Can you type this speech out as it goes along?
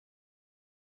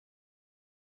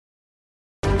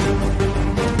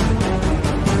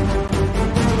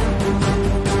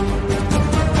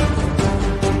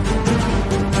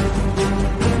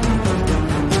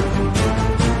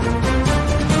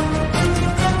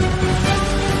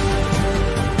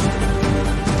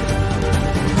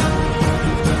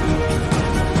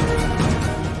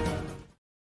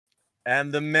And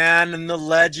the man and the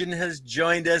legend has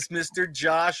joined us, Mr.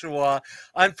 Joshua.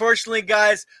 Unfortunately,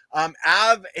 guys,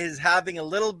 Av is having a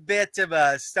little bit of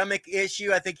a stomach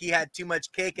issue. I think he had too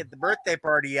much cake at the birthday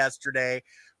party yesterday,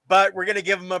 but we're going to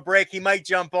give him a break. He might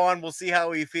jump on. We'll see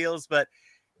how he feels. But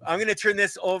I'm going to turn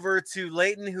this over to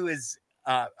Leighton, who is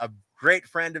a great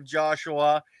friend of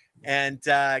Joshua. And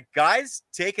guys,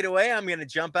 take it away. I'm going to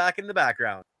jump back in the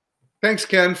background. Thanks,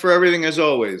 Ken, for everything as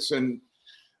always. And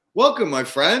welcome, my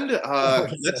friend.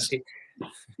 Let's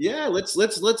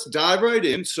dive right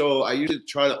in. So I usually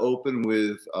try to open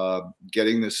with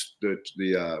getting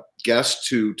the guest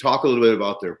to talk a little bit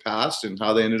about their past and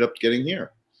how they ended up getting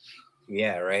here.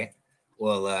 Yeah, right.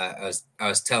 Well, I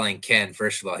was telling Ken,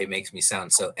 first of all, he makes me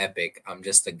sound so epic. I'm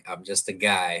just a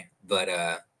guy, but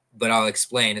I'll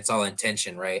explain. It's all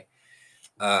intention, right?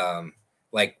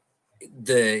 Like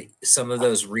some of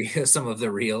the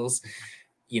reels,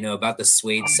 about the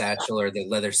suede satchel or the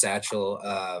leather satchel.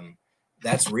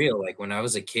 That's real. Like when I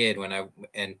was a kid,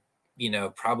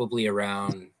 probably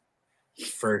around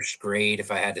first grade, if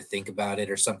I had to think about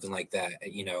it or something like that,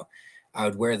 I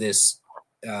would wear this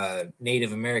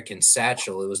Native American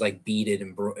satchel. It was like beaded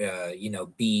and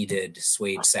beaded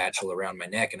suede satchel around my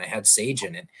neck, and I had sage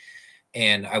in it.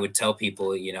 And I would tell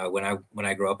people, when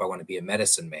I grow up, I want to be a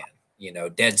medicine man.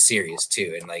 Dead serious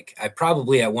too. And like I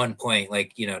probably at one point,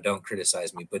 like, don't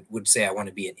criticize me, but would say I want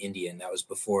to be an Indian. That was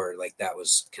before like that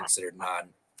was considered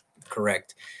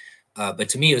non-correct. But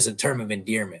to me, it was a term of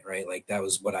endearment, right? Like that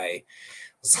was what I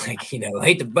was like, I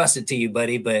hate to bust it to you,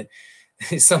 buddy, but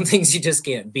some things you just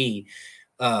can't be.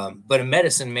 But a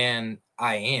medicine man,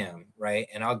 I am, right?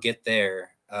 And I'll get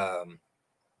there.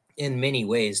 In many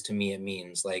ways, to me, it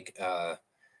means like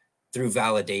through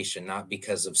validation, not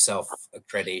because of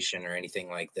self-accreditation or anything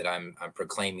like that. I'm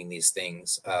proclaiming these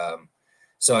things.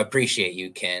 So I appreciate you,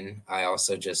 Ken. I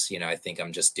also just, I think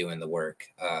I'm just doing the work.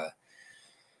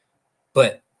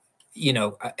 But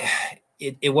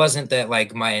it wasn't that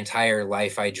like my entire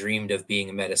life I dreamed of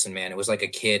being a medicine man. It was like a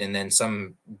kid, and then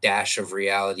some dash of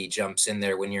reality jumps in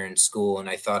there when you're in school. And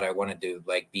I thought I wanted to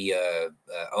like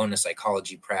own a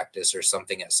psychology practice or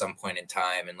something at some point in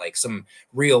time, and like some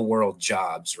real world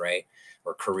jobs, right?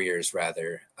 Or careers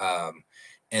rather.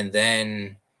 And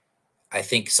then I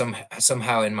think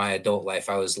somehow in my adult life,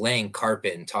 I was laying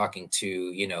carpet and talking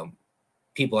to,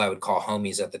 people I would call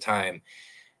homies at the time,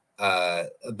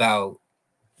 about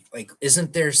like,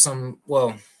 isn't there some,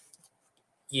 my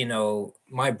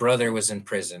brother was in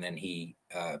prison and he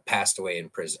passed away in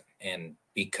prison, and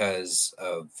because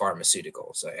of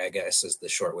pharmaceuticals, I guess is the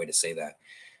short way to say that.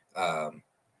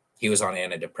 He was on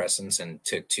antidepressants and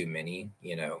took too many,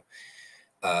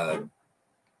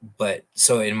 but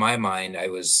so in my mind, I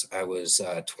was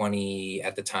 20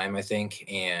 at the time, I think,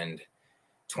 and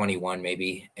 21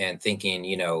 maybe, and thinking,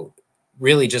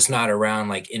 really just not around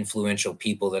like influential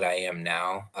people that I am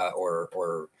now,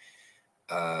 or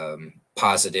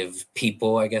positive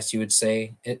people, I guess you would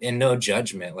say, and no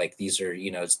judgment. Like these are,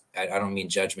 I don't mean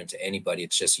judgment to anybody.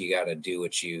 It's just, you got to do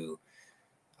what you,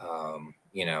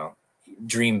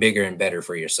 dream bigger and better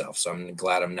for yourself. So I'm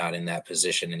glad I'm not in that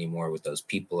position anymore with those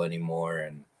people anymore.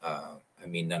 And I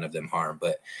mean, none of them harm,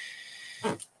 but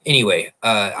anyway,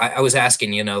 I was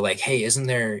asking, like, hey, isn't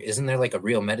there like a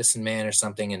real medicine man or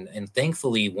something? And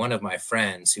thankfully, one of my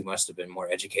friends, who must have been more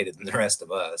educated than the rest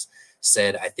of us,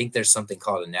 said, I think there's something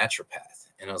called a naturopath.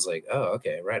 And I was like, oh,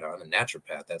 okay, right on, a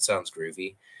naturopath. That sounds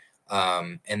groovy.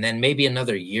 And then maybe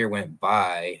another year went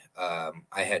by.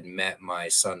 I had met my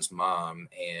son's mom,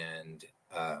 and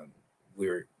we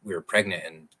were pregnant,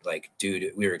 and like,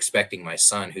 dude, we were expecting my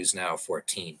son, who's now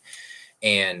 14.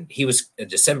 And he was a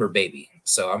December baby.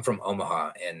 So I'm from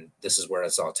Omaha, and this is where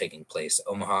it's all taking place.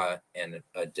 Omaha and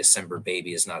a December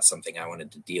baby is not something I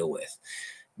wanted to deal with,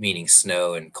 meaning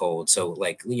snow and cold. So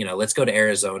like, let's go to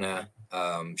Arizona.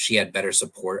 She had better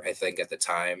support, I think, at the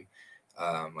time,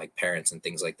 like parents and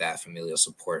things like that, familial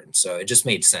support. And so it just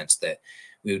made sense that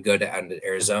we would go down to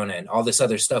Arizona, and all this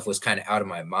other stuff was kind of out of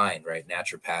my mind, right?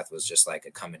 Naturopath was just like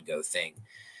a come and go thing.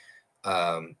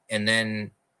 And then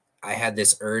I had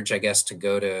this urge, I guess, to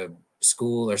go to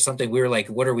school or something. We were like,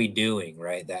 what are we doing?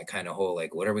 Right. That kind of whole,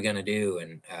 like, what are we going to do?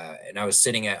 And I was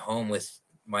sitting at home with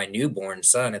my newborn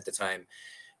son at the time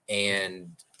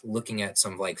and looking at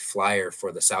some like flyer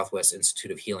for the Southwest Institute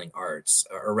of Healing Arts,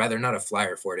 or rather not a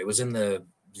flyer for it. It was in the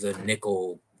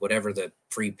nickel, whatever the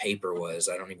free paper was.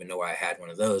 I don't even know why I had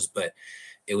one of those, but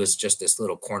it was just this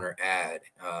little corner ad.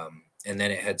 And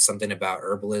then it had something about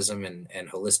herbalism and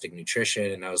holistic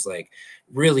nutrition. And I was like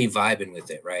really vibing with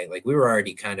it, right? Like we were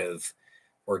already kind of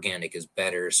organic is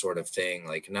better sort of thing,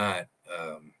 like not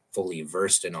fully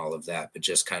versed in all of that, but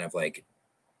just kind of like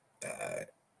a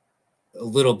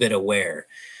little bit aware.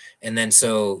 And then,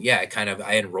 so yeah,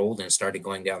 I enrolled and started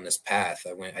going down this path.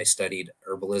 I studied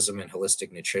herbalism and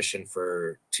holistic nutrition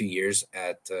for 2 years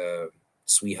at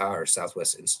SWIHA, or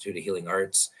Southwest Institute of Healing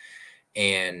Arts.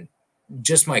 And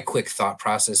just my quick thought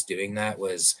process doing that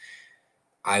was,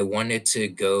 I wanted to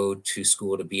go to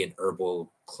school to be an herbal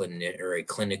clinic, or a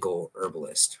clinical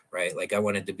herbalist, right? Like I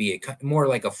wanted to be more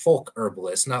like a folk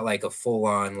herbalist, not like a full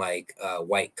on like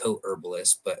white coat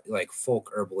herbalist, but like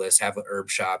folk herbalist, have an herb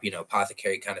shop,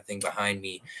 apothecary kind of thing behind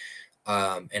me,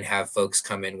 and have folks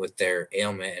come in with their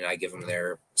ailment and I give them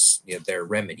their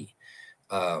remedy.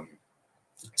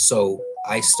 So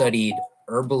I studied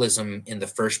herbalism in the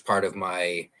first part of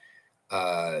my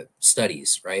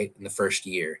studies, right? In the first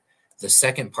year. The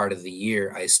second part of the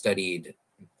year, I studied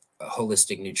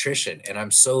holistic nutrition. And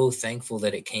I'm so thankful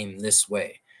that it came this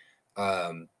way,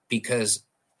 because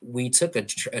we took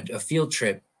a field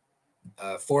trip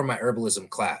for my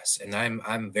herbalism class. And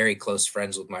I'm very close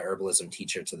friends with my herbalism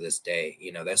teacher to this day.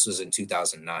 This was in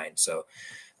 2009. So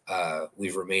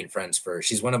we've remained friends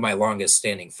she's one of my longest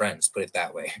standing friends, put it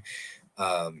that way.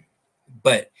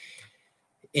 But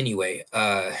anyway,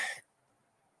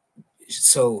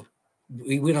 so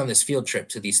we went on this field trip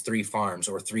to these 3 farms,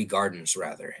 or 3 gardens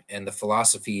rather, and the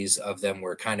philosophies of them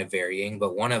were kind of varying,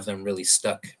 but one of them really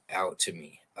stuck out to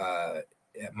me at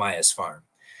Maya's farm.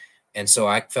 And so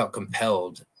I felt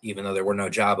compelled, even though there were no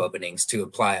job openings, to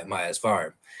apply at Maya's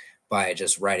farm by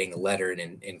just writing a letter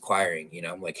and inquiring,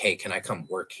 I'm like, hey, can I come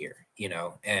work here?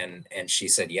 And she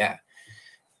said, yeah.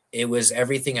 It was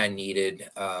everything I needed.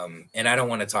 And I don't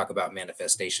want to talk about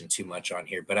manifestation too much on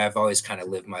here, but I've always kind of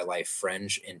lived my life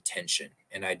fringe intention.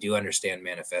 And I do understand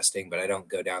manifesting, but I don't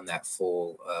go down that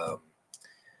full,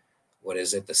 what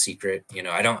is it? The secret,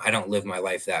 I don't live my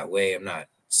life that way. I'm not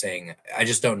saying, I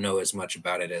just don't know as much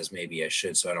about it as maybe I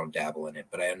should. So I don't dabble in it,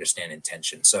 but I understand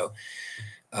intention. So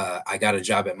I got a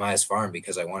job at Maya's farm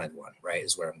because I wanted one, right?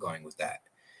 Is where I'm going with that.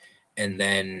 And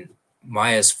then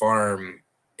Maya's farm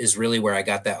is really where I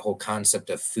got that whole concept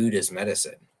of food as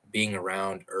medicine. Being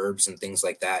around herbs and things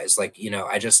like that is like,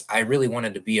 I really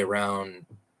wanted to be around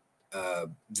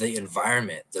the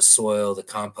environment, the soil, the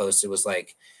compost. It was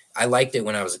like, I liked it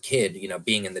when I was a kid,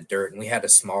 being in the dirt, and we had a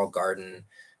small garden,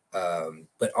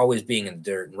 but always being in the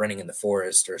dirt and running in the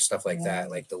forest or stuff like that,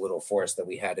 like the little forest that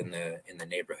we had in the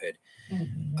neighborhood.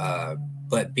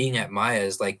 But being at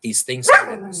Maya's, like these things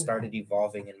started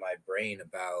evolving in my brain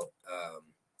about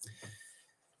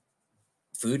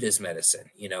food is medicine,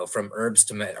 from herbs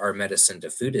to our medicine to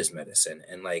food is medicine.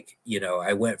 And like,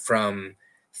 I went from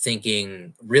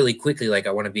thinking really quickly, like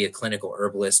I want to be a clinical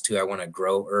herbalist, to I want to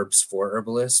grow herbs for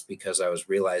herbalists, because I was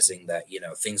realizing that,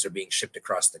 things are being shipped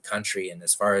across the country. And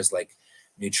as far as like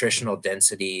nutritional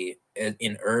density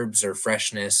in herbs or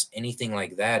freshness, anything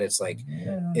like that, it's like,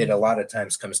 it a lot of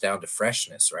times comes down to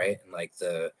freshness, right? And like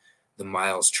the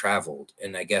miles traveled.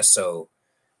 And I guess so,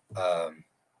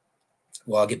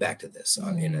 well, I'll get back to this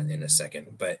in a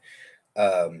second, but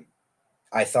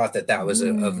I thought that was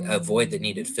a void that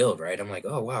needed filled, right? I'm like,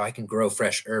 oh, wow, I can grow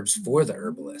fresh herbs for the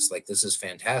herbalist. Like, this is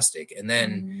fantastic. And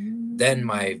then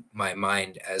my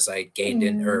mind, as I gained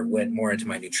in or went more into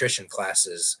my nutrition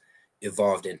classes,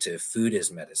 evolved into food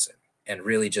as medicine, and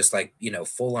really just like,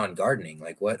 full on gardening.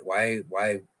 Like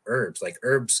why herbs? Like,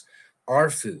 herbs are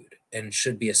food and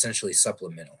should be essentially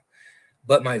supplemental.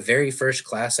 But my very first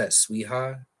class at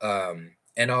SWIHA,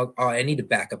 and I need to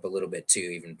back up a little bit too,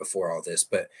 even before all this,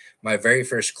 but my very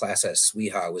first class at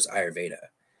SWIHA was Ayurveda.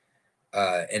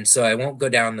 And so I won't go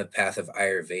down the path of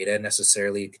Ayurveda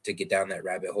necessarily to get down that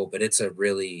rabbit hole, but it's a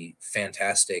really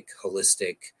fantastic,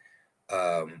 holistic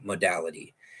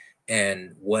modality.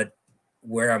 And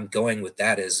where I'm going with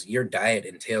that is, your diet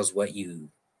entails what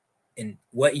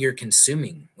you're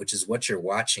consuming, which is what you're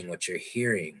watching, what you're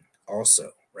hearing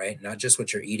also, right? Not just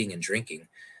what you're eating and drinking,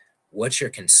 what you're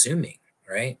consuming,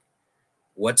 right?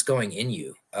 What's going in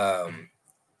you.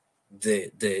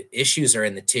 The issues are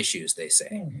in the tissues, they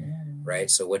say, right?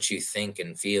 So what you think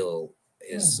and feel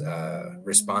is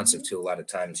responsive to a lot of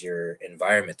times your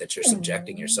environment that you're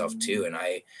subjecting yourself to. And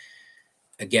I,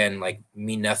 again, like,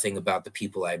 me nothing about the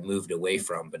people I moved away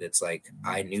from, but it's like,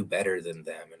 I knew better than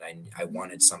them, and I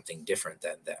wanted something different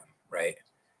than them, right?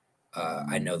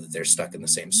 I know that they're stuck in the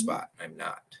same spot. I'm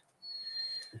not.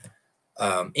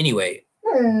 Anyway,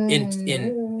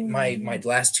 in my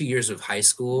last 2 years of high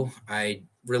school, I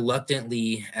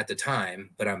reluctantly at the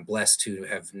time, but I'm blessed to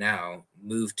have now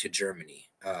moved to Germany,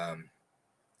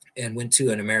 and went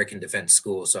to an American defense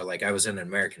school. So like, I was in an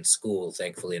American school,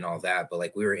 thankfully, and all that, but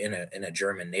like, we were in a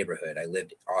German neighborhood. I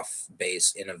lived off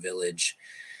base in a village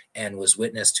and was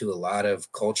witness to a lot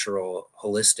of cultural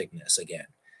holisticness again,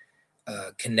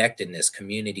 connectedness,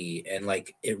 community, and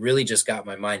like it really just got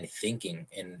my mind thinking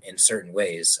in certain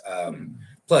ways.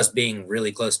 Plus, being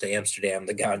really close to Amsterdam,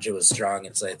 the ganja was strong,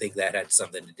 and so I think that had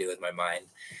something to do with my mind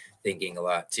thinking a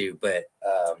lot too. But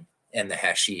and the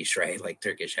hashish, right, like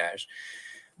Turkish hash.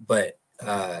 But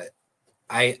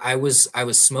I was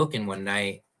smoking one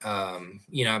night.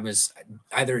 You know, I was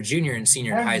either a junior and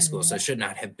senior in high school, so I should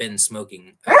not have been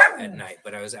smoking at night.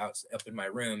 But I was up in my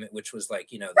room, which was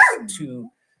like, you know, this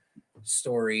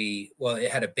 2-story. Well,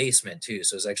 it had a basement too,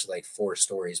 so it was actually like 4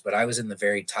 stories. But I was in the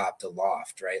very top, the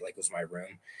loft, right, like it was my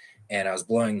room, and I was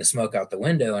blowing the smoke out the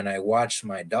window, and I watched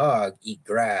my dog eat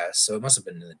grass. So it must have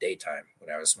been in the daytime when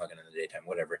I was smoking in the daytime,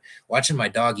 whatever. Watching my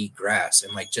dog eat grass,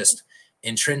 and like just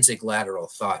intrinsic lateral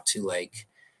thought to like,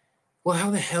 well,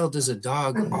 how the hell does a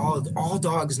dog, all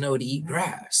dogs know to eat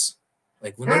grass,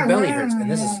 like when their belly hurts? And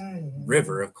this is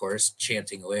River, of course,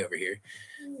 chanting away over here.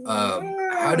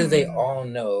 How do they all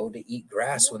know to eat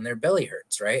grass when their belly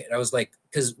hurts, right? And I was like,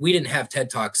 because we didn't have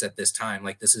TED Talks at this time,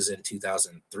 like this is in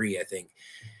 2003, I think.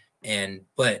 And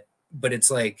but it's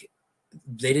like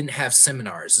they didn't have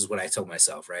seminars, is what I told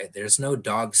myself, right? There's no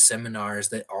dog seminars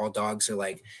that all dogs are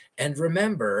like, and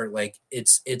remember, like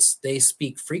it's they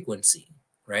speak frequency,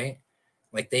 right?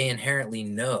 Like they inherently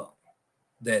know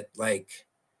that, like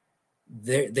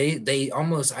they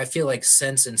almost, I feel like,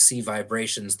 sense and see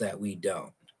vibrations that we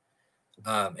don't.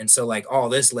 And so like all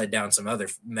this led down some other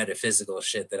metaphysical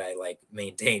shit that I like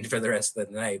maintained for the rest of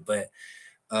the night. But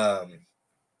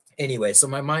anyway, so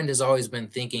my mind has always been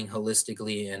thinking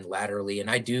holistically and laterally, and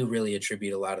I do really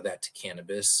attribute a lot of that to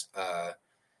cannabis.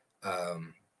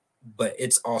 But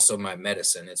it's also my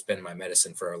medicine. It's been my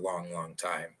medicine for a long, long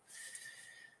time,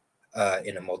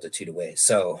 in a multitude of ways.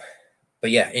 So,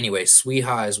 but yeah, anyway,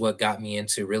 Sweeha is what got me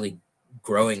into really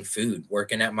growing food.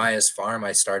 Working at Maya's farm,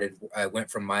 I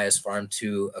went from Maya's farm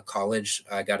to a college.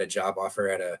 I got a job offer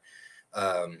at a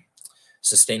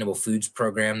sustainable foods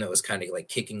program that was kind of like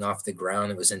kicking off the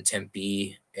ground. It was in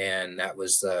Tempe, and that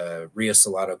was Rio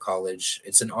Salado College.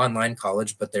 It's an online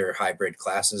college, but they're hybrid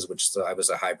classes, so I was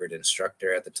a hybrid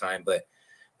instructor at the time. But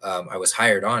I was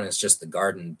hired on as just the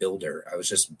garden builder. I was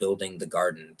just building the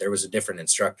garden. There was a different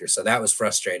instructor, so that was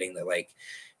frustrating. That, like,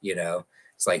 you know,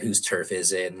 it's like, whose turf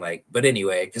is it? And like, but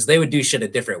anyway, because they would do shit a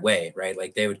different way, right?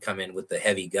 Like they would come in with the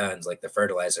heavy guns, like the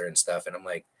fertilizer and stuff, and I'm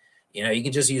like, you know, you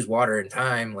can just use water and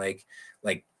time, like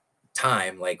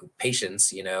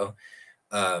patience, you know,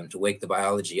 to wake the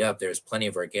biology up. There's plenty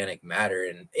of organic matter.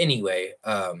 And anyway,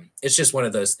 it's just one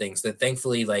of those things that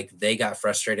thankfully, like, they got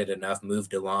frustrated enough,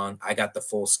 moved along. I got the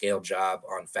full scale job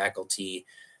on faculty.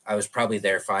 I was probably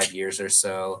there 5 years or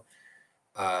so.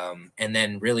 And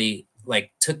then really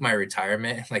like took my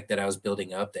retirement, like that I was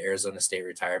building up, the Arizona State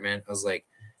retirement. I was like,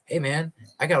 hey man,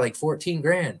 I got like 14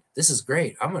 grand. This is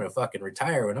great. I'm going to fucking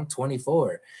retire when I'm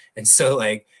 24. And so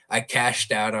like I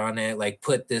cashed out on it, like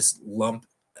put this lump,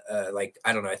 like,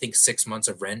 I don't know, I think 6 months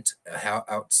of rent,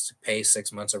 out to pay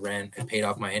 6 months of rent, and paid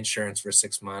off my insurance for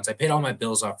 6 months. I paid all my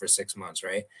bills off for 6 months.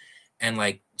 Right. And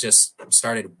like just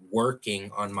started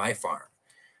working on my farm.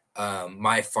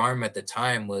 My farm at the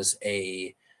time was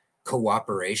a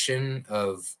cooperation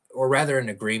of, or rather an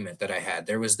agreement that I had.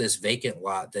 There was this vacant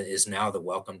lot that is now the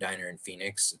Welcome Diner in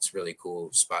Phoenix. It's a really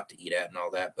cool spot to eat at and all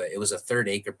that, but it was a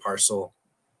 3rd-acre parcel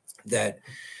that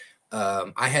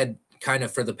I had kind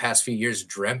of for the past few years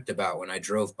dreamt about when I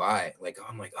drove by. Like,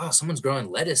 I'm like, oh, someone's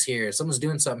growing lettuce here. Someone's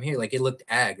doing something here. Like, it looked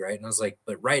ag, right? And I was like,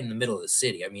 but right in the middle of the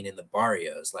city. I mean, in the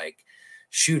barrios, like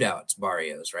shootouts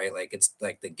barrios, right? Like, it's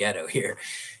like the ghetto here.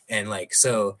 And like,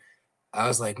 so I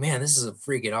was like, man, this is a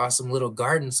freaking awesome little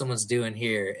garden someone's doing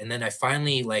here. And then I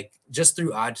finally, like, just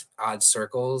through odd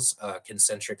circles,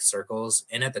 concentric circles.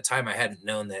 And at the time I hadn't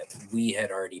known that we had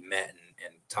already met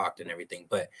and talked and everything.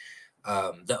 But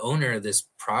the owner of this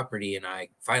property and I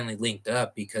finally linked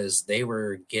up because they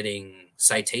were getting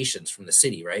citations from the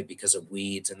city, right? Because of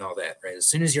weeds and all that, right? As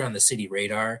soon as you're on the city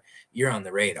radar, you're on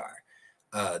the radar.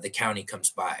 The county comes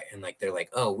by and like, they're like,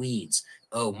 oh, weeds,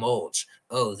 oh, mulch,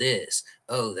 oh, this,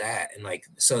 oh, that. And like,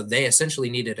 so they essentially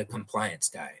needed a compliance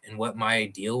guy. And what my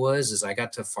deal was, is I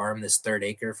got to farm this 3rd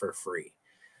acre for free.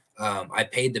 I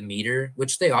paid the meter,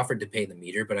 which they offered to pay the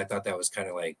meter, but I thought that was kind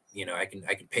of like, you know, I can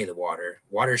pay the water.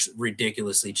 Water's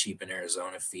ridiculously cheap in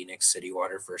Arizona. Phoenix city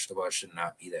water, first of all, should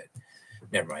not be that.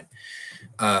 Never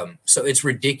mind. So it's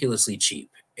ridiculously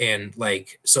cheap. And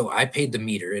like, so I paid the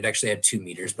meter. It actually had 2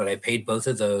 meters, but I paid both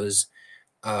of those.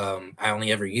 I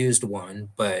only ever used one,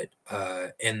 but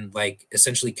and like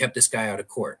essentially kept this guy out of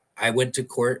court. I went to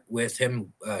court with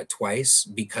him twice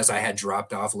because I had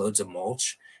dropped off loads of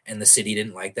mulch and the city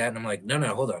didn't like that. And I'm like, no,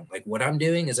 hold on. Like what I'm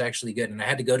doing is actually good. And I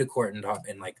had to go to court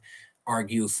and like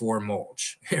argue for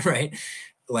mulch, right?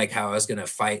 Like how I was going to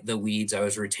fight the weeds. I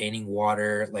was retaining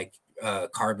water, like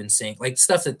carbon sink, like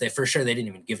stuff that they for sure they didn't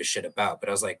even give a shit about. But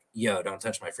I was like, yo, don't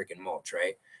touch my freaking mulch,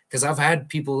 right? Because I've had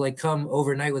people like come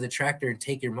overnight with a tractor and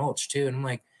take your mulch too. And I'm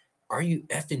like, are you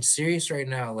effing serious right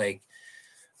now? Like,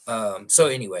 so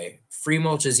anyway, free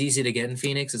mulch is easy to get in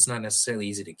Phoenix. It's not necessarily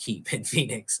easy to keep in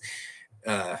Phoenix.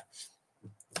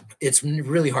 It's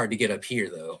really hard to get up here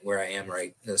though, where I am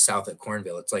right south at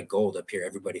Cornville. It's like gold up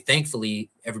here. Thankfully,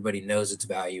 everybody knows its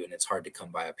value and it's hard to come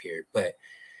by up here. But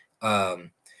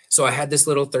so I had this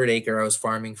little 3rd acre I was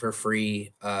farming for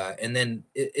free. And then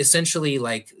essentially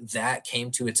like that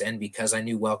came to its end because I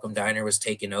knew Welcome Diner was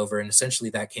taking over. And essentially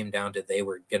that came down to they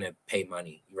were going to pay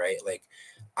money, right? Like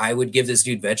I would give this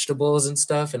dude vegetables and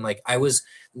stuff. And like I was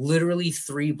literally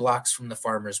 3 blocks from the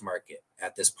farmer's market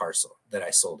at this parcel that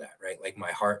I sold at, right? Like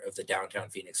my heart of the downtown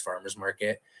Phoenix farmer's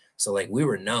market. So like we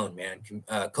were known, man,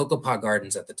 Cocoa Paw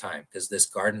Gardens at the time, because this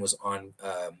garden was on,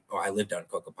 I lived on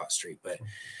Cocoa Paw Street. But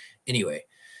anyway,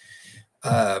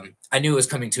 I knew it was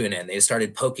coming to an end. They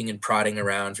started poking and prodding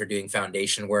around for doing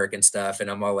foundation work and stuff. And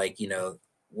I'm all like,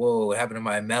 whoa, what happened to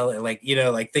my melon? Like,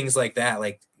 like things like that,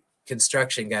 like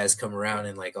construction guys come around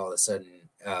and like all of a sudden,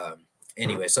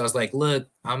 anyway, so I was like, look,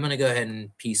 I'm going to go ahead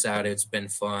and peace out. It's been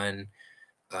fun.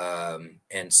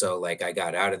 And so like I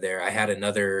got out of there. I had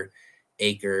another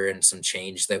acre and some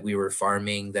change that we were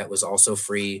farming that was also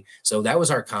free. So that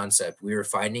was our concept. We were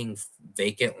finding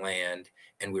vacant land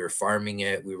and we were farming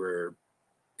it. We were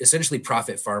essentially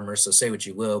profit farmers. So say what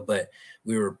you will, but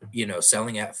we were,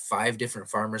 selling at 5 different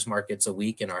farmers markets a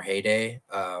week in our heyday.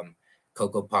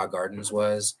 Cocoa Paw Gardens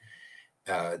was,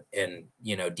 and,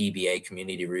 DBA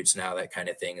Community Roots now, that kind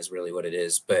of thing is really what it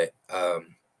is. But,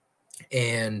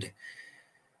 and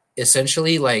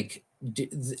essentially like,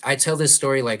 I tell this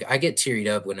story, like I get teared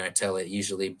up when I tell it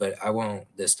usually, but I won't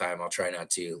this time. I'll try not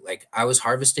to. Like I was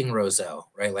harvesting Roselle,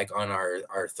 right? Like on our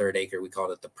 3rd acre, we called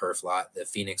it the perf lot, the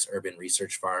Phoenix Urban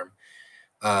Research Farm.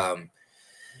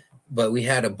 But we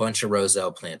had a bunch of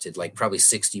Roselle planted, like probably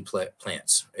 60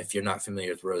 plants. If you're not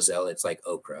familiar with Roselle, it's like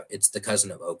okra. It's the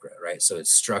cousin of okra, right? So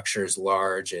its structure is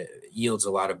large. It yields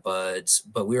a lot of buds.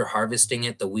 But we were harvesting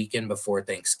it the weekend before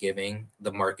Thanksgiving,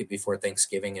 the market before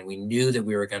Thanksgiving. And we knew that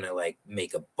we were going to like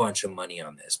make a bunch of money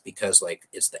on this because like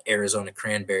it's the Arizona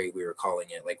cranberry, we were calling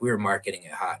it. Like we were marketing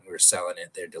it hot and we were selling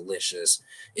it. They're delicious.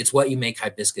 It's what you make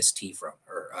hibiscus tea from,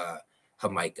 or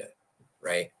Jamaica,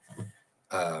 right?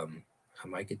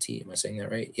 Jamaica tea. Am I saying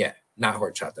that right? Yeah. Not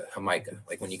horchata, Jamaica.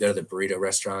 Like when you go to the burrito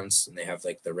restaurants and they have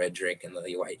like the red drink and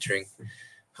the white drink,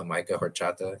 Jamaica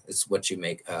horchata. It's what you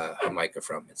make Jamaica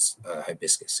from. It's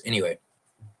hibiscus. Anyway,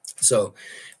 so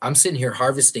I'm sitting here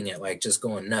harvesting it, like just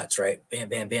going nuts, right? Bam,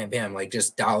 bam, bam, bam, like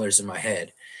just dollars in my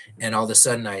head. And all of a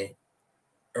sudden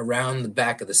around the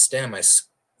back of the stem, I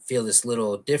feel this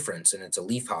little difference, and it's a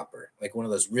leaf hopper, like one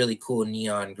of those really cool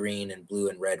neon green and blue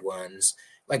and red ones.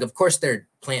 Like, of course, they're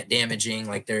plant damaging,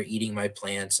 like they're eating my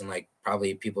plants, and like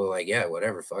probably people are like, yeah,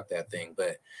 whatever, fuck that thing.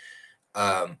 But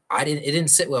it didn't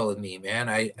sit well with me, man.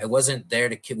 I wasn't there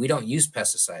to we don't use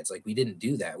pesticides. Like we didn't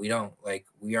do that. We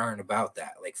aren't about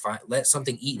that. Like let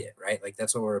something eat it, right? Like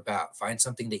that's what we're about. Find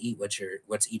something to eat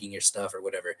what's eating your stuff or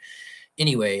whatever.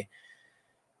 Anyway,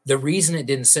 the reason it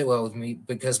didn't sit well with me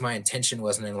because my intention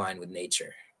wasn't in line with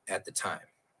nature at the time.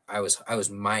 I was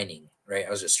mining, right? I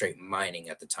was just straight mining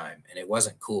at the time, and it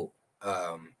wasn't cool.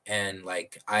 And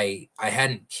like I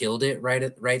hadn't killed it right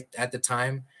at the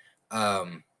time.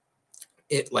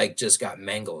 It like just got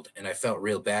mangled, and I felt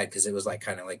real bad because it was like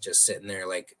kind of like just sitting there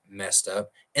like messed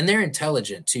up. And they're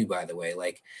intelligent too, by the way.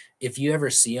 Like if you ever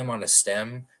see them on a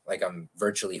stem, like I'm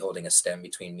virtually holding a stem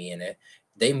between me and it,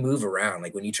 they move around.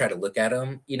 Like when you try to look at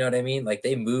them, you know what I mean? Like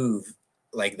they move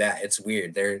like that. It's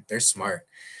weird. They're smart.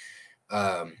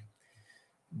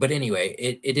 But anyway,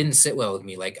 it didn't sit well with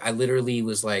me. Like I literally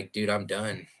was like, dude, I'm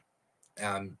done.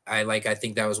 I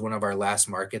think that was one of our last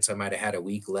markets. I might have had a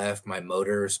week left. My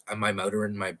motor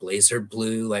and my blazer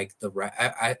blew. Like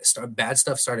bad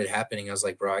stuff started happening. I was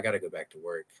like, bro, I got to go back to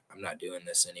work. I'm not doing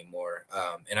this anymore.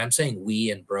 And I'm saying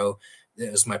we, and bro,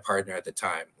 it was my partner at the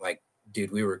time. Like,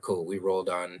 dude, we were cool. We rolled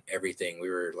on everything. We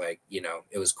were like,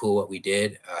 it was cool what we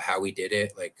did, how we did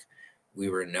it. Like we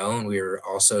were known. We were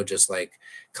also just like,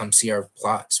 come see our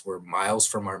plots. We're miles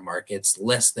from our markets,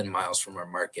 less than miles from our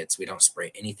markets. We don't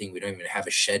spray anything. We don't even have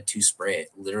a shed to spray it.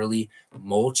 Literally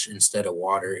mulch instead of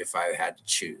water if I had to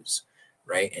choose,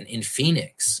 right? And in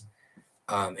Phoenix,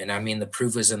 and I mean, the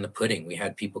proof was in the pudding. We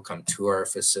had people come to our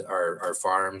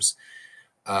farms.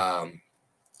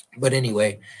 But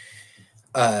anyway,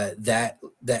 That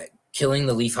killing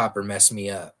the leafhopper messed me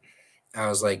up. I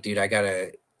was like, dude,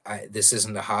 this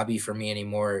isn't a hobby for me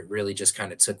anymore. It really just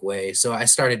kind of took away. So I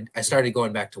started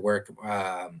going back to work.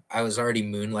 I was already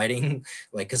moonlighting,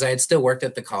 like, cause I had still worked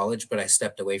at the college, but I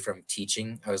stepped away from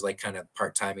teaching. I was like kind of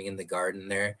part-timing in the garden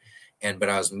there. But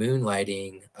I was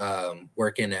moonlighting,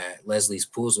 working at Leslie's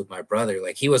Pools with my brother.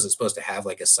 Like, he wasn't supposed to have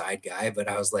like a side guy, but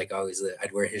I was like, always,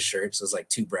 I'd wear his shirts. So it was like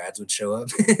two Brads would show up.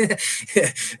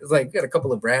 It was like, got a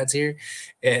couple of Brads here.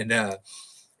 And,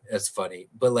 that's funny.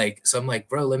 But like, so I'm like,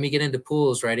 bro, let me get into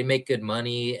pools, right? I make good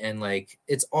money. And like,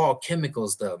 it's all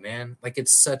chemicals though, man. Like,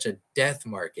 it's such a death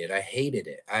market. I hated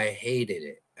it.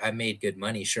 I made good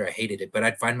money. Sure, I hated it. But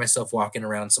I'd find myself walking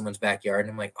around someone's backyard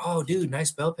and I'm like, oh, dude,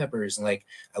 nice bell peppers. And like,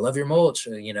 I love your mulch,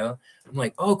 you know? I'm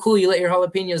like, oh, cool. You let your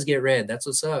jalapenos get red. That's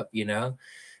what's up, you know?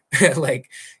 Like,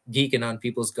 geeking on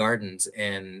people's gardens.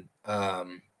 And,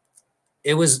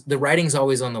 it was, the writing's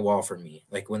always on the wall for me.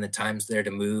 Like, when the time's there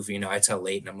to move, you know, I tell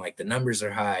Leighton, I'm like, the numbers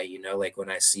are high, you know, like when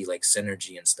I see like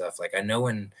synergy and stuff, like I know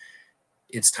when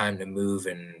it's time to move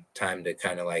and time to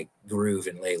kind of like groove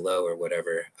and lay low or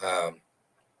whatever.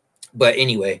 But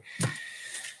anyway,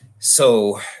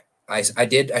 so I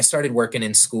started working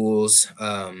in schools.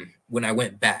 When I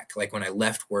went back, like when I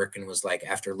left work and was like,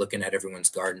 after looking at everyone's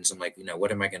gardens, I'm like, you know,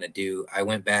 what am I going to do? I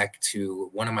went back to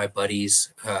one of my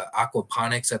buddies,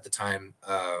 aquaponics at the time.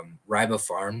 Riba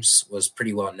Farms was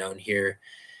pretty well known here,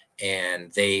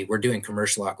 and they were doing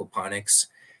commercial aquaponics.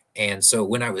 And so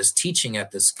when I was teaching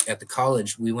at the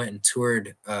college, we went and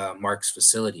toured Mark's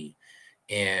facility.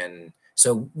 And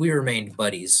so we remained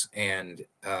buddies. And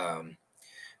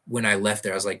when I left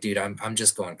there, I was like, dude, I'm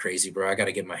just going crazy, bro. I got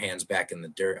to get my hands back in the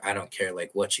dirt. I don't care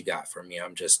like what you got for me.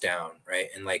 I'm just down. Right.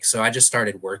 And like, so I just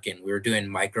started working. We were doing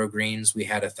microgreens. We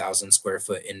had 1,000 square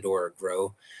foot indoor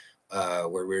grow,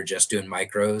 where we were just doing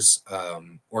micros,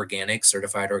 organic,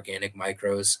 certified organic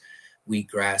micros,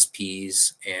 wheatgrass,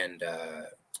 peas, and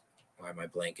why am I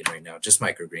blanking right now? Just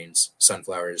microgreens,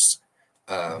 sunflowers.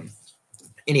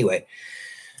 Anyway,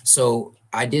 so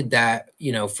I did that,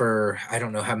 you know, for I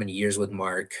don't know how many years with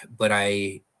Mark, but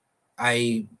I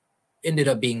ended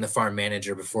up being the farm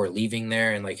manager before leaving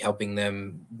there, and like helping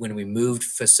them when we moved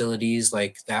facilities.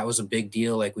 Like, that was a big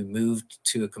deal. Like, we moved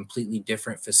to a completely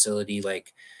different facility,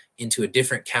 like into a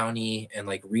different county, and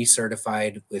like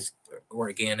recertified with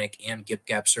organic and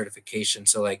GIP-GAP certification.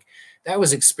 So like, that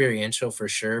was experiential for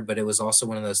sure, but it was also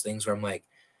one of those things where I'm like,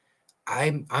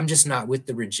 I'm just not with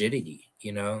the rigidity,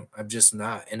 you know. I'm just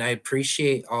not. And I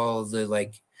appreciate all the,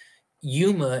 like,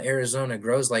 Yuma, Arizona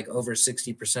grows like over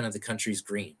 60% of the country's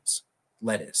greens,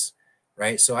 lettuce,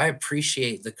 right? So I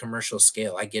appreciate the commercial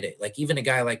scale. I get it. Like, even a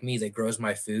guy like me that grows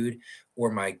my food or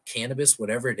my cannabis,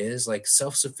 whatever it is, like,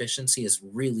 self-sufficiency is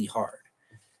really hard.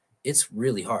 It's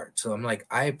really hard. So I'm like,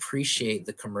 I appreciate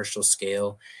the commercial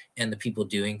scale and the people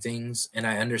doing things. And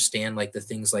I understand like the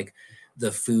things like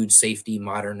the Food Safety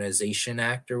Modernization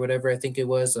Act or whatever I think it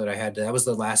was that I had to, that was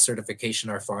the last certification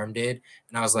our farm did.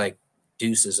 And I was like,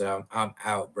 deuces, I'm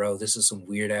out, bro. This is some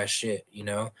weird ass shit, you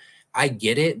know? I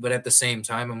get it, but at the same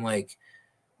time, I'm like,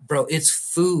 bro, it's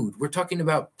food. We're talking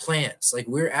about plants. Like,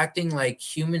 we're acting like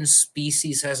human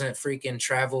species hasn't freaking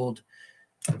traveled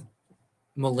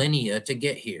millennia to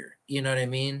get here. You know what I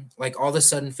mean? Like, all of a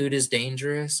sudden food is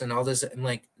dangerous and all this. I'm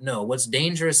like, no, what's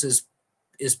dangerous is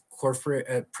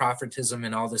corporate profitism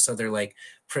and all this other, like,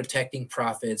 protecting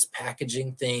profits,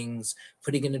 packaging things,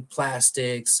 putting it in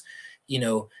plastics, you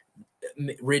know,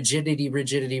 rigidity.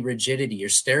 You're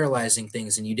sterilizing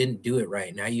things and you didn't do it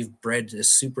right. Now you've bred a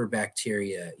super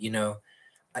bacteria, you know.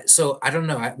 So I don't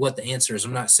know what the answer is.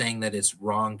 I'm not saying that it's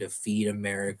wrong to feed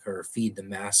America or feed the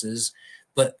masses,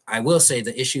 but I will say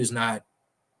the issue is not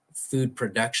food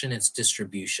production, it's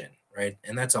distribution, right?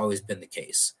 And that's always been the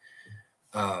case.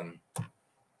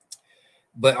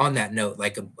 But on that note,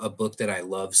 like a book that I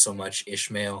love so much,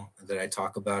 Ishmael, that I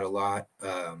talk about a lot,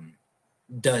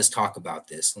 does talk about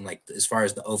this. And like, as far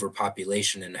as the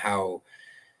overpopulation and how,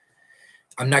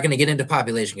 I'm not going to get into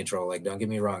population control. Like, don't get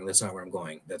me wrong. That's not where I'm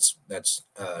going. That's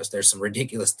there's some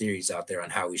ridiculous theories out there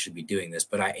on how we should be doing this,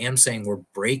 but I am saying we're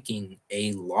breaking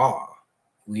a law.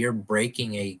 We are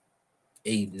breaking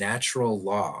a natural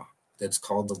law that's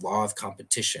called the law of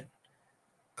competition,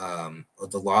 or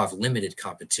the law of limited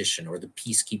competition, or the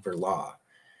peacekeeper law,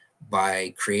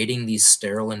 by creating these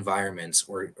sterile environments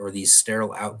or these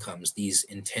sterile outcomes, these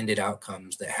intended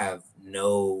outcomes that have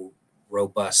no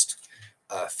robust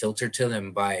filter to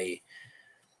them, by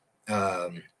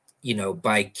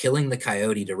by killing the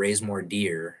coyote to raise more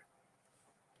deer.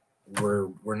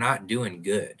 We're not doing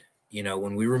good, You know,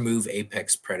 when we remove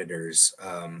apex predators,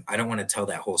 I don't want to tell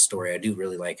that whole story. I do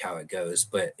really like how it goes,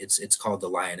 but it's called The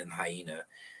Lion and the Hyena,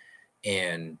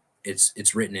 and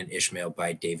it's written in Ishmael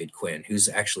by David Quinn, who's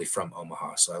actually from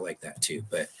Omaha, so I like that too.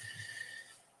 But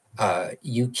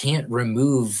you can't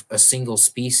remove a single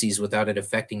species without it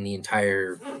affecting the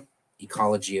entire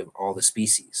ecology of all the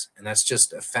species, and that's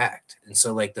just a fact. And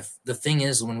so like the thing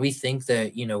is, when we think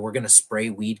that, you know, we're going to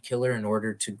spray weed killer in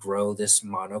order to grow this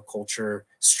monoculture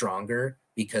stronger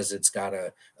because it's got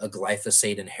a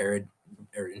glyphosate inherent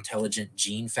or intelligent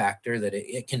gene factor that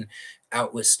it can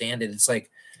outwithstand it, it's like,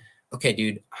 okay,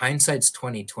 dude, hindsight's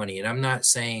 2020. And I'm not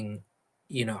saying,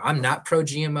 you know, I'm not pro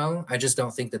GMO. I just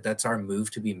don't think that that's our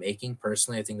move to be making.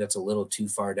 Personally, I think that's a little too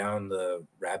far down the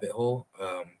rabbit hole.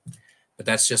 But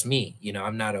that's just me. You know,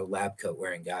 I'm not a lab coat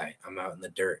wearing guy. I'm out in the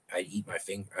dirt. I eat my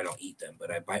finger. I don't eat them,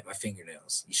 but I bite my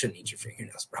fingernails. You shouldn't eat your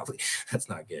fingernails, probably. That's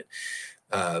not good.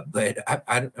 But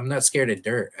I'm not scared of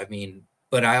dirt. I mean,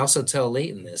 but I also tell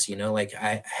Leighton this, you know, like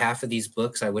half of these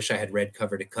books I wish I had read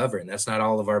cover to cover, and that's not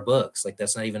all of our books. Like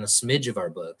that's not even a smidge of our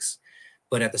books.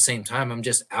 But at the same time, I'm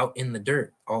just out in the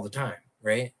dirt all the time,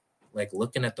 right? Like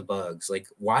looking at the bugs, like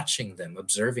watching them,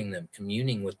 observing them,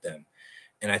 communing with them.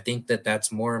 And I think that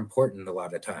that's more important a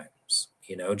lot of times,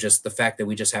 you know, just the fact that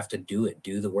we just have to do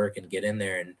the work and get in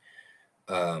there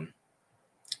and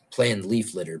play in the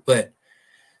leaf litter. But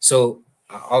so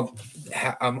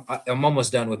I'm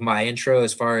almost done with my intro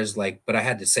as far as like, but I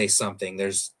had to say something.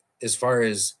 There's as far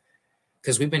as,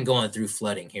 because we've been going through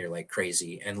flooding here like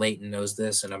crazy, and Leighton knows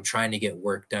this, and I'm trying to get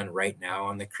work done right now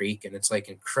on the creek, and it's like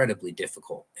incredibly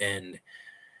difficult. And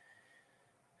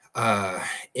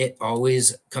it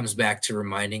always comes back to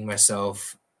reminding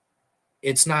myself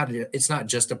it's not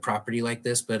just a property like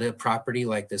this, but a property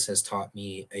like this has taught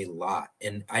me a lot.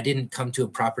 And I didn't come to a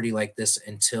property like this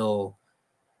until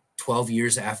 12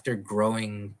 years after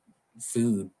growing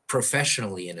food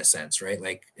professionally, in a sense, right?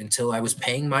 Like until I was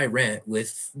paying my rent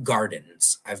with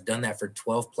gardens. I've done that for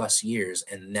 12 plus years,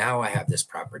 and now I have this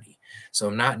property. So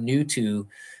I'm not new to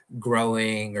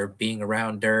growing or being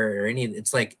around dirt or any.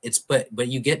 It's like but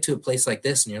you get to a place like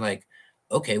this and you're like,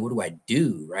 okay, what do I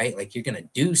do? Right? Like you're gonna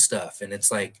do stuff, and it's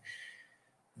like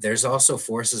there's also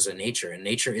forces in nature, and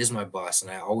nature is my boss, and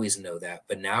I always know that.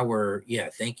 But now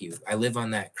thank you. I live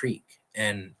on that creek,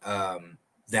 and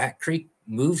that creek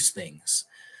moves things.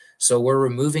 So we're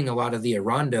removing a lot of the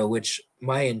arondo, which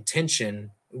my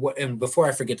intention, and before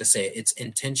I forget to say it, it's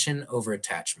intention over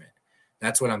attachment.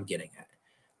 That's what I'm getting at.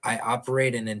 I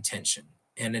operate in intention,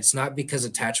 and it's not because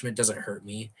attachment doesn't hurt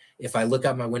me. If I look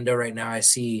out my window right now, I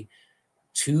see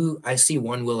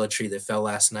one willow tree that fell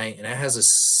last night, and it has a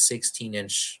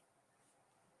 16-inch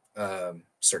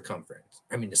circumference.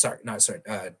 I mean,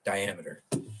 diameter.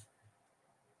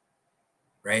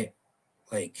 Right?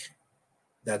 Like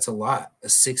that's a lot, a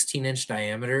 16-inch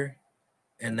diameter.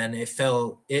 And then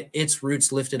its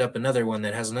roots lifted up another one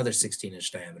that has another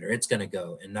 16-inch diameter. It's going to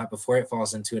go, and not before it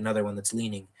falls into another one that's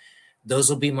leaning. Those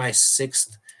will be my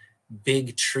 6th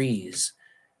big trees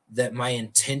that my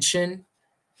intention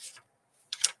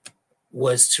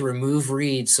was to remove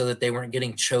reeds so that they weren't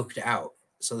getting choked out,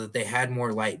 so that they had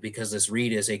more light, because this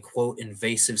reed is a quote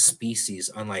invasive species,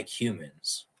 unlike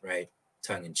humans, right?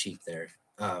 Tongue in cheek there.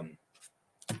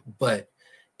 But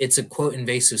it's a quote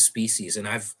invasive species, and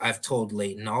I've told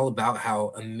Leighton all about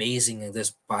how amazing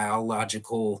this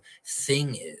biological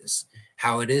thing is,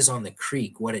 how it is on the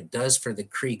creek, what it does for the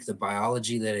creek, the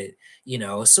biology that it, you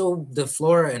know, so the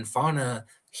flora and fauna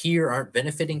here aren't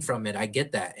benefiting from it. I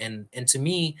get that, and to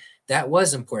me that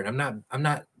was important. I'm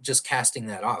not just casting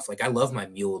that off. Like I love my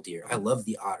mule deer, I love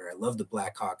the otter, I love the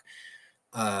black hawk.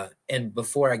 And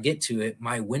before I get to it,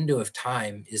 my window of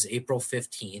time is April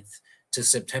 15th to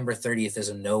September 30th is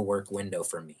a no work window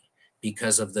for me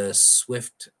because of the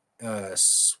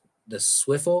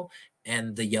swiffle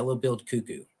and the yellow-billed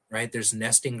cuckoo, right? There's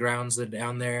nesting grounds that are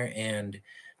down there, and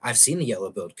I've seen the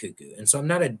yellow-billed cuckoo. And so I'm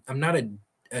not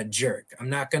a jerk. I'm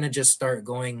not going to just start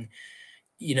going,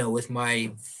 you know, with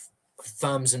my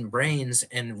thumbs and brains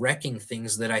and wrecking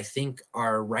things that I think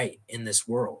are right in this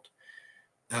world.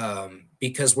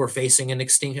 Because we're facing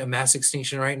a mass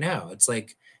extinction right now. It's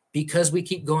like, because we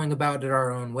keep going about it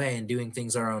our own way and doing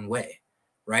things our own way,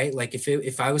 right? Like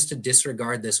if I was to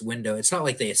disregard this window, it's not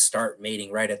like they start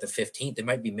mating right at the 15th. They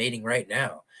might be mating right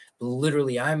now. But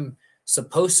literally, I'm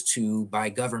supposed to, by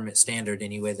government standard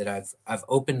anyway, that I've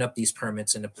opened up these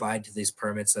permits and applied to these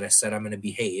permits that I said I'm going to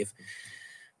behave.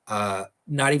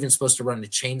 Not even supposed to run a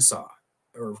chainsaw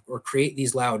or create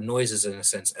these loud noises, in a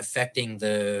sense, affecting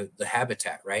the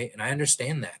habitat, right? And I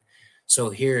understand that. So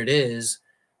here it is.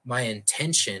 My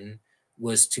intention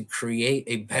was to create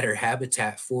a better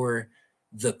habitat for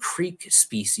the creek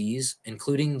species,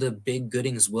 including the big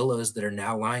Goodings willows that are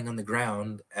now lying on the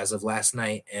ground as of last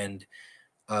night, and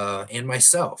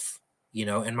myself,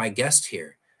 and my guest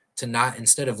here, to not,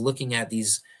 instead of looking at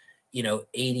these,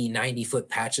 80, 90 foot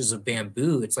patches of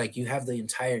bamboo, it's like you have the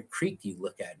entire creek you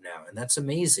look at now, and that's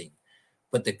amazing.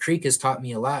 But the creek has taught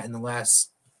me a lot in the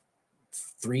last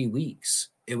 3 weeks.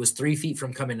 It was 3 feet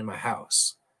from coming to my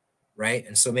house, right?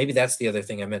 And so maybe that's the other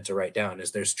thing I meant to write down,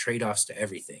 is there's trade-offs to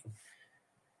everything.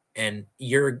 And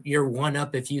you're one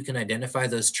up if you can identify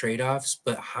those trade-offs,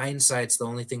 but hindsight's the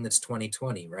only thing that's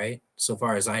 2020, right? So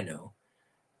far as I know.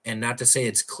 And not to say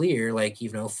it's clear, like,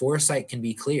 foresight can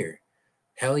be clear.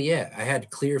 Hell yeah, I had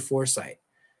clear foresight.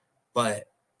 But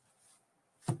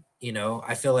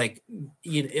I feel like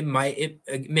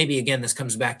maybe again, this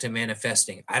comes back to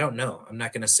manifesting. I don't know. I'm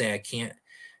not going to say I can't.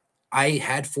 I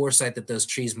had foresight that those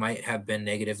trees might have been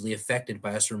negatively affected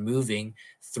by us removing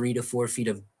 3 to 4 feet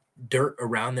of dirt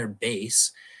around their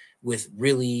base with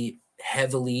really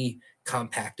heavily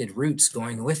compacted roots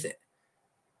going with it.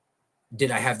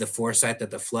 Did I have the foresight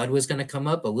that the flood was going to come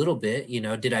up? A little bit.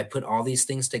 Did I put all these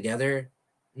things together?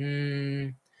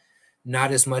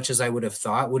 Not as much as I would have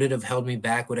thought. Would it have held me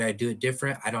back? Would I do it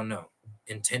different? I don't know.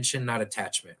 Intention, not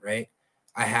attachment, right?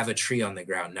 I have a tree on the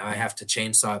ground. Now I have to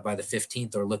chainsaw it by the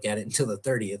 15th or look at it until the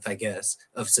 30th, I guess,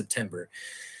 of September.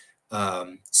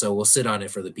 So we'll sit on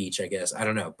it for the beach, I guess. I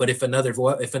don't know. But if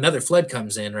another flood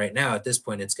comes in right now, at this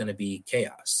point, it's going to be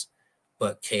chaos.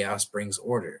 But chaos brings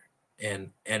order.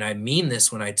 And I mean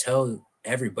this when I tell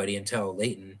everybody and tell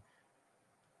Leighton,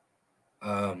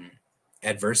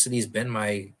 adversity's been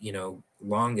my,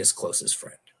 longest, closest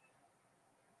friend.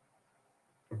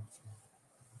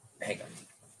 Hang on.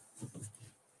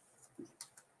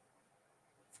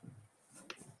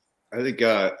 I think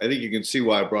you can see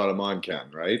why I brought him on,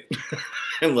 Ken, right?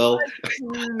 Well,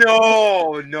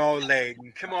 no,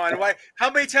 Leighton, come on. Why? How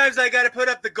many times I got to put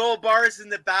up the gold bars in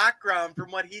the background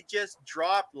from what he just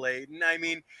dropped, Leighton? I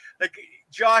mean, like,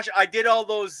 Josh, I did all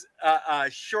those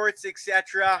shorts,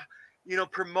 etc.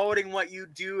 Promoting what you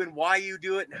do and why you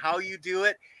do it and how you do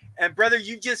it. And brother,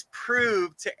 you just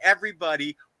proved to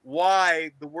everybody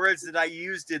why the words that I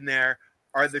used in there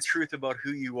are the truth about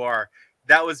who you are.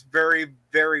 That was very,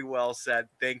 very well said.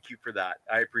 Thank you for that.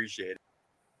 I appreciate it.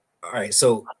 All right.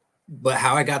 So, but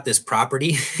how I got this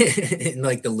property in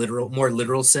like the more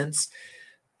literal sense,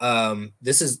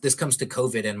 this comes to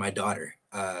COVID and my daughter.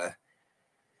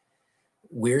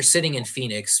 We're sitting in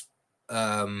Phoenix.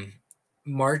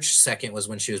 March 2nd was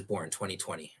when she was born,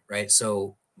 2020, right?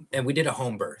 So, and we did a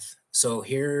home birth. So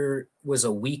here was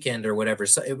a weekend or whatever.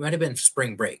 So it might have been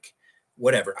spring break.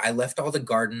 Whatever. I left all the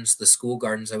gardens, the school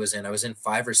gardens I was in. I was in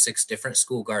 5 or 6 different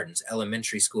school gardens,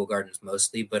 elementary school gardens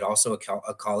mostly, but also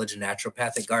a college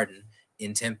naturopathic garden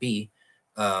in Tempe,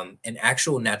 an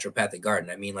actual naturopathic garden.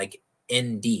 I mean, like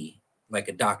ND, like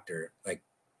a doctor, like,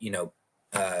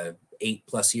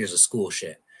 8+ years of school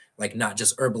shit, like not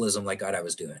just herbalism like what I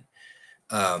was doing.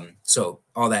 So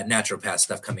all that naturopath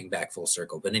stuff coming back full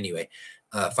circle. But anyway,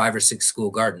 5 or 6 school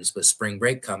gardens, but spring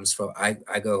break comes for,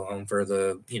 I go home for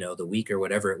the week or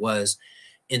whatever it was.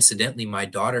 Incidentally, my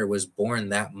daughter was born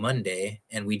that Monday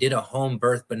and we did a home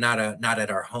birth, but not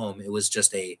at our home. It was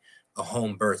just a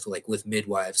home birth, like with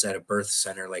midwives at a birth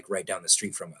center, like right down the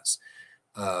street from us.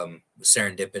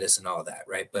 Serendipitous and all that.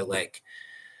 Right. But like,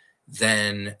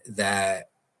 then that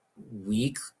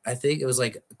week, I think it was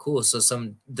like, cool.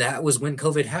 So that was when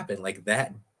COVID happened, like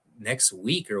that next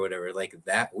week or whatever, like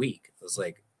that week I was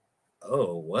like,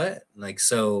 oh, what? Like,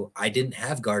 so I didn't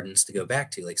have gardens to go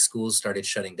back to, like schools started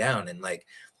shutting down. And like,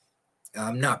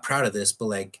 I'm not proud of this, but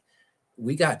like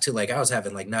we got to like, I was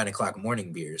having like 9 o'clock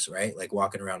morning beers, right? Like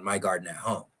walking around my garden at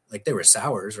home. Like there were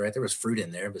sours, right? There was fruit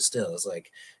in there, but still it's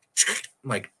like, I'm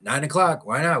like 9 o'clock.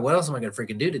 Why not? What else am I going to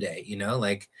freaking do today?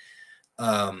 Like,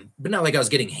 but not like I was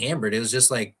getting hammered. It was just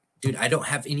like, dude, I don't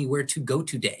have anywhere to go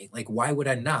today. Like, why would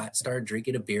I not start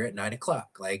drinking a beer at 9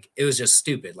 o'clock? Like, it was just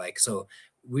stupid. Like, so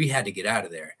we had to get out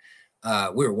of there.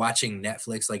 We were watching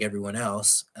Netflix like everyone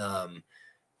else,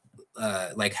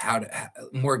 like how to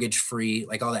mortgage free,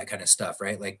 like all that kind of stuff,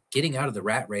 right? Like getting out of the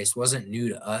rat race wasn't new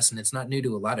to us, and it's not new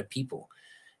to a lot of people.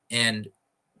 And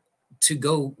to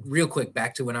go real quick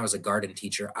back to when I was a garden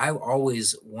teacher, I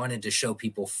always wanted to show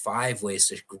people 5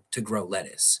 ways to grow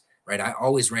lettuce, right? I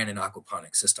always ran an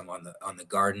aquaponics system on the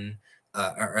garden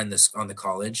or on the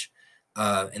college.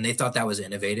 And they thought that was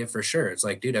innovative for sure. It's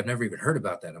like, dude, I've never even heard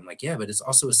about that. I'm like, yeah, but it's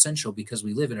also essential because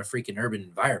we live in a freaking urban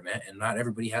environment and not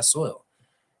everybody has soil,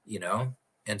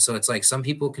 And so it's like some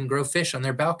people can grow fish on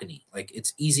their balcony. Like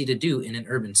it's easy to do in an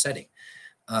urban setting.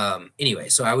 Anyway,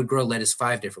 so I would grow lettuce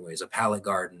 5 different ways: a pallet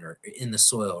garden, or in the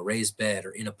soil, raised bed,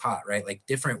 or in a pot, right? Like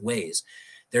different ways.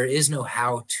 There is no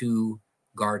how to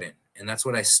garden. And that's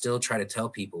what I still try to tell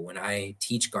people when I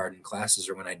teach garden classes,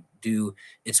 or when I do.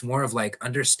 It's more of like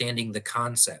understanding the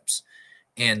concepts.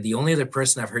 And the only other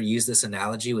person I've heard use this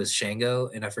analogy was Shango,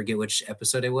 and I forget which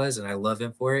episode it was, and I love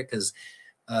him for it because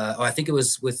I think it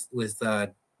was with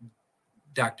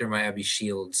Dr. Mayabi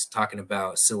Shields talking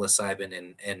about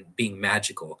psilocybin and being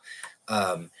magical.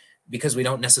 Because we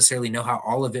don't necessarily know how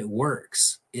all of it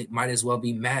works. It might as well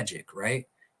be magic, right?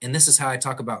 And this is how I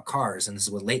talk about cars, and this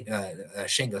is what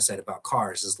Shango said about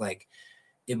cars, is like,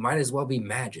 it might as well be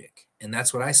magic. And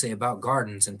that's what I say about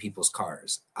gardens and people's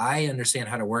cars. I understand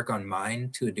how to work on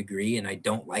mine to a degree, and I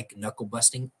don't like knuckle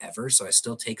busting ever. So I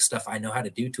still take stuff I know how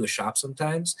to do to a shop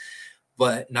sometimes,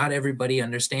 but not everybody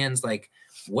understands like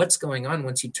what's going on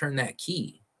once you turn that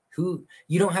key. You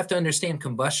don't have to understand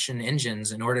combustion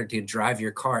engines in order to drive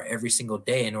your car every single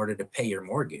day in order to pay your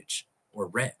mortgage or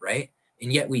rent, right?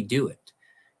 And yet we do it.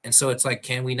 And so it's like,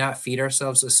 can we not feed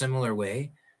ourselves a similar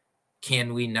way?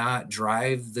 Can we not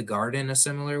drive the garden a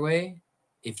similar way?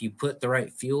 If you put the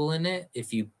right fuel in it,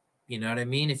 you know what I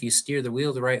mean? If you steer the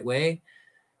wheel the right way.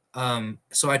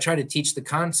 So I try to teach the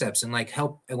concepts and like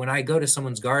help. When I go to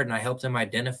someone's garden, I help them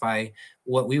identify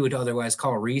what we would otherwise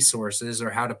call resources, or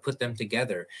how to put them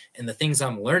together. And the things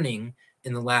I'm learning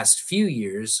in the last few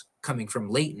years coming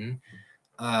from Leighton,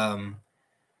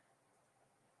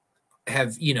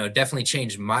 have, definitely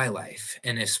changed my life,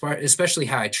 and especially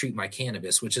how I treat my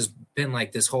cannabis, which has been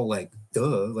like this whole like,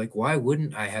 duh, like why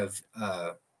wouldn't I have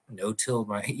no-till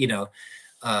my,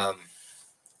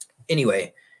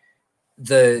 anyway,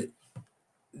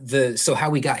 so how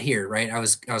we got here, right? I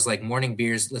was like, morning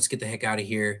beers, let's get the heck out of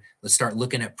here. Let's start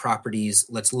looking at properties.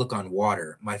 Let's look on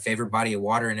water. My favorite body of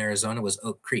water in Arizona was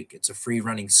Oak Creek. It's a free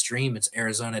running stream. It's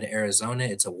Arizona to Arizona.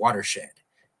 It's a watershed,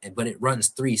 but it runs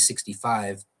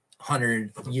 365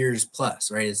 100 years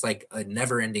plus, right? It's like a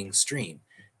never-ending stream.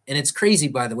 And it's crazy,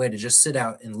 by the way, to just sit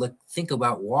out and think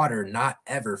about water not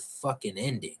ever fucking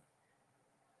ending.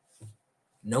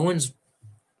 No one's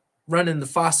running the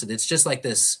faucet. It's just like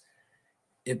this.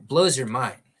 It blows your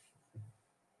mind.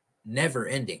 Never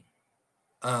ending.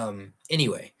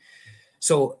 Anyway,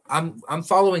 so I'm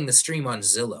following the stream on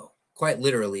Zillow, quite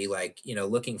literally, like,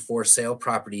 looking for sale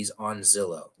properties on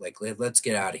Zillow. Like, let's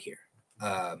get out of here.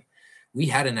 We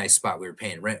had a nice spot we were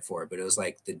paying rent for, but it was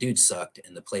like the dude sucked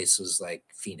and the place was like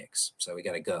Phoenix. So we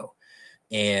got to go.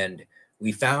 And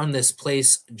we found this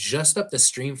place just up the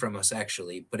stream from us,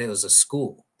 actually, but it was a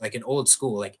school, like an old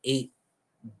school, like 8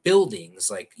 buildings,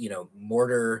 like,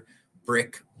 mortar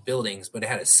brick buildings, but it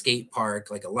had a skate park,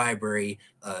 like a library,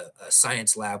 a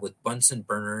science lab with Bunsen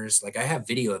burners. Like, I have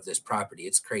video of this property.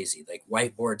 It's crazy. Like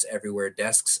whiteboards everywhere,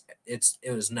 desks. It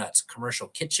was nuts. Commercial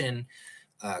kitchen,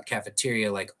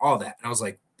 cafeteria, like all that. And I was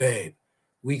like, babe,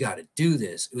 we got to do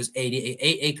this. It was 8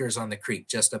 acres on the creek,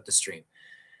 just up the stream.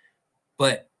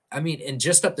 But I mean, and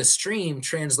just up the stream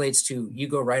translates to, you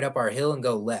go right up our hill and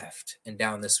go left and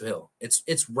down this hill.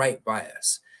 It's right by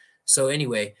us. So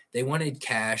anyway, they wanted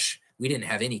cash. We didn't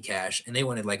have any cash, and they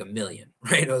wanted like $1 million,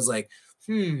 right? I was like,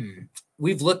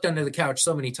 we've looked under the couch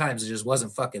so many times, it just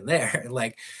wasn't fucking there.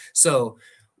 Like, so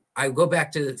I go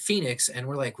back to Phoenix, and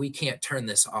we're like, we can't turn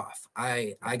this off.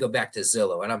 I go back to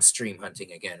Zillow, and I'm stream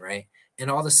hunting again, right? And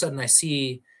all of a sudden I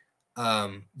see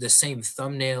the same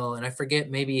thumbnail, and I forget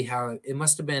maybe how it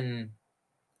must have been,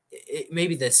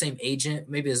 maybe the same agent,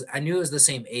 I knew it was the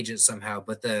same agent somehow,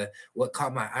 but what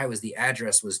caught my eye was the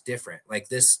address was different. Like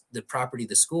the property,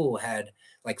 the school had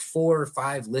like 4 or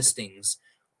 5 listings,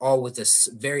 all with a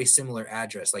very similar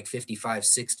address, like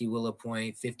 5560 Willow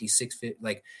Point, 56,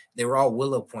 like they were all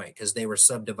Willow Point because they were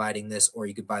subdividing this, or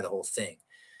you could buy the whole thing.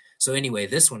 So anyway,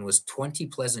 this one was 20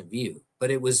 Pleasant View, but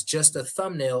it was just a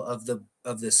thumbnail of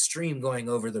the stream going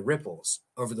over the ripples,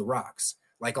 over the rocks,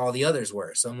 like all the others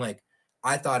were. So I'm like,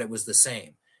 I thought it was the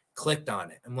same. Clicked on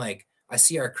it. I'm like, I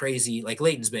see our crazy, like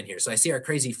Leighton's been here. So I see our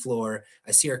crazy floor.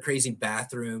 I see our crazy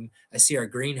bathroom. I see our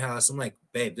greenhouse. I'm like,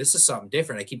 babe, this is something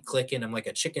different. I keep clicking. I'm like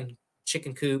a chicken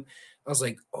coop. I was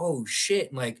like, oh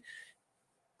shit. I'm like,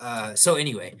 so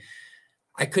anyway,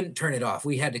 I couldn't turn it off.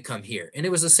 We had to come here. And it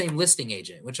was the same listing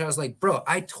agent, which I was like, bro,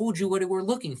 I told you what we're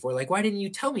looking for. Like, why didn't you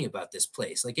tell me about this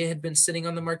place? Like, it had been sitting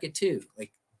on the market too.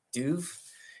 Like, doof.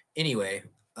 Anyway,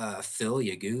 Phil,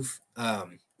 you goof.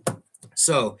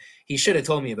 So he should have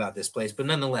told me about this place, but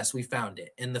nonetheless, we found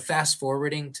it. And the fast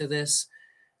forwarding to this,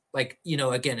 like, you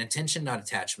know, again, intention, not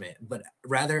attachment, but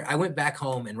rather I went back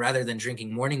home and rather than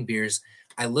drinking morning beers,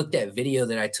 I looked at video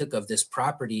that I took of this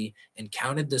property and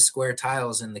counted the square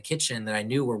tiles in the kitchen that I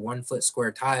knew were 1 foot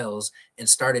square tiles and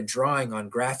started drawing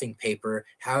on graphing paper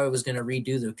how I was going to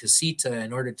redo the casita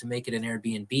in order to make it an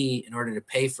Airbnb in order to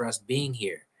pay for us being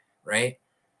here. Right.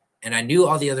 And I knew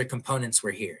all the other components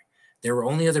were here. There were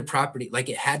only other property, like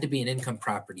it had to be an income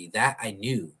property that I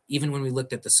knew, even when we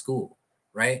looked at the school,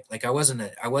 right? Like I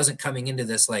wasn't coming into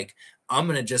this like, I'm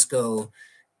going to just go,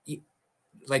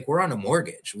 like we're on a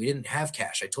mortgage. We didn't have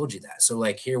cash. I told you that. So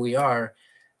like, here we are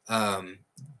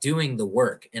doing the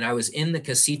work. And I was in the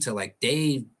casita like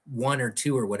day 1 or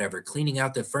 2 or whatever, cleaning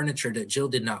out the furniture that Jill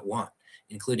did not want,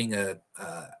 including a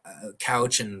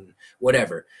couch and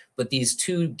whatever. But these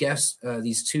two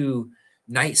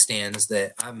nightstands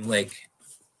that I'm like,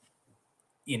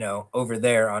 you know, over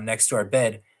there on next to our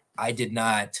bed, I did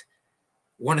not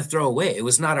want to throw away. It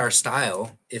was not our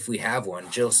style. If we have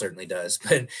one, Jill certainly does.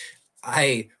 But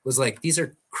I was like, these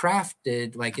are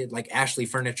crafted like Ashley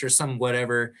furniture, some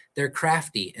whatever. They're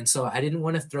crafty, and so I didn't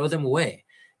want to throw them away.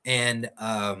 And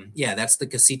yeah, that's the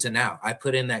casita now. I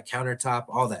put in that countertop,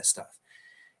 all that stuff,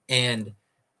 and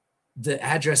the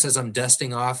address as I'm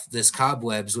dusting off this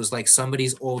cobwebs was like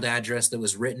somebody's old address that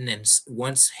was written and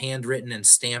once handwritten and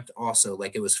stamped also,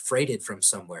 like it was freighted from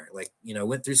somewhere, like, you know,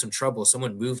 went through some trouble.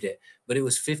 Someone moved it, but it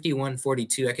was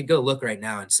 5142. I could go look right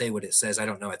now and say what it says. I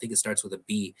don't know. I think it starts with a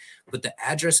B, but the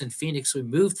address in Phoenix we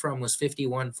moved from was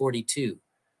 5142,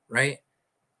 right?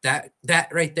 That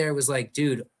right there was like,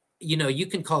 dude, you know, you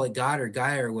can call it God or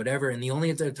Gaia or whatever. And the only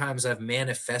other times I've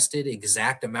manifested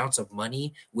exact amounts of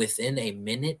money within a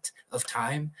minute of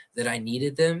time that I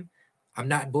needed them, I'm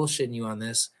not bullshitting you on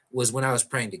this, was when I was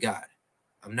praying to God.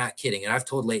 I'm not kidding. And I've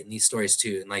told Leighton these stories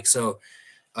too. And like, so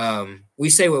we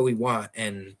say what we want,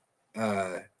 and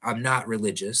I'm not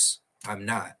religious. I'm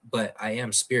not, but I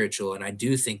am spiritual. And I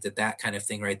do think that that kind of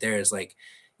thing right there is like,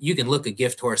 you can look a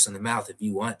gift horse in the mouth if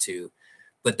you want to,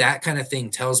 but that kind of thing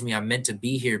tells me I'm meant to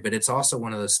be here. But it's also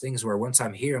one of those things where once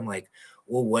I'm here, I'm like,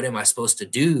 well, what am I supposed to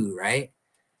do? Right.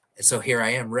 And so here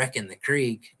I am wrecking the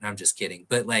creek. And I'm just kidding.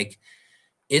 But like,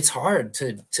 it's hard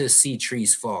to see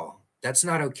trees fall. That's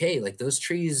not okay. Like those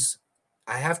trees,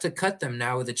 I have to cut them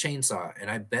now with a chainsaw. And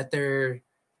I bet they're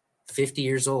 50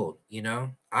 years old. You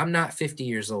know, I'm not 50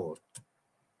 years old.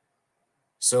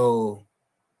 So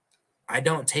I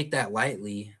don't take that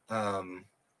lightly.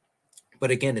 But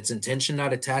again, it's intention,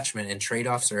 not attachment, and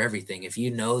trade-offs are everything. If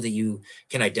you know that you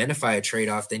can identify a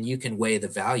trade-off, then you can weigh the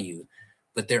value.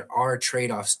 But there are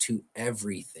trade-offs to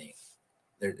everything.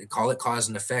 Call it cause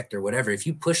and effect or whatever. If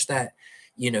you push that,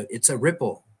 you know, it's a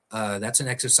ripple. That's an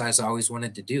exercise I always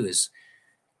wanted to do is,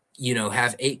 you know,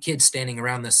 have 8 kids standing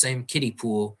around the same kiddie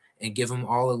pool and give them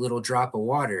all a little drop of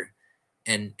water.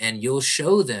 And you'll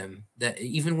show them that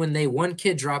even when one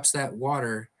kid drops that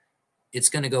water, it's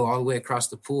going to go all the way across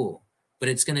the pool. But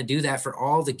it's going to do that for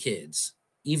all the kids,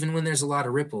 even when there's a lot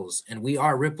of ripples. And we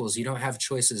are ripples. You don't have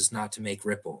choices not to make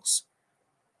ripples.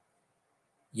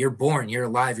 You're born, you're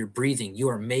alive, you're breathing, you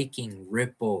are making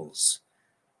ripples.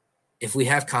 If we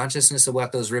have consciousness of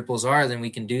what those ripples are, then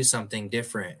we can do something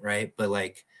different, right? But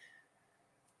like,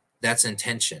 that's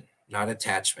intention, not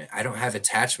attachment. I don't have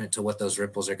attachment to what those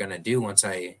ripples are going to do once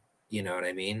you know what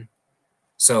I mean?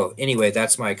 So anyway,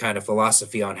 that's my kind of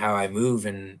philosophy on how I move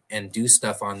and do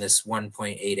stuff on this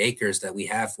 1.8 acres that we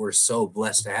have. We're so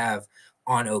blessed to have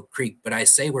on Oak Creek, but I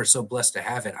say we're so blessed to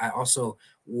have it. I also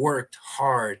worked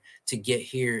hard to get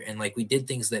here, and like we did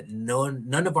things that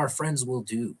none of our friends will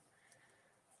do.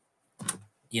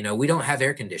 You know, we don't have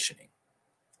air conditioning.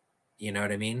 You know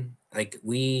what I mean? Like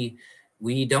we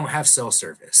don't have cell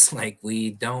service. Like we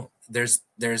don't. There's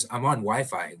I'm on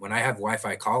Wi-Fi when I have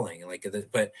Wi-Fi calling. Like,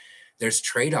 but there's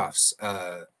trade-offs.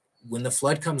 When the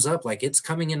flood comes up, like it's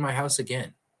coming in my house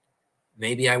again.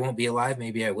 Maybe I won't be alive.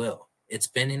 Maybe I will. It's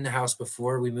been in the house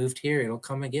before we moved here. It'll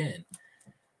come again.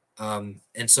 And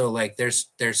so like, there's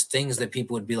things that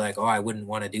people would be like, oh, I wouldn't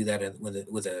want to do that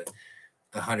with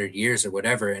 100 years or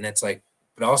whatever. And it's like,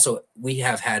 but also we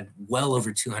have had well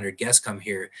over 200 guests come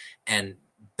here, and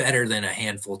better than a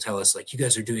handful tell us like, you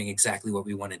guys are doing exactly what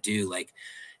we want to do. Like,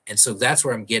 and so that's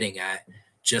where I'm getting at.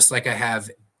 Just like I have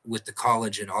with the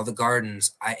college and all the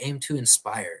gardens, I aim to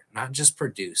inspire, not just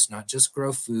produce, not just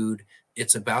grow food.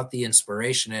 It's about the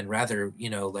inspiration, and rather, you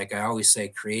know, like I always say,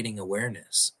 creating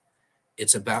awareness.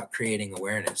 It's about creating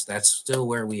awareness. That's still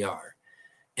where we are.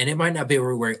 And it might not be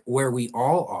where we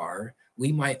all are.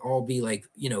 We might all be like,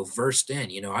 you know, versed in,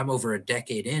 you know, I'm over a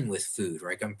decade in with food,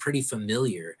 right? I'm pretty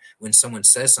familiar. When someone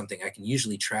says something, I can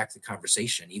usually track the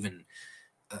conversation, even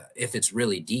if it's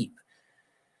really deep.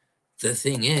 the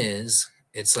thing is,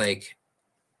 it's like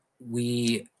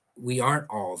we aren't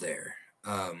all there.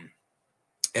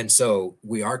 And so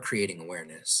we are creating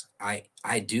awareness.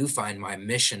 I do find my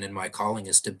mission and my calling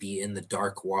is to be in the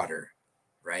dark water,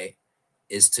 right?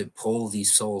 Is to pull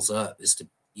these souls up, is to,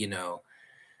 you know,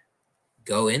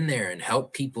 go in there and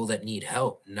help people that need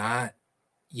help. Not,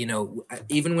 you know,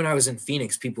 even when I was in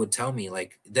Phoenix, people would tell me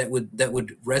like that would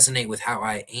resonate with how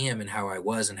I am and how I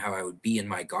was and how I would be in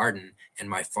my garden and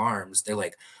my farms. They're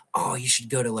like, oh, you should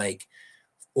go to like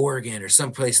Oregon or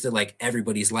someplace that like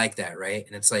everybody's like that, right?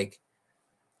 And it's like,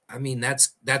 I mean,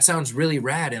 that sounds really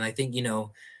rad. And I think, you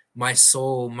know, my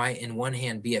soul might in one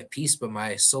hand be at peace, but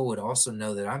my soul would also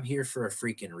know that I'm here for a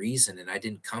freaking reason. And I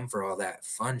didn't come for all that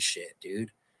fun shit,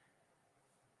 dude.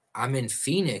 I'm in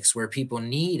Phoenix where people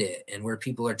need it and where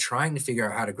people are trying to figure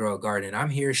out how to grow a garden.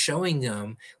 I'm here showing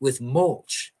them with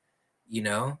mulch, you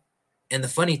know? And the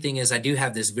funny thing is I do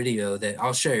have this video that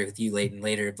I'll share with you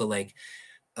later, but like,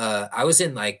 I was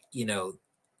in like, you know,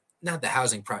 not the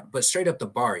housing but straight up the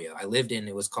barrio I lived in.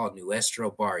 It was called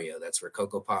Nuestro Barrio. That's where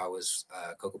Coco Pa was,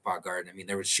 Coco Pa Garden. I mean,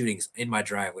 there was shootings in my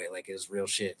driveway. Like it was real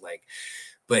shit. Like,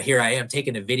 but here I am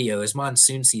taking a video. It's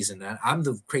monsoon season. I'm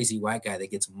the crazy white guy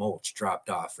that gets mulch dropped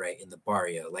off right in the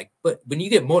barrio. Like, but when you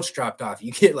get mulch dropped off,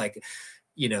 you get like,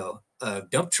 you know, a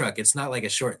dump truck. It's not like a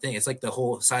short thing. It's like the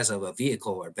whole size of a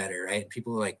vehicle or better, right? And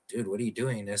people are like, dude, what are you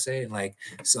doing? I say, and like,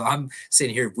 so I'm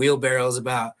sitting here wheelbarrows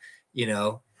about, you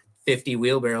know, 50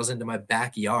 wheelbarrows into my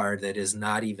backyard that is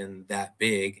not even that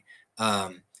big.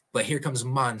 But here comes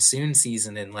monsoon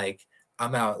season and like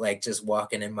I'm out like just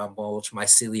walking in my mulch,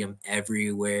 mycelium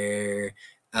everywhere.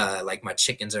 Like my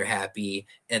chickens are happy.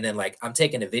 And then like I'm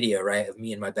taking a video, right, of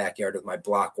me in my backyard with my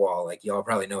block wall. Like y'all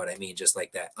probably know what I mean, just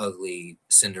like that ugly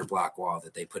cinder block wall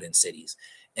that they put in cities.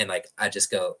 And like I just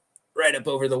go right up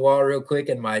over the wall real quick,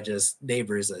 and my just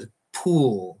neighbor is a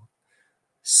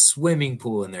swimming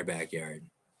pool in their backyard.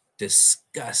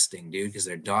 Disgusting, dude, because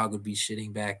their dog would be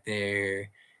shitting back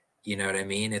there. You know what I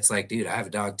mean? It's like, dude, I have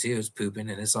a dog too. It's pooping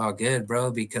and it's all good,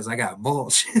 bro, because I got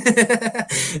mulch.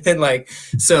 And like,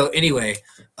 so anyway,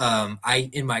 I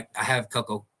have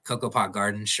Coco Pa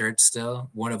Garden shirts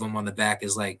still. One of them on the back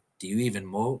is like, do you even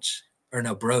mulch? Or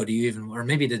no, bro, do you even, or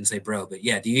maybe it didn't say bro, but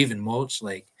yeah, do you even mulch?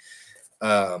 Like,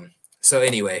 so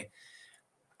anyway,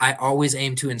 I always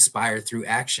aim to inspire through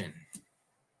action.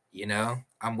 You know,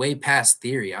 I'm way past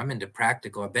theory. I'm into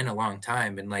practical. I've been a long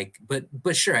time, and like,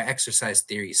 but sure, I exercise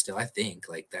theory still. I think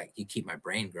like that you keep my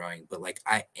brain growing, but like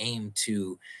I aim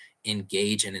to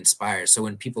engage and inspire. So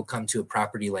when people come to a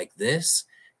property like this,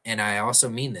 and I also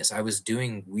mean this, I was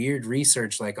doing weird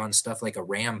research like on stuff like a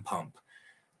ram pump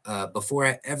before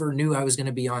I ever knew I was going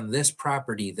to be on this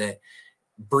property. That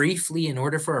briefly, in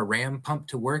order for a ram pump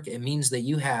to work, it means that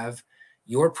you have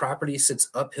your property sits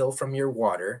uphill from your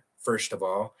water, first of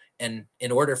all. And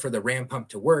in order for the ram pump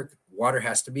to work, water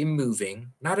has to be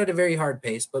moving, not at a very hard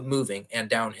pace, but moving and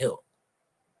downhill.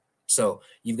 So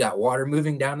you've got water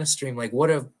moving down the stream. Like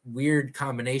what a weird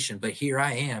combination. But here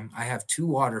I am. I have two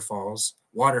waterfalls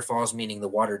meaning the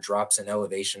water drops in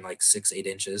elevation like 6-8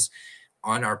 inches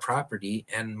on our property.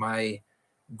 And my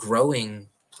growing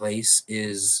place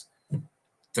is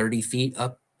 30 feet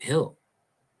uphill,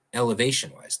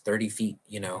 elevation wise, 30 feet,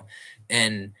 you know.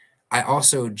 And I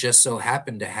also just so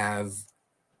happen to have,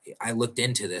 I looked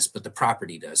into this, but the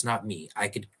property does, not me. I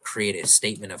could create a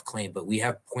statement of claim, but we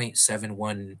have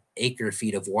 0.71 acre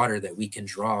feet of water that we can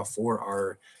draw for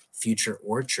our future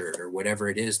orchard or whatever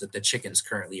it is that the chickens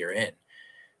currently are in.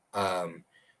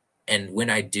 And when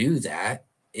I do that,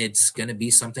 it's going to be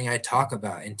something I talk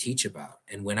about and teach about.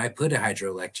 And when I put a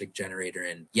hydroelectric generator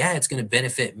in, yeah, it's going to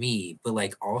benefit me, but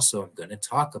like also I'm going to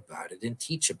talk about it and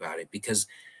teach about it because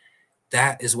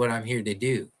that is what I'm here to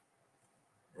do.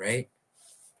 Right.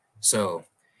 So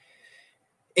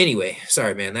anyway,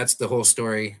 sorry, man, that's the whole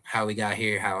story, how we got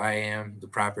here, how I am, the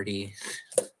property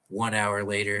 1 hour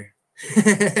later.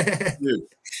 Dude,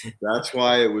 that's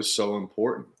why it was so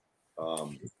important.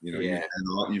 You know, Yeah.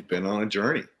 you've been on a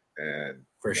journey, and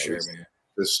For sure, man.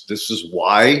 This is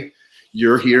why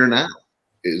you're here now,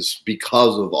 is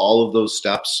because of all of those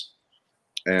steps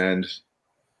and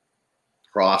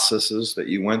processes that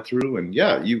you went through. And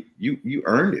yeah, you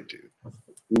earned it, dude.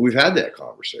 We've had that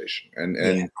conversation,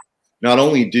 and not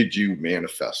only did you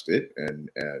manifest it, and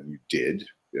you did,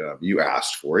 you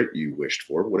asked for it, you wished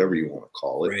for it, whatever you want to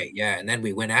call it. Right. Yeah. And then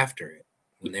we went after it.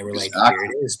 When they were Exactly. like, here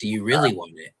it is. Do you really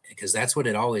want it? Because that's what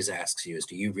it always asks you is,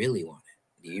 do you really want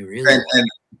it? Do you really want it? And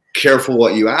careful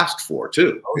what you asked for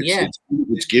too. Oh, yeah.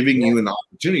 It's giving you an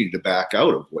opportunity to back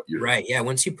out of what you're right. Yeah.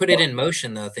 Once you put it in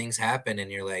motion, though, things happen,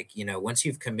 and you're like, you know, once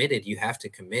you've committed, you have to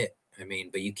commit. I mean,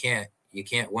 but you can't You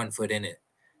can't 1 foot in it.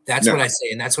 That's what I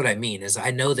say. And that's what I mean is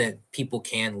I know that people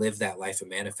can live that life of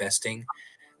manifesting.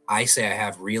 I say I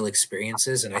have real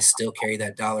experiences and I still carry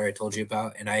that dollar I told you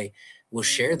about. And I will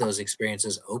share those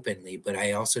experiences openly, but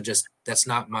I also just, that's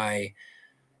not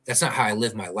how I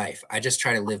live my life. I just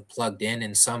try to live plugged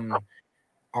in some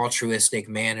altruistic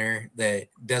manner that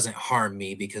doesn't harm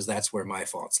me, because that's where my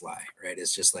faults lie, right?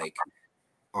 It's just like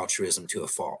altruism to a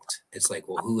fault. It's like,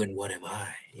 well, who and what am I?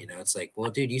 It's like, well,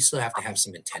 dude, you still have to have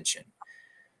some intention.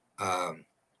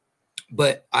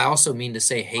 But I also mean to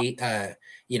say, hey,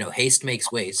 haste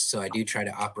makes waste. So I do try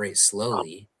to operate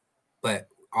slowly, but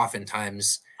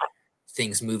oftentimes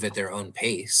things move at their own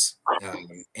pace.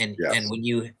 And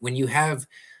when you have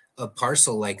a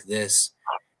parcel like this,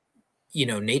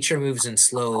 nature moves in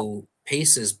slow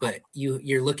paces, but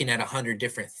you're looking at 100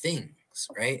 different things,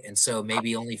 right? And so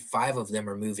maybe only 5 of them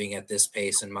are moving at this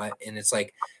pace, and it's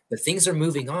like the things are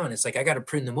moving on. It's like I got to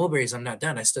prune the mulberries. I'm not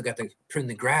done. I still got to prune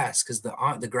the grass because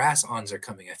the grass awns are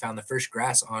coming. I found the first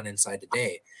grass awn inside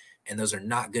today, and those are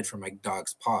not good for my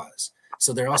dog's paws.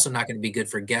 So they're also not going to be good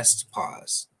for guests'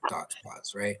 paws, dog's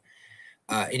paws, right?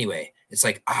 Anyway, it's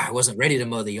like I wasn't ready to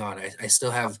mow the lawn. I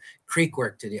still have creek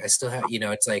work to do. I still have,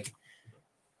 it's like,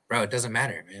 bro, it doesn't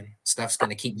matter, man. Stuff's going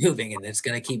to keep moving, and it's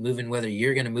going to keep moving whether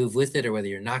you're going to move with it or whether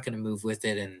you're not going to move with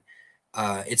it. And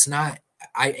it's not,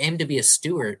 I aim to be a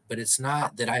steward, but it's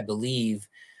not that I believe,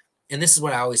 and this is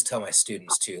what I always tell my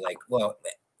students too, like, well,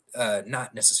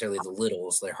 not necessarily the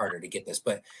littles, they're harder to get this,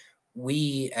 but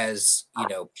we as,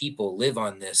 people live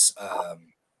on this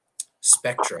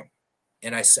spectrum.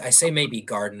 And I say maybe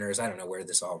gardeners, I don't know where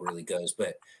this all really goes,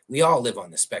 but we all live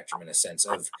on the spectrum in a sense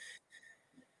of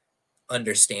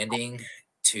understanding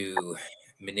to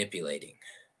manipulating,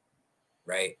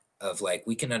 right? Of like,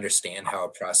 we can understand how a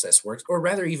process works, or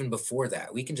rather even before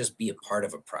that, we can just be a part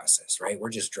of a process, right?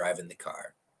 We're just driving the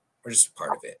car. We're just a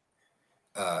part of it.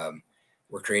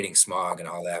 We're creating smog and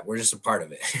all that. We're just a part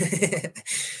of it.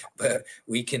 But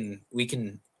we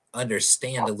can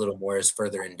understand a little more as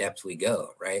further in depth we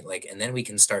go, right? Like, and then we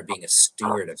can start being a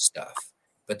steward of stuff.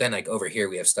 But then like over here,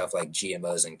 we have stuff like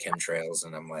GMOs and chemtrails.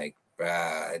 And I'm like,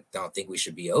 I don't think we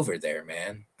should be over there,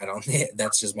 man. I don't think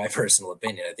that's just my personal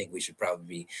opinion. I think we should probably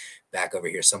be back over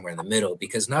here somewhere in the middle,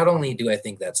 because not only do I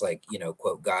think that's like,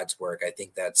 quote, God's work, I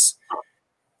think that's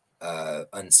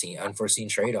unforeseen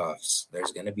trade-offs.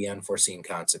 There's going to be unforeseen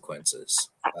consequences.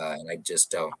 And I just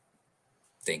don't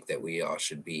think that we all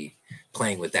should be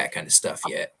playing with that kind of stuff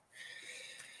yet.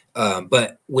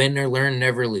 But win or learn,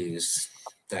 never lose.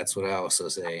 That's what I also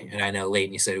say. And I know,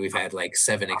 Leighton, you said we've had like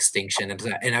 7 extinction,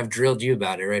 and I've drilled you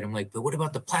about it, right? I'm like, but what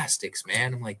about the plastics,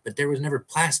 man? I'm like, but there was never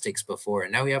plastics before,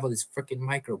 and now we have all these freaking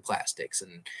microplastics.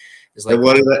 And it's like, and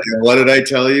what did I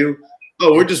tell you?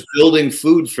 Oh, we're just building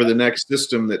food for the next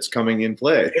system that's coming in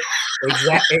play.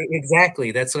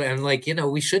 Exactly. That's what I'm like.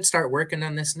 We should start working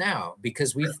on this now,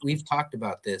 because we've talked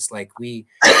about this. Like we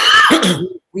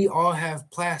all have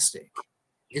plastic.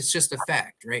 It's just a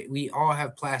fact, right? We all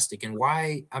have plastic, and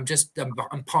why? I'm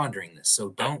pondering this, so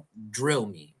don't drill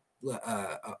me.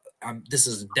 This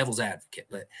is a devil's advocate,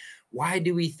 but why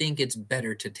do we think it's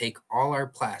better to take all our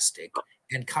plastic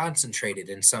and concentrate it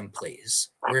in some place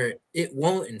where it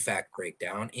won't in fact break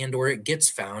down, and or it gets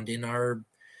found in our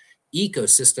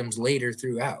ecosystems later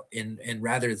throughout, and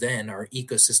rather than our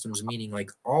ecosystems, meaning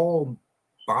like all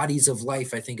bodies of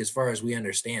life, I think as far as we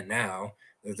understand now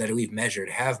that we've measured,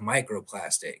 have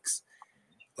microplastics.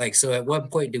 Like, so at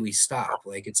what point do we stop?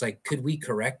 Like, it's like, could we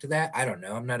correct that? I don't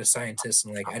know. I'm not a scientist,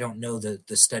 and like, I don't know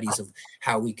the studies of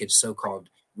how we could so-called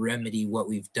remedy what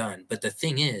we've done. But the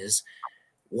thing is,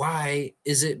 why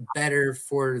is it better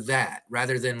for that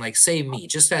rather than like, say me,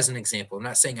 just as an example? I'm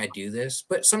not saying I do this,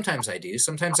 but sometimes I do.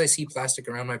 Sometimes I see plastic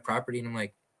around my property and I'm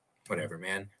like, whatever,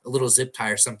 man, a little zip tie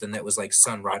or something that was like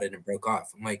sun rotted and broke off.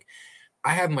 I'm like,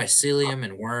 I have mycelium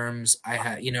and worms. I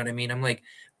have, you know what I mean? I'm like,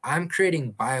 I'm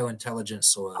creating biointelligent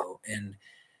soil. And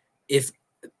if,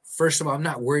 first of all, I'm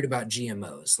not worried about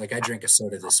GMOs. Like, I drank a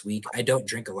soda this week. I don't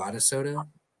drink a lot of soda,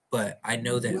 but I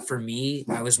know that for me,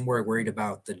 I was more worried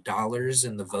about the dollars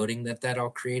and the voting that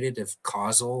all created, of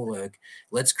causal, like,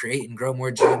 let's create and grow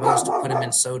more GMOs to put them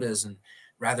in sodas, and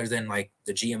rather than like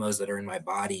the GMOs that are in my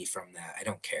body from that. I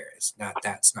don't care.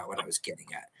 That's not what I was getting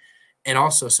at. And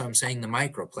also, so I'm saying the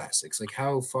microplastics, like,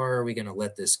 how far are we going to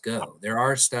let this go? There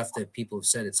are stuff that people have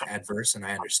said it's adverse, and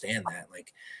I understand that.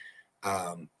 Like,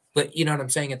 but you know what I'm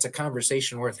saying? It's a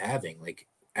conversation worth having. Like,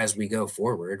 as we go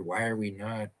forward, why are we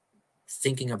not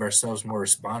thinking of ourselves more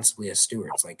responsibly as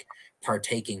stewards, like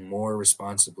partaking more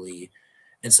responsibly?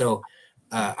 And so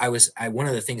one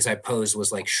of the things I posed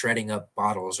was like shredding up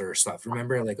bottles or stuff.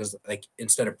 Remember, like, it was like,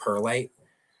 instead of perlite,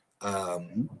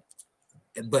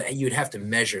 But you'd have to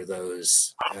measure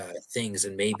those things,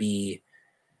 and maybe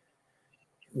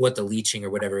what the leaching or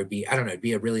whatever would be. I don't know. It'd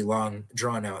be a really long,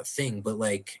 drawn out thing. But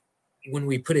like when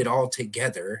we put it all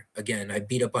together, again, I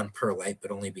beat up on perlite,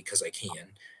 but only because I can.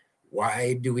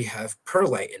 Why do we have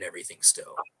perlite in everything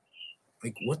still?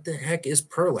 Like, what the heck is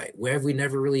perlite? Where have we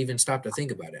never really even stopped to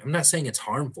think about it? I'm not saying it's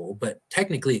harmful, but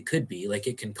technically it could be. Like,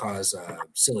 it can cause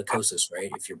silicosis,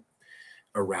 right? If you're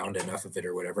around enough of it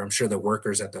or whatever. I'm sure the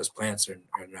workers at those plants are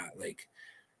not like,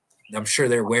 I'm sure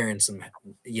they're wearing some,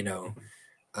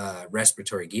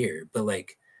 respiratory gear, but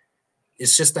like,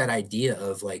 it's just that idea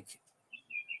of like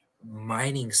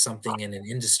mining something in an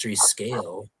industry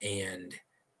scale and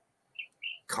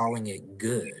calling it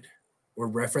good,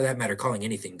 or for that matter, calling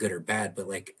anything good or bad. But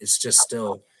like, it's just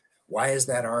still, why is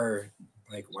that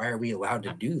why are we allowed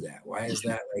to do that? Why is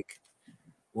that like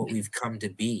what we've come to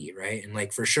be, right? And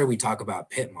like, for sure, we talk about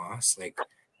pit moss, like,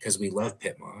 because we love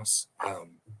pit moss.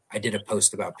 I did a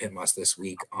post about pit moss this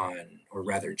week or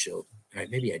rather, Jill,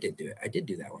 maybe I did do it. I did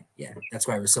do that one. Yeah, that's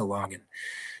why it was so long. And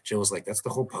Jill was like, "That's the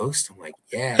whole post." I'm like,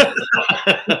 "Yeah."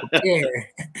 Yeah.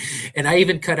 And I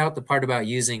even cut out the part about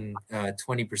using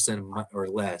 20% or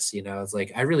less. It's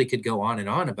like, I really could go on and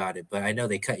on about it, but I know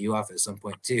they cut you off at some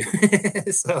point too.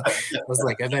 So I was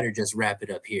like, I better just wrap it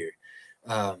up here.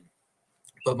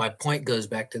 But my point goes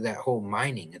back to that whole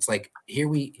mining. It's like,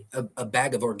 a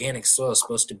bag of organic soil is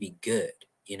supposed to be good,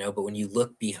 but when you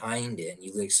look behind it and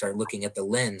you start looking at the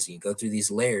lens and you go through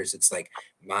these layers, it's like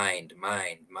mined.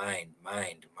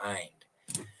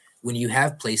 When you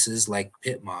have places like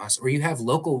pit moss, or you have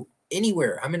local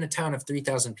anywhere, I'm in a town of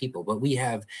 3,000 people, but we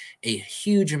have a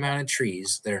huge amount of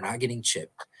trees that are not getting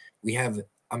chipped. We have,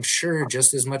 I'm sure,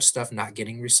 just as much stuff not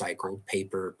getting recycled,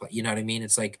 paper, but you know what I mean?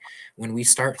 It's like, when we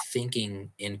start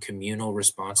thinking in communal,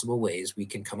 responsible ways, we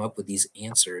can come up with these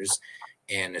answers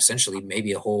and essentially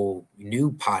maybe a whole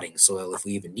new potting soil if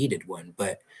we even needed one.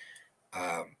 But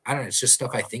I don't know, it's just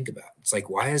stuff I think about. It's like,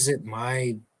 why is it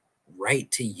my right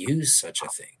to use such a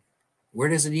thing? Where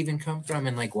does it even come from?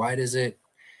 And like, why does it,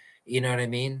 you know what I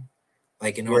mean?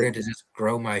 Like, in order to just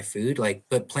grow my food, like,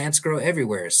 but plants grow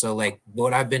everywhere. So like,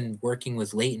 what I've been working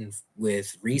with Leighton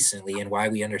with recently, and why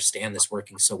we understand this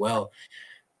working so well,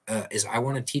 is I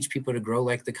want to teach people to grow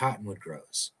like the cottonwood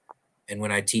grows. And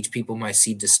when I teach people my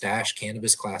seed to stash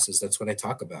cannabis classes, that's what I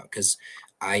talk about, because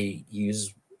I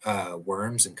use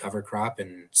worms and cover crop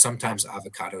and sometimes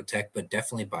avocado tech, but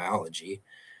definitely biology.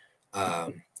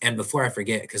 And before I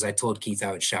forget, because I told Keith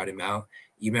I would shout him out.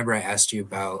 You remember I asked you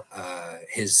about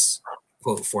his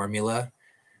quote formula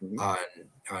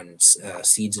on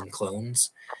seeds and clones.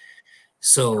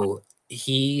 So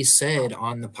he said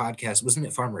on the podcast, wasn't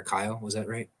it Farmer Kyle? Was that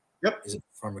right? Yep. Is it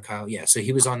Farmer Kyle? Yeah. So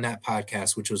he was on that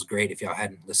podcast, which was great. If y'all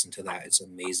hadn't listened to that, it's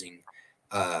amazing.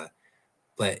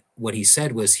 But what he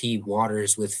said was he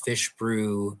waters with fish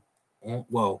brew,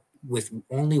 with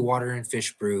only water and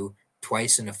fish brew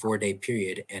twice in a 4-day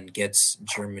period, and gets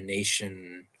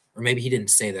germination, or maybe he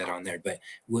didn't say that on there, but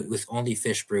with only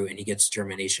fish brew, and he gets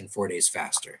germination 4 days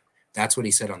faster. That's what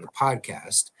he said on the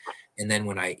podcast. And then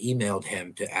when I emailed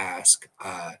him to ask,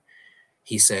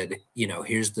 he said,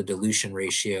 here's the dilution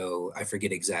ratio. I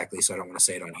forget exactly, so I don't want to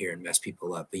say it on here and mess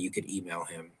people up, but you could email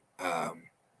him.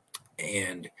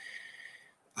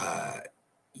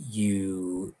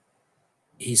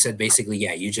 He said basically,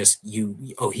 yeah,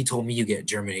 he told me you get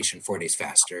germination 4 days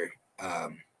faster,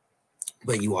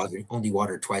 but you only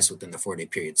water twice within the 4-day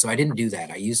period. So I didn't do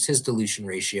that. I used his dilution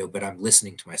ratio, but I'm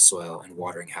listening to my soil and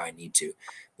watering how I need to.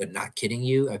 But not kidding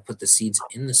you, I put the seeds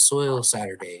in the soil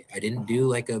Saturday. I didn't do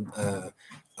like a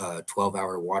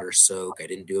 12-hour water soak. I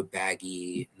didn't do a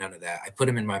baggie, none of that. I put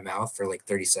them in my mouth for like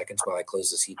 30 seconds while I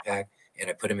close the seed pack, and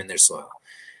I put them in their soil.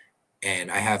 And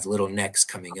I have little necks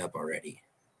coming up already.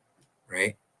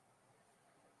 Right?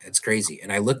 It's crazy.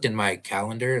 And I looked in my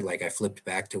calendar, like I flipped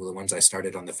back to the ones I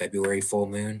started on the February full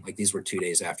moon. Like, these were 2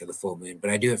 days after the full moon, but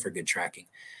I do it for good tracking.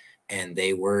 And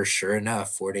they were, sure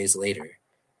enough, 4 days later.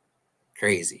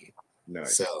 Crazy.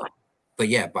 Nice. So, but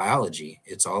yeah, biology.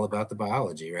 It's all about the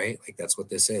biology, right? Like, that's what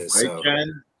this is. Right, So.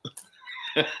 Ken?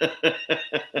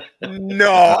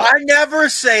 No, I never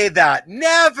say that.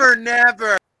 Never.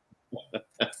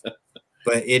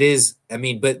 But it is,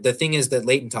 but the thing is that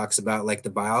Leighton talks about, like,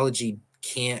 the biology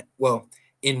can't, well,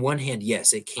 in one hand,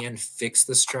 yes, it can fix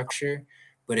the structure,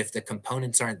 but if the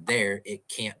components aren't there, it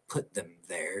can't put them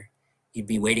there. You'd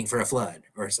be waiting for a flood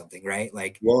or something, right?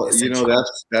 Like, well,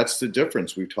 that's the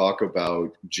difference. We talk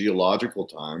about geological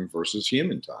time versus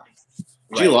human time.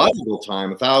 Right. Geological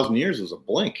time, 1,000 years is a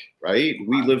blink, right?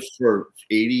 We live for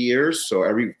 80 years, so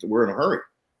we're in a hurry.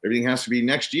 Everything has to be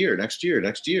next year.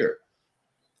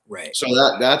 Right. So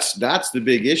that's the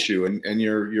big issue, and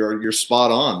you're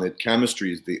spot on that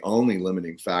chemistry is the only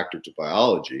limiting factor to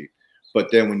biology.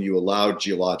 But then when you allow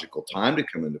geological time to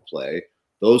come into play,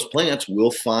 those plants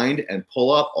will find and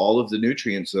pull up all of the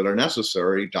nutrients that are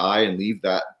necessary, die, and leave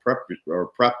that prep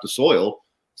the soil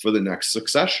for the next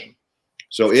succession.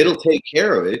 So it'll take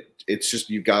care of it. It's just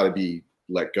you've got to be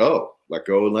let go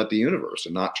and let the universe,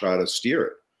 and not try to steer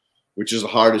it, which is the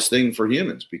hardest thing for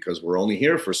humans, because we're only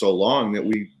here for so long that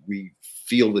we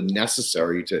feel the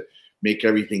necessary to make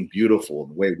everything beautiful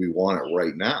the way we want it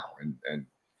right now. And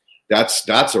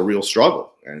that's a real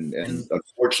struggle. And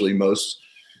unfortunately, most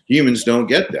humans don't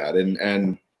get that.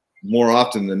 And more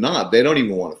often than not, they don't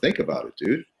even want to think about it,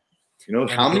 dude. You know,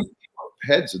 how many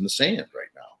heads in the sand right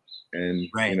now? And,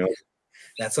 right. You know,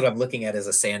 that's what I'm looking at as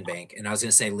a sandbank. And I was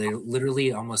going to say,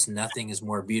 literally almost nothing is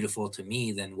more beautiful to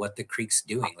me than what the creek's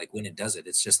doing. Like when it does it,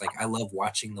 it's just like, I love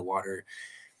watching the water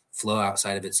flow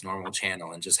outside of its normal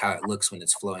channel and just how it looks when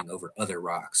it's flowing over other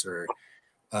rocks or,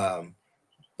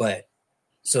 but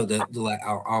so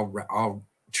I'll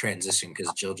transition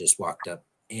because Jill just walked up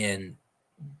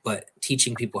but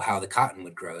teaching people how the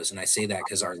cottonwood grows. And I say that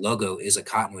because our logo is a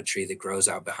cottonwood tree that grows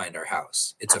out behind our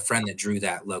house. It's a friend that drew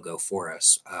that logo for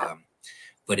us.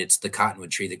 But it's the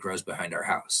cottonwood tree that grows behind our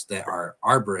house that our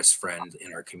arborist friend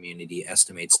in our community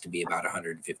estimates to be about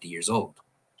 150 years old.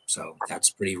 So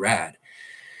that's pretty rad.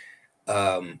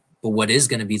 But what is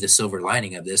going to be the silver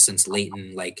lining of this, since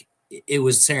Leighton, like, it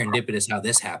was serendipitous how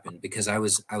this happened, because I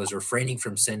was refraining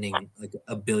from sending like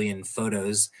a billion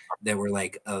photos that were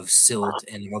like of silt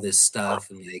and all this stuff,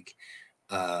 and like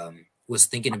was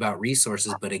thinking about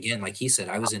resources. But again, like he said,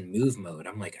 I was in move mode.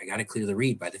 I'm like, I got to clear the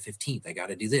read by the 15th. I got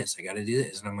to do this. I got to do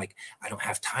this. And I'm like, I don't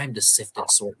have time to sift and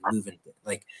sort and move. And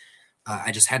like,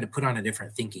 I just had to put on a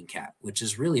different thinking cap, which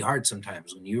is really hard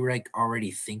sometimes when you like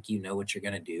already think you know what you're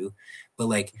going to do. But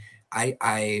like,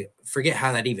 I forget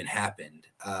how that even happened.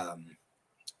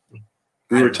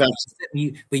 We were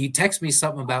texting. But you text me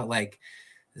something about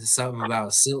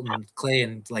silt and clay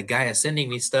and like Gaia sending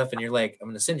me stuff, and you're like, I'm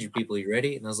gonna send you people, you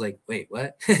ready? And I was like, wait,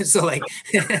 what? So like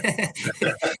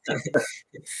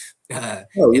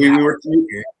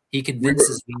he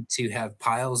convinces me to have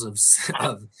piles of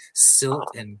silt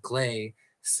and clay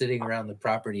sitting around the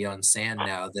property on sand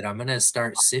now that I'm gonna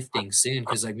start sifting soon,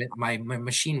 because like my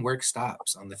machine work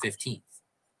stops on the 15th,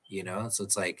 you know. So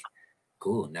it's like,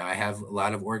 cool, now I have a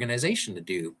lot of organization to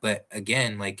do. But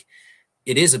again, like,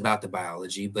 it is about the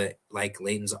biology, but like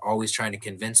Leighton's always trying to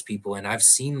convince people, and I've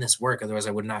seen this work, otherwise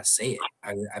I would not say it.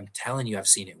 I'm telling you, I've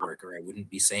seen it work, or I wouldn't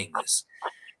be saying this.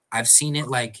 I've seen it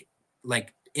like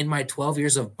in my 12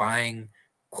 years of buying,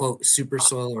 quote, super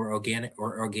soil or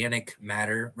organic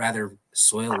matter, rather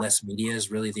soil less media is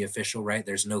really the official, right?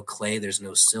 There's no clay, there's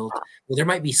no silt. Well, there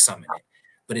might be some in it,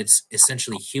 but it's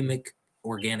essentially humic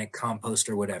organic compost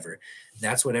or whatever.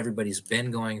 That's what everybody's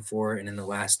been going for. And in the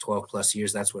last 12 plus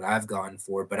years, that's what I've gone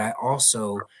for. But I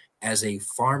also, as a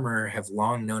farmer, have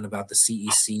long known about the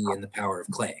CEC and the power of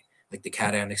clay, like the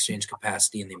cation exchange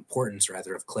capacity and the importance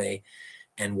rather of clay,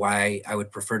 and why I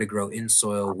would prefer to grow in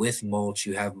soil with mulch.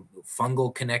 You have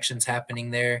fungal connections happening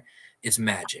there. It's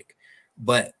magic.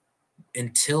 But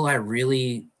until I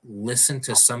really listen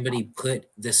to somebody put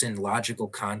this in logical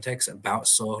context about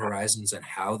soil horizons and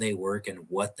how they work and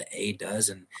what the A does,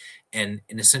 and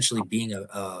essentially being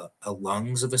a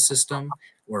lungs of a system,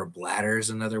 or a bladder is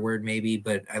another word maybe,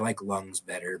 but I like lungs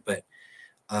better. But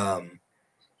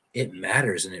it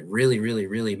matters, and it really, really,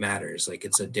 really matters. Like,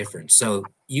 it's a difference. So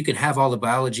you can have all the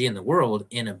biology in the world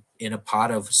in a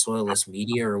pot of soilless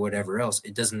media or whatever else.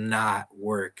 It does not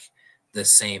work the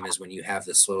same as when you have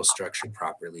the soil structure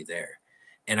properly there.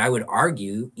 And I would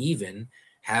argue, even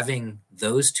having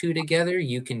those two together,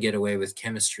 you can get away with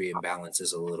chemistry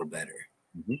imbalances a little better.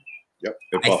 Mm-hmm. Yep.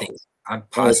 I think I'm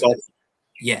positive.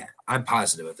 Yeah, I'm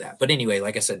positive of that. But anyway,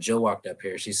 like I said, Jill walked up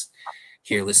here. She's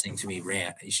here listening to me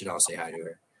rant. You should all say hi to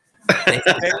her.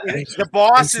 The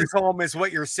boss is home is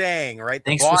what you're saying, right?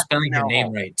 Thanks for spelling your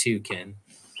name right too, Ken.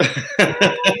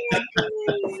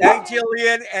 Thank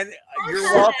Jillian, and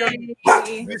you're welcome.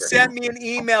 You sent me an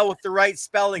email with the right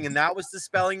spelling, and that was the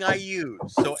spelling I used.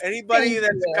 So anybody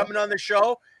that's coming on the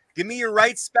show, give me your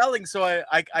right spelling so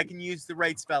I can use the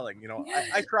right spelling. You know,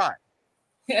 I try.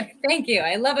 Thank you.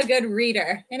 I love a good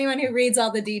reader. Anyone who reads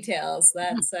all the details,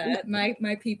 that's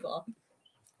my people.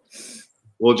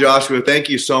 Well, Joshua, thank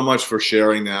you so much for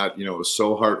sharing that. You know, it was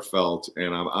so heartfelt,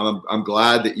 and I'm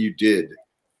glad that you did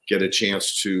get a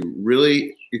chance to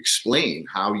really explain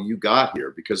how you got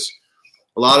here, because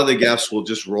a lot of the guests will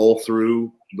just roll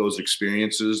through those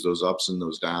experiences, those ups and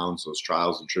those downs, those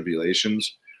trials and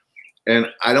tribulations. And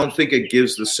I don't think it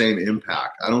gives the same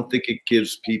impact. I don't think it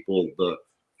gives people the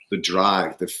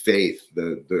drive, the faith,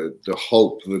 the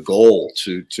hope, the goal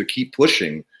to keep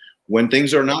pushing when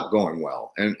things are not going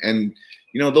well. And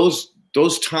you know,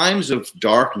 those times of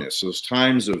darkness, those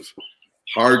times of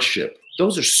hardship,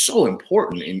 those are so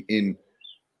important in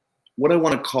what I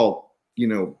want to call, you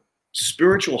know,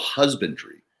 spiritual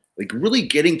husbandry, like really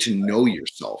getting to know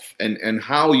yourself and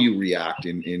how you react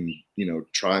in you know,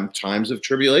 times of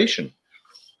tribulation.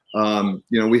 You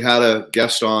know, we had a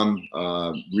guest on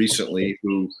recently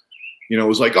who, you know,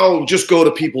 was like, oh, just go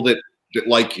to people that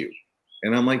like you.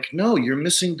 And I'm like, no, you're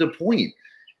missing the point.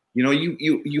 You know,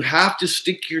 you have to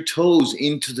stick your toes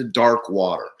into the dark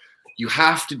water. You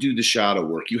have to do the shadow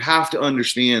work. You have to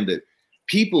understand that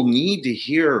people need to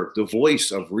hear the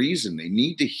voice of reason. They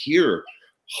need to hear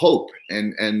hope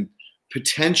and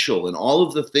potential and all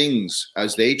of the things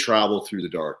as they travel through the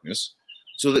darkness,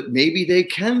 so that maybe they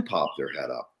can pop their head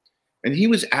up. And he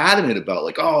was adamant about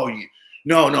like, oh,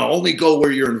 no, only go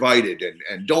where you're invited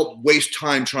and don't waste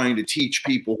time trying to teach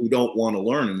people who don't want to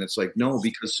learn. And it's like, no,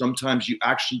 because sometimes you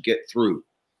actually get through.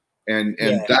 And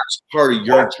that's part of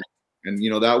your dream. And,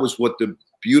 you know, that was what the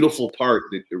beautiful part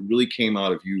that really came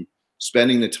out of you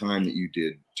spending the time that you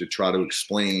did to try to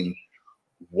explain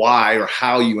why or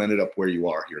how you ended up where you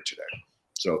are here today.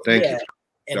 So thank you.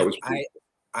 And that was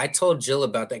I told Jill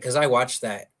about that because I watched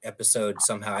that episode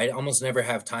somehow. I almost never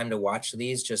have time to watch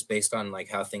these just based on like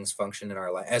how things function in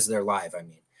our life as they're live. I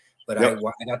mean, but I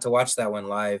got to watch that one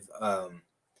live.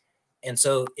 And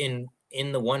so in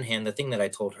the one hand, the thing that I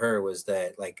told her was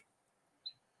that like,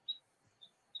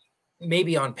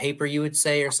 maybe on paper you would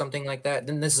say, or something like that.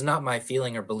 Then this is not my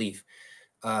feeling or belief.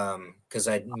 Cause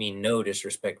I mean, no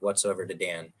disrespect whatsoever to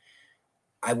Dan.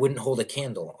 I wouldn't hold a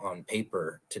candle on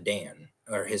paper to Dan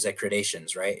or his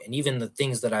accreditations, right? And even the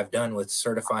things that I've done with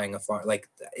certifying a farm, like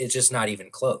it's just not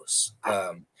even close.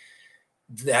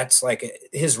 That's like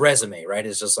his resume, right?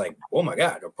 Is just like, oh my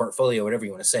God, or portfolio, whatever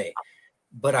you want to say.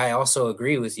 But I also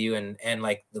agree with you, and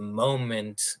like the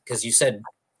moment, because you said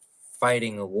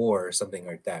fighting a war or something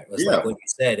like that, it was like what you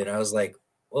said, and I was like,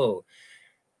 whoa.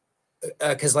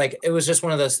 Because like it was just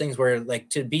one of those things where like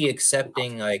to be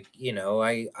accepting, like, you know,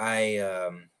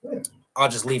 I'll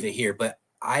just leave it here, but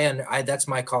I that's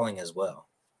my calling as well,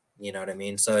 you know what I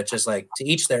mean? So it's just like to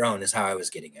each their own is how I was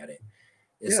getting at it.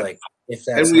 It's like if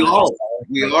that's, and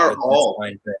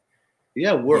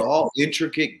we're yeah. all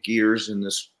intricate gears in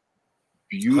this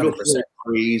beautiful 100%.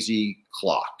 Crazy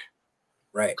clock,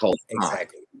 right? Called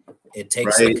exactly time. It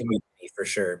takes a community for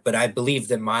sure, but I believe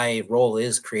that my role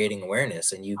is creating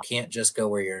awareness, and you can't just go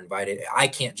where you're invited. I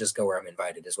can't just go where I'm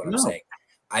invited is what I'm saying.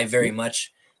 I very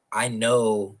much, I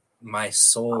know my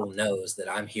soul knows that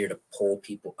I'm here to pull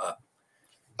people up.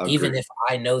 Agreed. Even if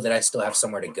I know that I still have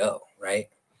somewhere to go, right?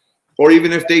 Or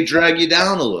even if they drag you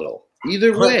down a little.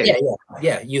 Either way.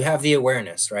 Yeah, you have the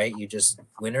awareness, right? You just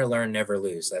win or learn, never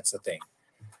lose. That's the thing.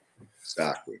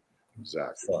 Exactly.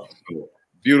 So,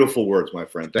 beautiful words, my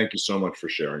friend. Thank you so much for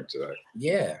sharing today.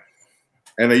 Yeah.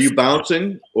 And are you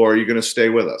bouncing, or are you going to stay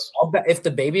with us? If the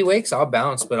baby wakes, I'll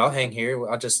bounce, but I'll hang here.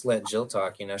 I'll just let Jill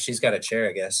talk. You know, she's got a chair,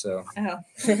 I guess. So. Oh.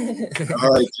 All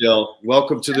right, Jill.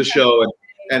 Welcome to the show,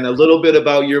 and a little bit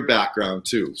about your background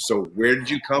too. So, where did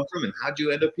you come from, and how'd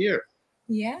you end up here?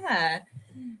 Yeah.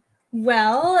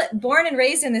 Well, born and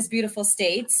raised in this beautiful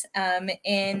state,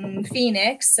 in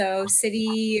Phoenix, so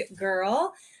city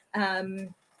girl.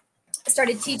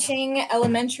 Started teaching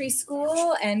elementary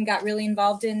school and got really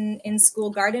involved in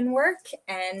school garden work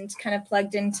and kind of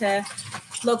plugged into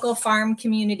local farm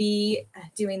community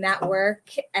doing that work,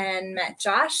 and met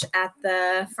Josh at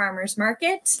the farmer's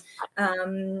market.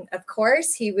 Of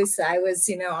course, I was,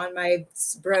 you know, on my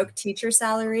broke teacher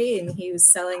salary, and he was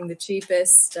selling the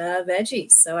cheapest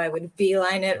veggies. So I would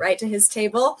beeline it right to his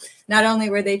table. Not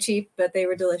only were they cheap, but they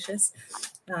were delicious.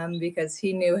 Because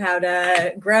he knew how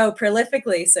to grow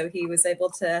prolifically, so he was able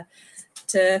to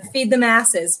feed the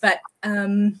masses. But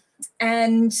and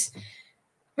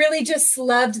really just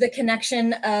loved the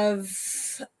connection of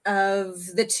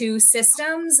the two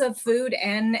systems of food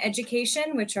and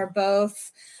education, which are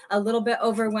both a little bit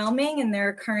overwhelming in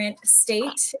their current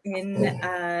state in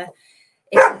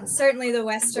certainly the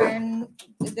Western,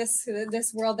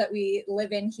 this world that we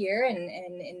live in here and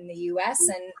in the US,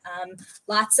 and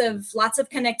lots of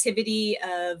connectivity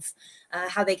of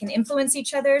how they can influence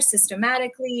each other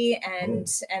systematically, and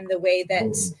the way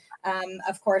that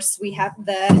of course we have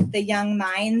the young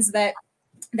minds that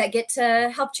get to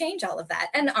help change all of that,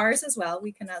 and ours as well.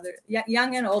 We can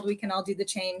young and old, we can all do the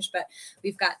change, but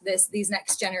we've got these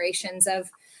next generations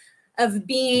of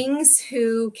beings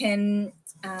who can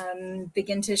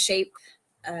begin to shape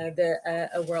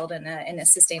a world in a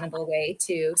sustainable way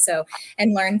too. So,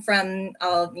 and learn from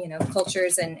all,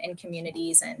 cultures and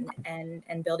communities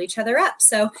and build each other up.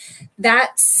 So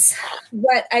that's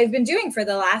what I've been doing for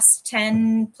the last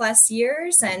 10 plus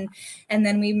years. And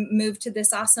then we moved to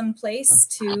this awesome place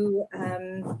to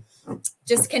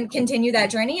just can continue that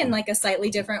journey in like a slightly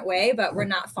different way, but we're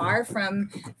not far from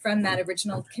that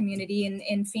original community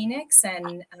in Phoenix.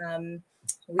 And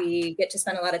we get to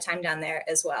spend a lot of time down there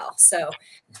as well. So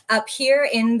up here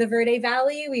in the Verde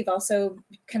Valley, we've also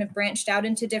kind of branched out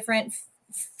into different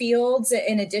fields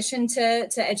in addition to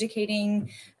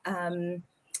educating,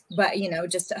 but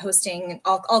just hosting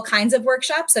all kinds of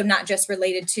workshops. So not just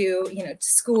related to to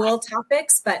school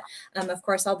topics, but of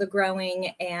course all the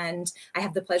growing. And I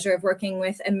have the pleasure of working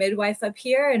with a midwife up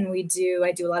here, and I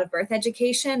do a lot of birth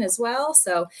education as well.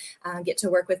 So get to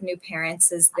work with new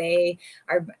parents as they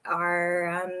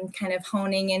are kind of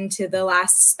honing into the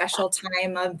last special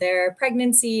time of their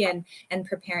pregnancy and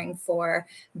preparing for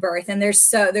birth. And there's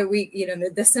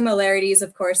the similarities,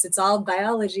 of course, it's all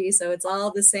biology, so it's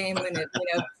all the same when it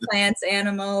plants,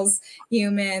 animals,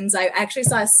 humans. I actually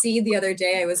saw a seed the other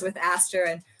day. I was with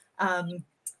Astor, and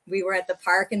we were at the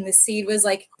park, and the seed was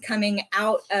like coming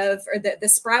out of, or the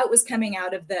sprout was coming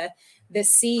out of the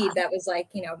seed that was like,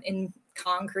 in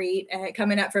concrete,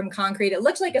 coming up from concrete. It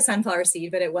looked like a sunflower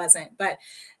seed, but it wasn't. But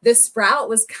the sprout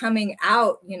was coming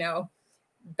out,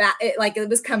 it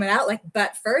was coming out like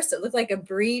butt first. It looked like a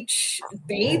breech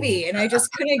baby, and I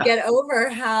just couldn't get over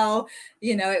how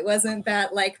it wasn't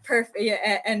that like perfect,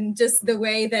 and just the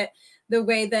way that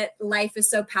life is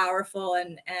so powerful,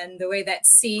 and the way that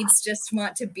seeds just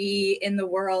want to be in the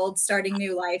world, starting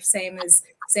new life, same as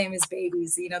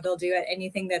babies. They'll do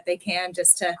anything that they can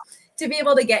just to be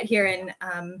able to get here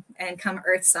and come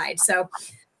earthside. So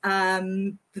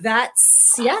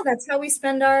that's how we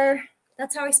spend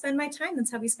that's how I spend my time.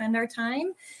 That's how we spend our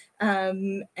time.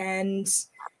 And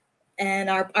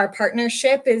our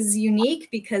partnership is unique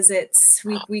because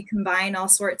we combine all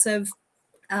sorts of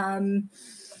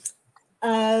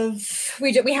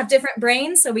we have different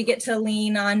brains, so we get to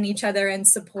lean on each other and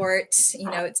support.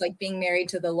 It's like being married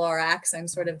to the Lorax. I'm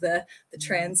sort of the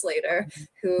translator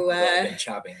who I've been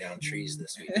chopping down trees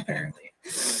this week, apparently.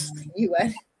 You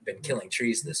what? Been killing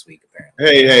trees this week,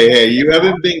 apparently. Hey, you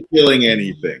haven't been killing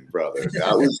anything, brother.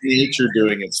 That was nature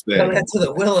doing its thing. Come to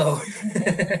the willow.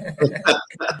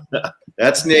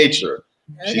 That's nature.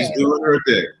 Okay. She's doing her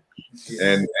thing.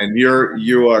 And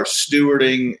you are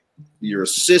stewarding, you're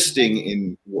assisting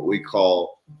in what we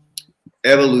call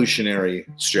evolutionary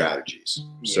strategies.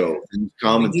 Yeah. So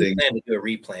common thing. Plan to do a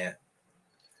replant.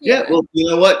 Yeah, well, you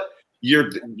know what?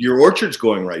 Your orchard's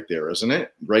going right there, isn't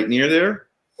it? Right near there?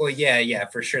 Well, yeah,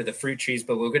 for sure. The fruit trees,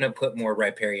 but we're going to put more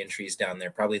riparian trees down there,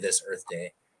 probably this Earth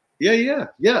Day. Yeah.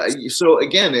 So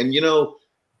again, and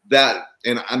that,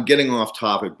 and I'm getting off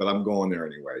topic, but I'm going there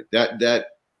anyway. That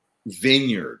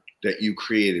vineyard that you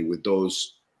created with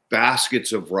those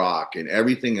baskets of rock and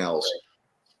everything else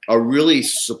are really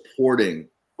supporting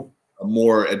a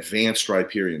more advanced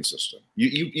riparian system.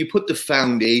 You put the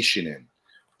foundation in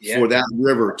for that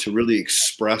river to really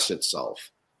express itself.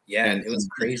 Yeah, and it was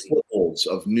crazy.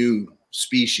 Of new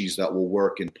species that will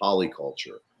work in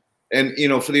polyculture. And,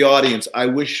 for the audience, I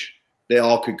wish they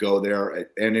all could go there.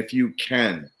 And if you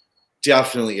can,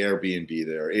 definitely Airbnb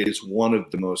there. It is one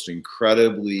of the most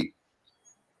incredibly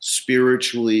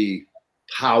spiritually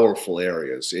powerful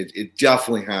areas. It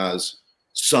definitely has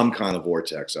some kind of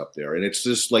vortex up there. And it's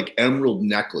this like emerald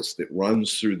necklace that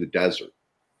runs through the desert.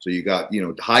 So you got,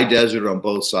 high desert on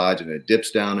both sides, and it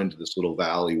dips down into this little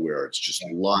valley where it's just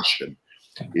lush and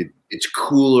it's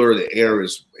cooler. The air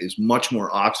is much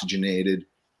more oxygenated.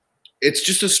 It's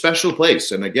just a special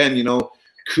place. And again,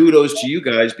 kudos to you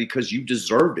guys because you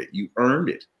deserved it. You earned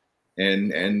it.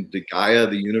 And the Gaia,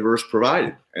 the universe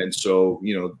provided. And so,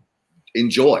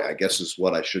 enjoy, I guess is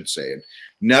what I should say. And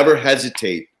never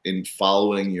hesitate in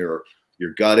following your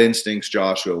gut instincts,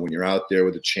 Joshua, when you're out there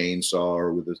with a chainsaw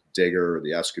or with a digger or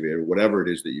the excavator, whatever it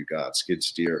is that you got, skid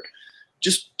steer,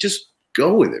 just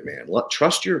go with it, man.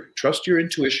 Trust your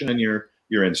intuition and your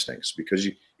instincts, because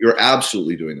you're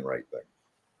absolutely doing the right thing.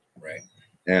 Right.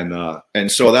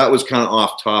 And so that was kind of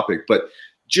off topic, but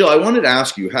Jill, I wanted to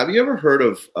ask you, have you ever heard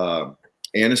of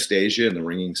Anastasia and the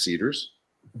Ringing Cedars?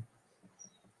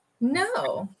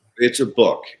 No. It's a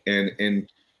book, and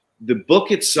the book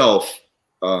itself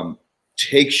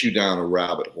takes you down a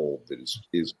rabbit hole that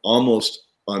is almost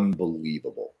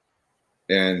unbelievable.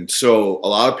 And so a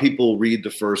lot of people read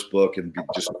the first book and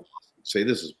just say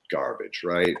this is garbage,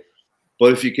 right?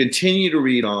 But if you continue to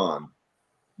read on,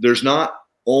 there's not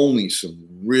only some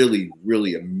really,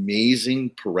 really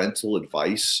amazing parental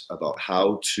advice about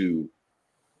how to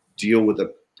deal with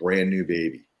a brand new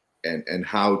baby and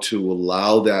how to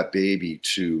allow that baby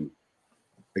to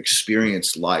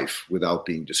experience life without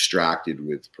being distracted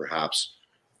with perhaps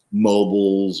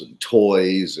mobiles and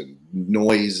toys and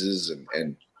noises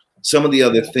and some of the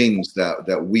other things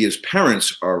that we as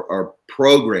parents are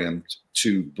programmed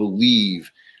to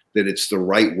believe that it's the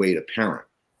right way to parent.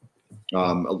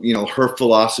 Her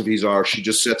philosophies are she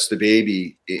just sets the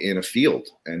baby in a field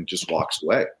and just walks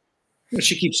away.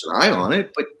 She keeps an eye on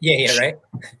it, but right.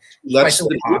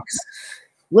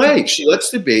 She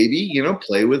lets the baby,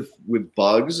 play with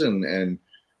bugs and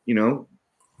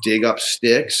dig up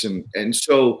sticks and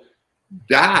so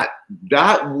that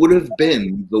would have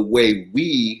been the way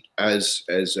we as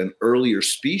an earlier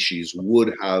species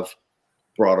would have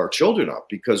brought our children up,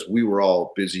 because we were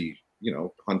all busy,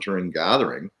 hunter and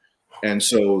gathering. And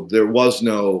so there was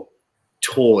no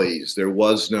toys, there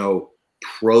was no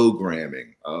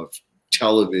programming of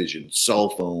television, cell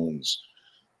phones,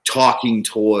 talking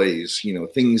toys,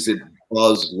 things that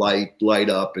buzz, light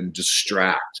up and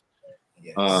distract.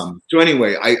 Yes. So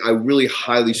anyway, I really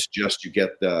highly suggest you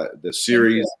get the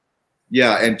series.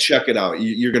 Yeah, and check it out.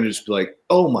 You're going to just be like,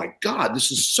 oh my God,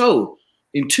 this is so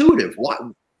intuitive.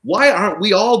 Why aren't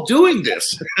we all doing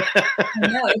this?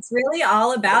 No, it's really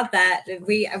all about that.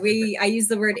 I use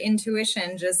the word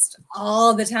intuition just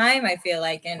all the time, I feel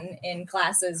like in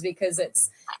classes, because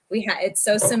it's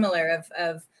so similar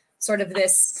of sort of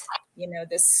this,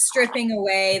 this stripping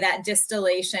away, that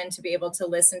distillation to be able to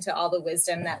listen to all the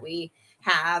wisdom that we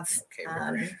have.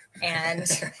 And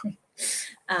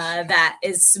that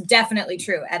is definitely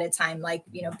true at a time like,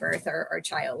 birth or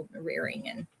child rearing.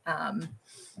 And,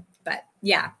 but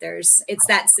yeah, it's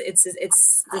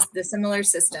the similar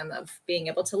system of being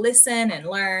able to listen and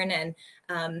learn. And,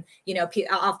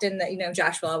 often that,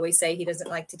 Josh will always say he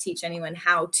doesn't like to teach anyone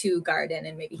how to garden.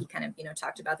 And maybe he kind of,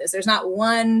 talked about this. There's not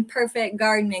one perfect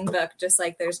gardening book, just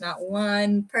like there's not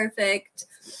one perfect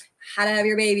how to have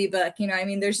your baby book.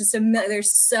 There's just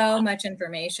there's so much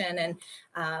information,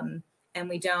 and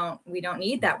we don't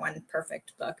need that one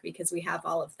perfect book, because we have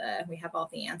all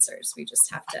the answers. We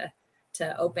just have to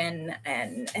open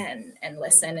and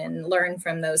listen and learn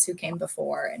from those who came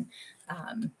before. And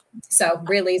so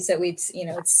it's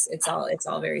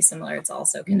all very similar. It's all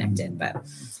so connected. But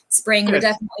spring, we're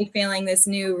definitely feeling this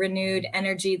new renewed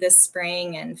energy this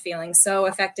spring, and feeling so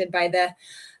affected by the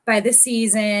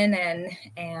season, and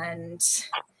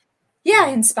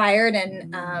inspired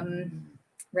and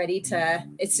ready to.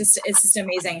 It's just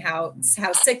amazing how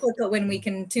cyclical, when we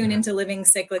can tune into living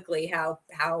cyclically, how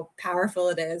powerful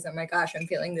it is. Oh my gosh, I'm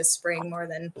feeling this spring more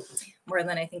than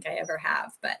I think I ever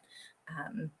have. But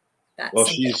that's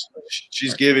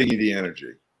she's giving you the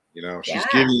energy. She's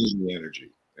giving you the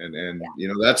energy, and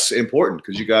that's important,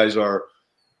 because you guys are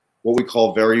what we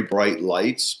call very bright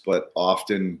lights, but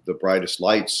often the brightest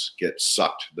lights get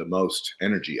sucked the most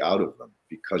energy out of them,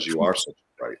 because you are such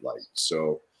a bright light.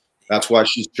 So that's why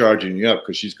she's charging you up,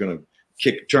 because she's going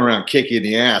to turn around, kick you in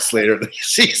the ass later in the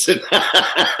season.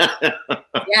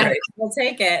 Yeah, we'll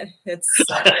take it. It's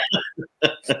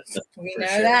we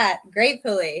know that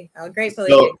gratefully. I'll gratefully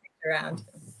get kicked around.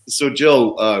 So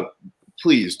Jill,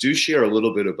 please do share a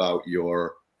little bit about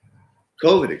your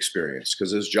COVID experience,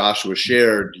 because as Joshua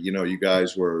shared, you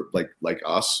guys were like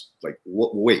us, like,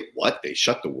 wait, what? They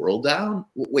shut the world down?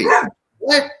 Wait.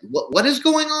 What is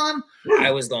going on? I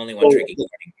was the only one drinking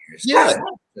beers. Yeah.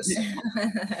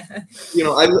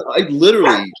 I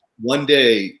literally one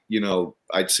day,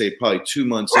 I'd say probably 2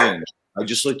 months in, I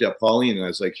just looked at Pauline and I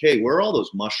was like, hey, where are all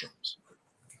those mushrooms?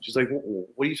 She's like,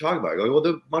 what are you talking about? I go, well,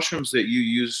 the mushrooms that you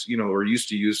use, or used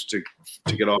to use to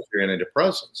get off your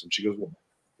antidepressants. And she goes, well,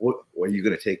 what are you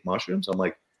going to take mushrooms? I'm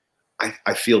like,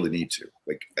 I feel the need to.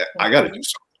 Like, I got to do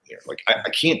something here. Like, I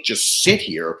can't just sit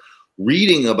here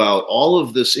reading about all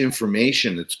of this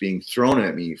information that's being thrown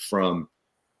at me from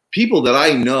people that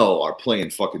I know are playing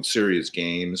fucking serious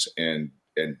games, and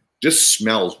this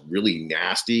smells really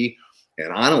nasty,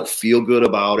 and I don't feel good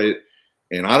about it,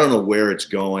 and I don't know where it's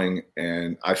going,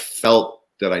 and I felt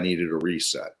that I needed a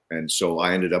reset, and so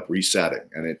I ended up resetting,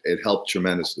 and it helped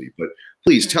tremendously. But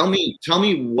please tell me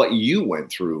what you went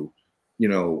through,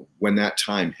 when that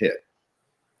time hit.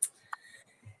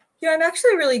 Yeah, I'm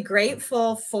actually really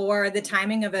grateful for the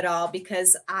timing of it all,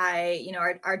 because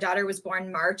our daughter was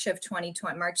born March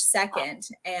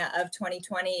 2nd of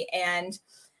 2020. And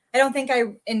I don't think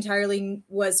I entirely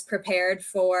was prepared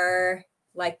for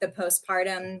like the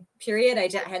postpartum period. I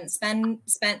hadn't spent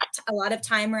a lot of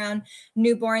time around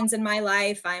newborns in my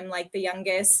life. I'm like the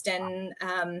youngest, and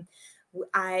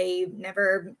I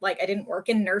never, like, I didn't work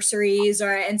in nurseries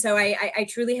and so I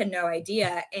truly had no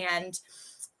idea. And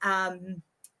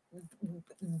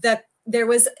there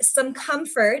was some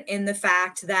comfort in the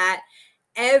fact that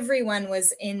everyone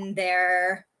was in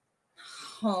their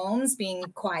homes being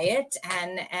quiet,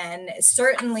 and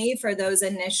certainly for those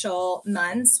initial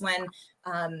months when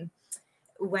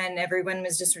everyone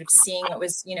was just sort of seeing what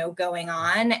was, going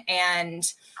on. And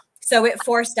so it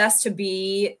forced us to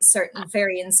be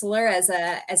very insular as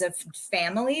a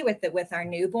family with our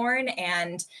newborn.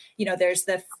 And, there's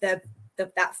the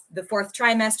fourth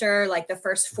trimester, like the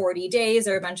first 40 days,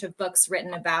 there are a bunch of books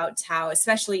written about how,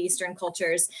 especially Eastern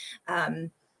cultures,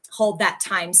 hold that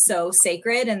time so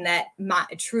sacred, and that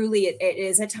truly it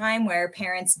is a time where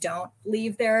parents don't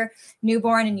leave their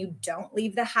newborn and you don't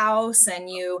leave the house, and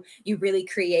you really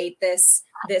create this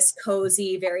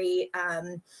cozy, very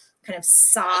kind of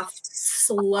soft,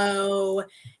 slow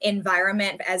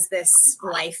environment as this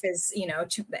life is,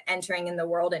 entering in the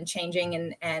world and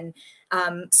changing. And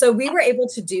so we were able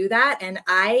to do that. And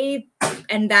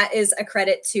that is a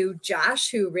credit to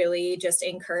Josh, who really just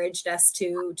encouraged us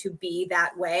to be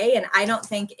that way. And I don't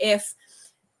think if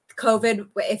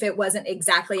it wasn't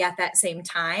exactly at that same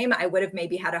time, I would have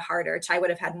maybe had I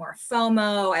would have had more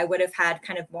FOMO. I would have had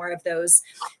kind of more of the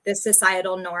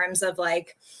societal norms of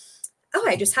like, oh,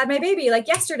 I just had my baby like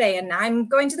yesterday and I'm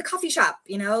going to the coffee shop,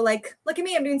 like, look at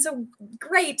me, I'm doing so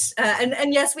great.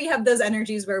 And yes, we have those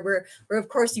energies where of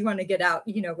course you want to get out,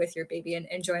 with your baby and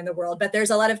enjoying the world. But there's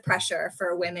a lot of pressure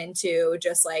for women to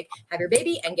just like have your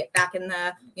baby and get back in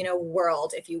the,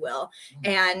 world, if you will.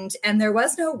 And there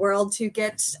was no world to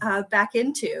get back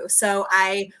into. So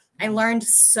I learned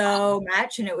so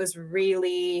much, and it was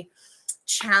really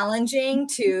challenging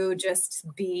to just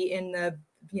be in the,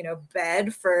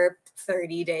 bed for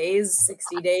 30 days,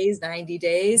 60 days, 90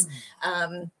 days.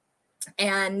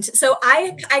 And so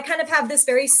I kind of have this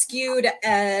very skewed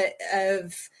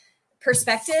of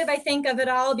perspective, I think, of it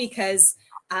all, because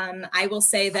I will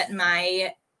say that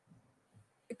my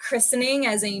christening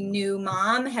as a new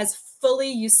mom has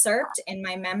fully usurped in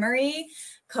my memory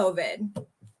COVID.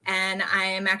 And I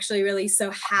am actually really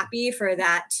so happy for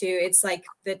that too. It's like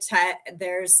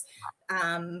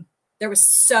there was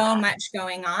so much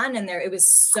going on, and it was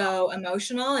so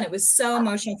emotional, and it was so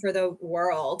emotional for the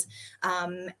world.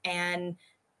 And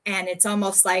it's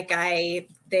almost like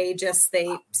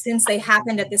since they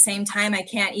happened at the same time, I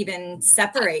can't even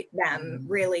separate them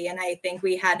really. And I think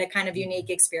we had a kind of unique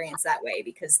experience that way,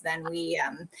 because then we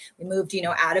moved,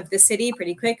 out of the city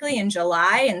pretty quickly in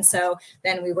July. And so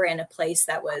then we were in a place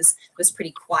that was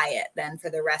pretty quiet then for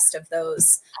the rest of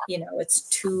those, it's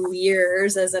 2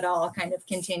 years as it all kind of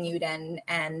continued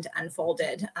and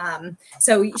unfolded.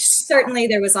 So certainly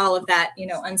there was all of that,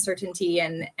 uncertainty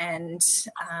and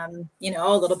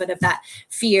a little bit of that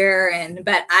fear,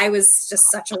 but I was just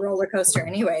such a roller coaster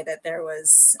anyway, that there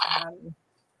was,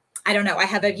 I don't know, I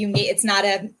have a unique, it's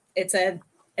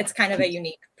kind of a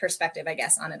unique perspective, I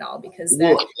guess, on it all, because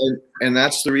and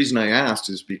that's the reason I asked,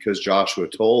 is because Joshua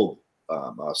told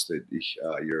us that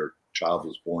your child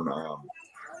was born a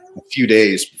few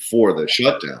days before the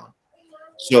shutdown.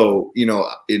 So,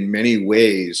 in many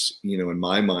ways, in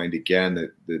my mind, again,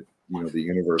 that the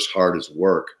universe hard as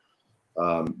work.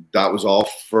 That was all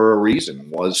for a reason,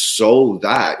 was so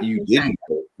that you didn't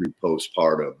go through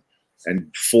postpartum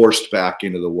and forced back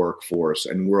into the workforce,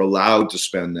 and were allowed to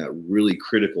spend that really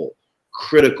critical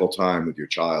time with your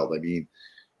child. I mean,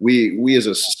 we as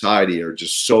a society are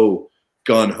just so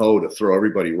gung-ho to throw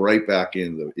everybody right back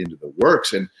into the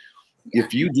works. And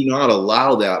if you do not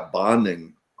allow that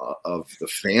bonding of the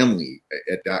family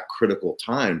at that critical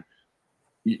time,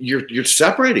 you're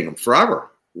separating them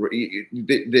forever.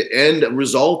 The end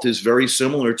result is very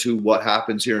similar to what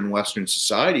happens here in Western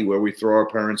society, where we throw our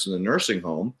parents in the nursing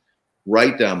home,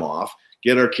 write them off,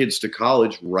 get our kids to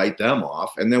college, write them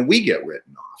off, and then we get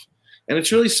written off. And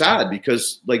it's really sad,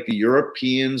 because like the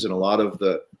Europeans and a lot of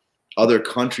the other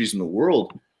countries in the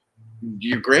world,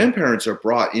 your grandparents are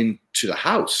brought into the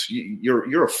house.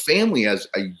 You're a family as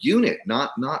a unit,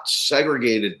 not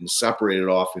segregated and separated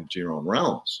off into your own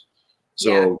realms.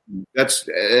 So that's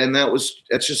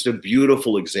just a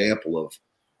beautiful example of,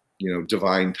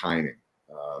 divine timing.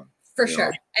 For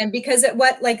sure. And because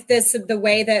the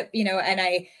way that, and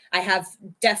I have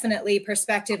definitely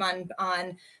perspective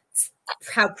on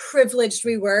how privileged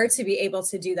we were to be able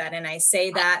to do that. And I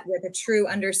say that with a true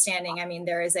understanding. I mean,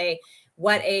 there is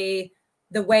what a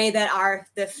the way that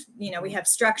we have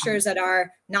structures that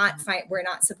are we're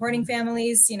not supporting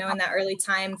families, in that early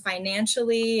time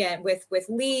financially and with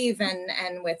leave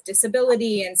and with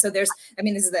disability. And so this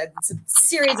is it's a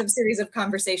series of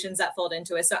conversations that fold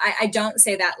into it. So I don't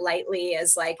say that lightly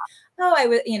as like,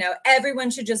 oh,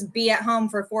 everyone should just be at home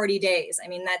for 40 days. I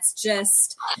mean, that's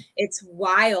just, it's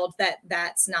wild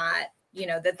that's not,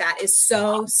 that is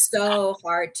so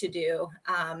hard to do.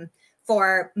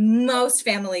 For most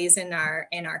families in our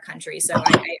country. So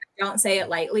I don't say it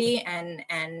lightly, and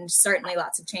certainly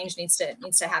lots of change needs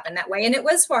to happen that way. And it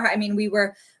was we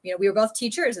were both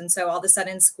teachers. And so all of a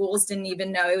sudden schools didn't even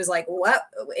know. It was like, what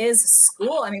is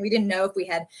school? I mean, we didn't know if we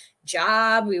had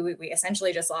job. We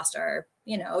essentially just lost our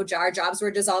jobs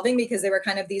were dissolving because there were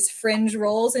kind of these fringe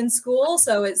roles in school.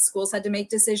 So schools had to make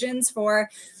decisions for,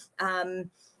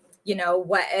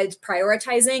 what is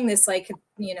prioritizing this,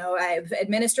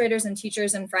 administrators and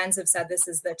teachers and friends have said this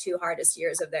is the 2 hardest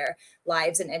years of their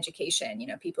lives in education,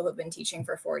 people who've been teaching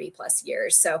for 40 plus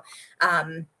years. So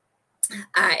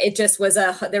it just was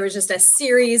there was just a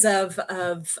series of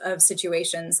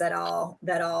situations that all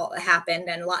happened,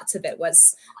 and lots of it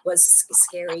was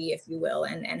scary, if you will,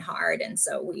 and hard. And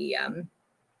so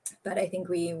but I think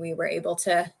we were able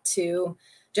to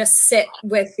just sit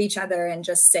with each other and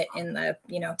just sit in the,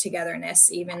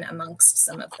 togetherness, even amongst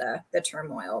some of the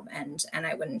turmoil. And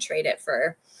I wouldn't trade it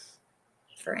for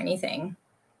anything.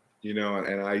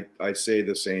 And I say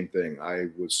the same thing. I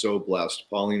was so blessed.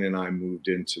 Pauline and I moved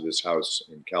into this house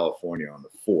in California on the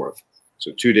 4th.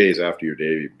 So 2 days after your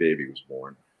baby was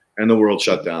born, and the world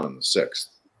shut down on the 6th.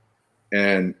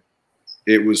 And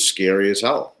it was scary as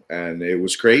hell, and it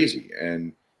was crazy.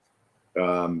 And,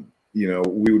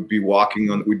 we would be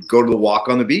we'd go to the walk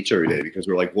on the beach every day because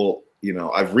we're like, well,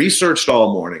 I've researched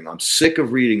all morning. I'm sick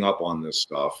of reading up on this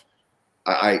stuff.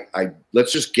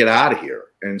 Let's just get out of here.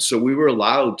 And so we were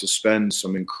allowed to spend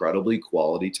some incredibly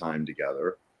quality time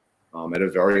together at a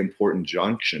very important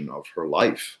junction of her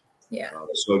life. Yeah.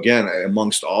 So again,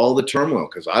 amongst all the turmoil,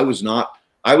 because I was not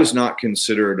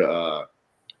considered,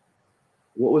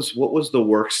 what was the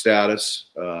work status?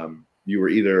 You were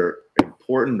either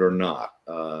important or not.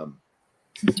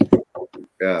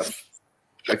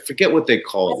 I forget what they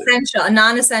called essential, it.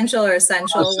 Non-essential or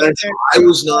essential. I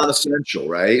was non-essential,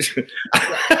 right?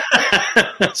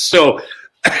 So,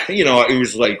 it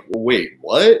was like, wait,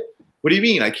 what? What do you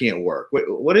mean I can't work?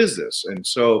 What is this? And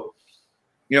so,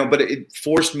 but it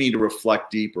forced me to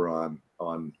reflect deeper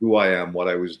on who I am, what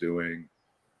I was doing.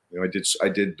 I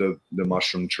did the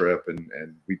mushroom trip,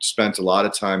 and we spent a lot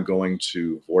of time going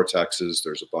to vortexes.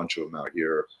 There's a bunch of them out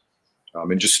here,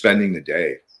 and just spending the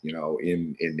day,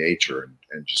 in nature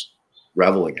and just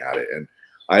reveling at it. And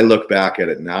I look back at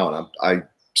it now, and I'm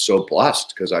so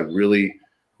blessed because I really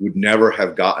would never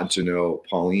have gotten to know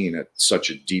Pauline at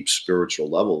such a deep spiritual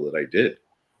level that I did.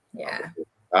 Yeah.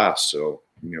 So,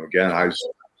 again,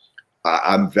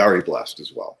 I'm very blessed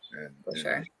as well. For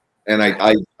sure. And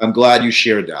I'm glad you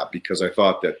shared that, because I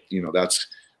thought that,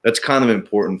 that's kind of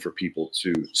important for people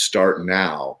to start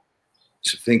now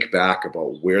to think back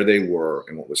about where they were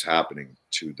and what was happening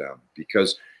to them,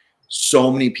 because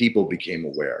so many people became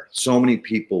aware. So many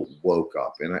people woke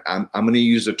up. And I'm going to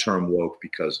use the term woke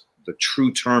because the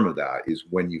true term of that is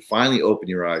when you finally open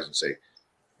your eyes and say,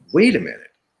 wait a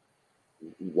minute,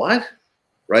 what?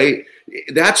 Right?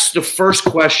 That's the first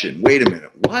question. Wait a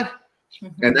minute, what?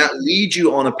 Mm-hmm. And that leads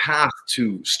you on a path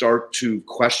to start to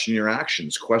question your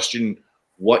actions, question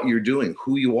what you're doing,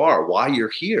 who you are, why you're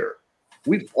here.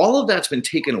 All of that's been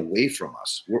taken away from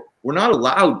us. We're not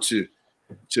allowed to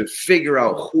figure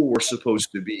out who we're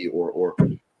supposed to be or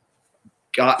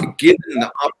given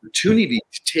the opportunity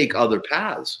to take other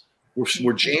paths.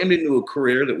 We're jammed into a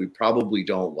career that we probably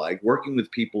don't like, working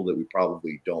with people that we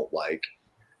probably don't like,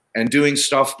 and doing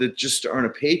stuff that just to earn a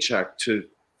paycheck to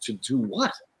do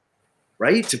what?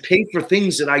 Right? To pay for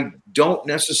things that I don't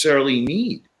necessarily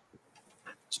need.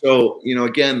 So,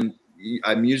 again,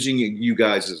 I'm using you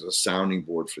guys as a sounding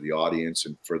board for the audience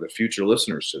and for the future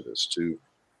listeners to this, to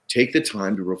take the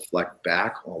time to reflect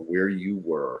back on where you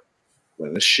were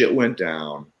when the shit went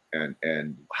down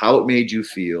and how it made you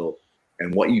feel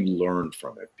and what you learned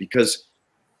from it, because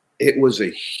it was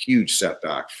a huge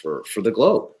setback for the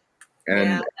globe.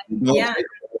 And people have,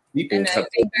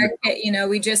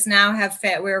 we just now have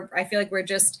I feel like we're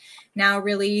just now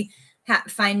really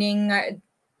finding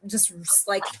just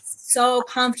like so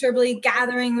comfortably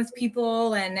gathering with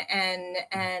people and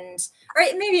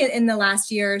right, maybe in the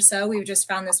last year or so, we've just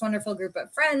found this wonderful group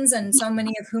of friends, and so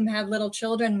many of whom have little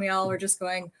children. We all were just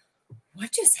going,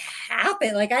 what just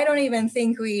happened? Like, I don't even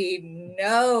think we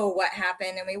know what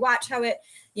happened. And we watch how it,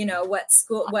 you know, what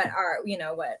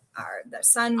the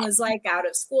son was like out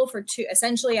of school for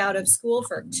essentially out of school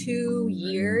for 2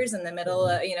 years in the middle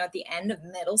of, you know, at the end of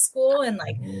middle school, and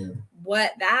like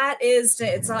what that is to,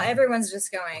 it's all, everyone's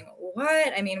just going,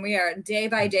 what? I mean, we are day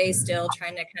by day still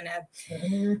trying to kind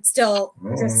of still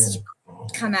just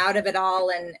come out of it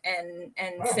all and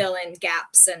fill in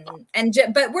gaps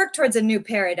but work towards a new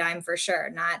paradigm for sure.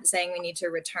 Not saying we need to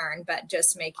return, but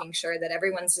just making sure that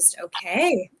everyone's just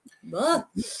okay.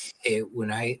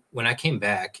 When I came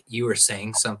back, you were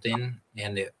saying something,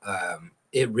 and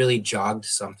it really jogged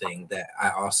something that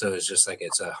I also is just like,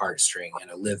 it's a heartstring and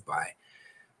a live by.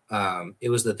 It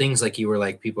was the things like you were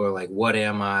like, people are like, what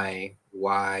am I,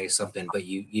 why, something, but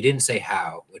you didn't say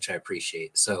how, which I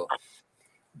appreciate. So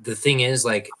the thing is,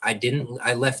 like,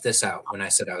 I left this out when I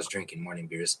said I was drinking morning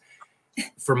beers.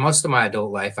 For most of my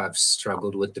adult life, I've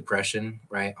struggled with depression,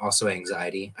 right? Also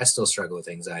anxiety. I still struggle with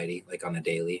anxiety, like on a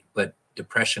daily, but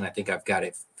depression, I think I've got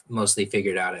it mostly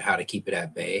figured out at how to keep it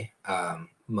at bay.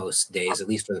 Most days, at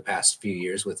least for the past few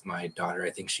years with my daughter, I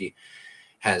think she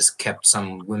has kept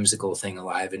some whimsical thing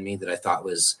alive in me that I thought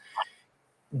was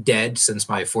dead since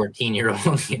my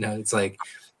 14-year-old. You know, it's like,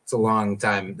 it's a long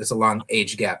time. It's a long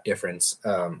age gap difference.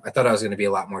 I thought I was going to be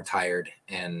a lot more tired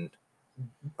and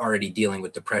already dealing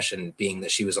with depression, being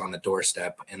that she was on the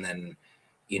doorstep. And then,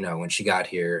 you know, when she got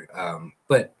here,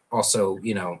 but also,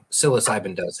 you know,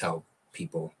 psilocybin does help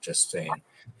people, just saying.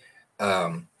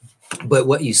 But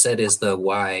what you said is the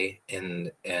why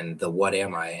and the what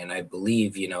am I? And I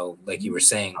believe, you know, like you were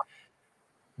saying,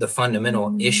 the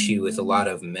fundamental issue with a lot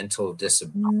of mental,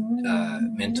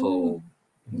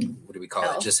 what do we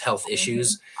call it? Just health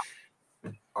issues.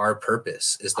 Our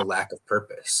purpose is the lack of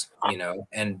purpose, you know,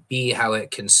 and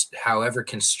however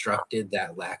constructed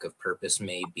that lack of purpose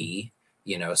may be,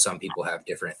 you know, some people have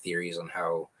different theories on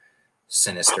how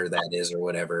sinister that is or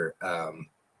whatever.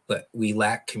 But we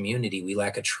lack community. We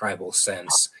lack a tribal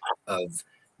sense of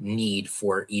need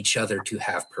for each other to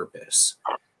have purpose.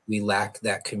 We lack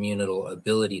that communal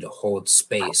ability to hold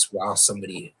space while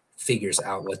somebody figures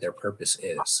out what their purpose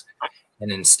is.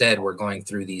 And instead, we're going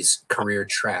through these career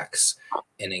tracks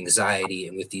and anxiety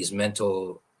and with these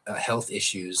mental health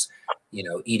issues, you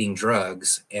know, eating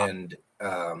drugs and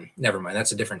never mind,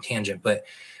 that's a different tangent. But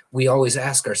we always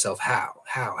ask ourselves, how?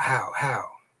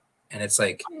 And it's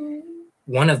like,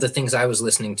 one of the things I was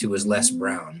listening to was Les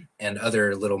Brown and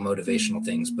other little motivational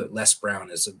things, but Les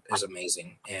Brown is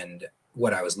amazing. And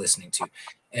what I was listening to.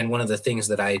 And one of the things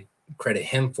that I credit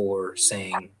him for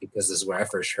saying, because this is where I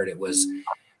first heard it, was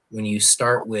when you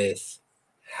start with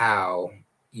how,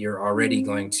 you're already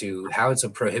going to, how it's a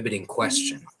prohibiting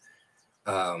question.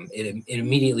 It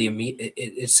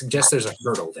immediately suggests there's a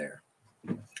hurdle there,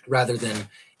 rather than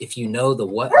if you know the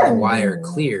what and the why are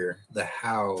clear, the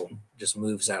how just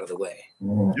moves out of the way.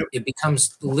 It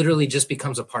becomes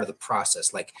a part of the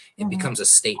process. Like it becomes a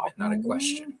statement, not a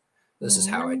question. This is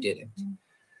how I did it.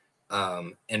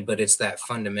 But it's that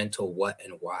fundamental what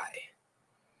and why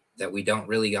that we don't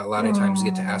really a lot of times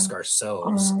get to ask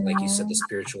ourselves, like you said, the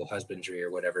spiritual husbandry or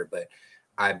whatever. But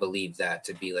I believe that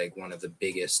to be like one of the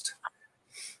biggest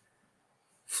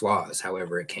flaws,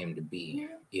 however it came to be,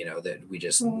 you know, that we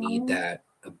just need that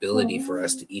ability for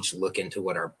us to each look into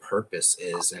what our purpose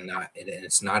is, and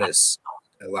it's not as,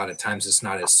 a lot of times it's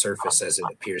not as surface as it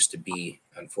appears to be,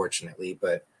 unfortunately.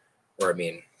 But, or I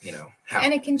mean, you know,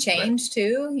 and it can change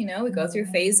too. You know, we go through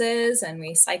phases and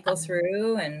we cycle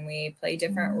through and we play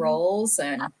different roles.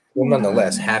 And well,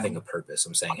 nonetheless, having a purpose,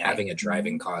 I'm saying having a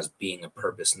driving cause, being a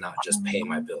purpose, not just pay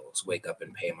my bills, wake up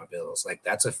and pay my bills. Like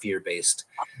that's a fear-based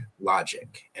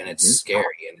logic, and it's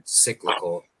scary and it's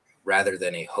cyclical, rather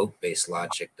than a hope-based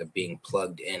logic of being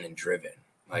plugged in and driven.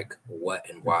 Like, what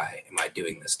and why am I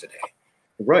doing this today?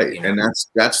 Right. You know? And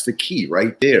that's the key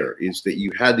right there, is that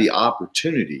you had the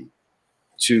opportunity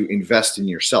to invest in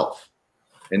yourself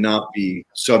and not be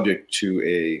subject to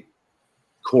a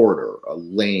corridor, a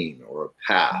lane, or a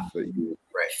path that you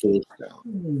were forced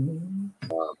down.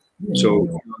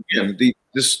 So again,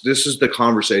 this is the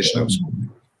conversation I was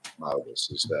out of this,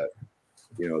 is that,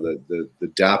 you know, the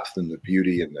depth and the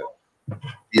beauty and the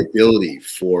ability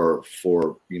for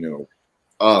you know,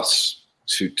 us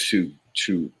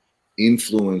to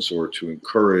influence or to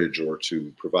encourage or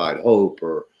to provide hope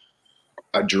or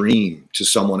a dream to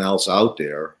someone else out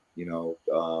there. You know,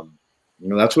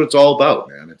 that's what it's all about,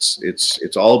 man.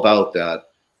 It's all about that.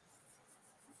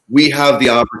 We have the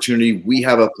opportunity, we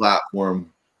have a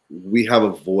platform, we have a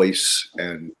voice,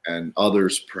 and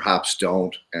others perhaps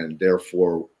don't, and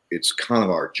therefore it's kind of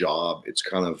our job. It's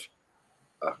kind of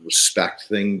respect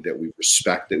thing, that we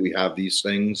respect that we have these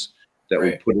things, that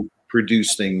Right. we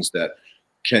produce things that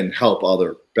can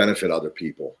benefit other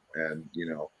people. And, you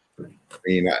know, I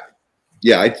mean,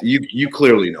 you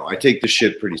clearly know I take the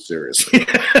shit pretty seriously.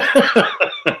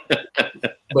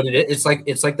 But it's like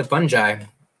the fungi,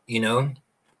 you know,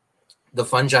 the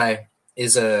fungi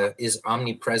is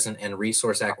omnipresent, and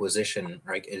resource acquisition,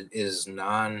 right? It is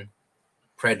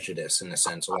non-prejudice in a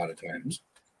sense a lot of times.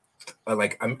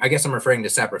 I guess I'm referring to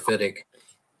saprophytic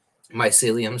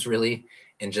myceliums really,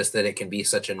 and just that it can be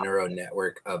such a neural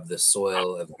network of the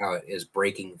soil, of how it is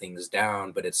breaking things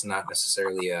down, but it's not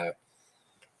necessarily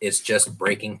it's just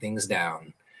breaking things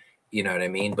down. You know what I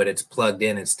mean? But it's plugged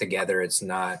in, it's together, it's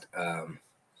not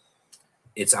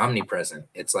it's omnipresent.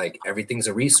 It's like everything's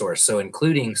a resource. So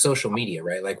including social media,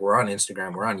 right? Like we're on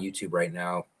Instagram, we're on YouTube right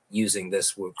now, using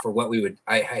this for what we would,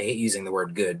 I hate using the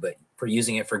word good, but for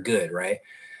using it for good, right?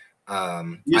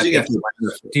 I've definitely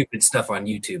watched stupid stuff on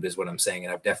YouTube is what I'm saying.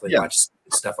 And I've definitely watched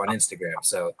stupid stuff on Instagram.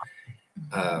 So,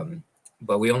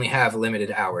 but we only have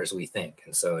limited hours, we think.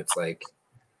 And so it's like,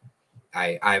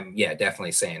 I'm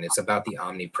definitely saying it's about the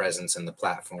omnipresence and the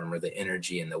platform, or the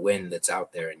energy and the wind that's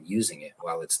out there, and using it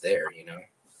while it's there, you know.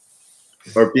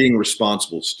 Or being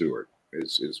responsible steward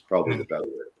is probably the better way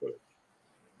to put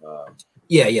it.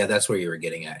 Yeah, that's where you were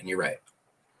getting at, and you're right.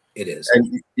 It is.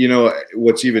 And you know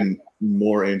what's even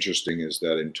more interesting is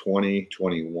that in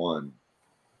 2021,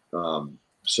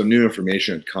 some new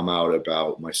information had come out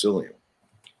about mycelium,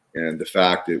 and the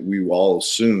fact that we all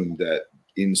assumed that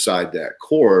inside that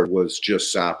core was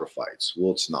just saprophytes.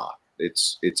 Well, it's not.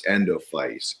 It's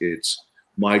endophytes. It's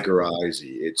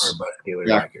mycorrhizae. It's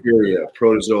bacteria,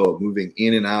 protozoa moving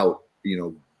in and out, you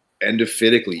know,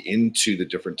 endophytically into the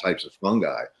different types of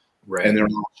fungi. Right. And they're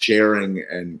all sharing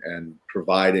and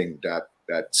providing that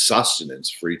sustenance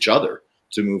for each other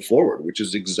to move forward, which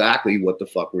is exactly what the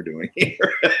fuck we're doing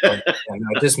here.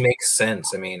 It just makes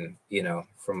sense. I mean, you know,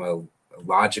 from a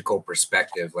logical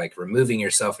perspective, like removing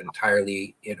yourself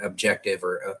entirely in objective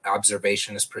or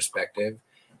observationist perspective,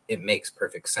 it makes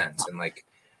perfect sense. And like,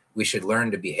 we should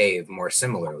learn to behave more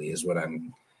similarly is what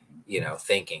I'm, you know,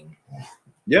 thinking.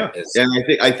 Yeah.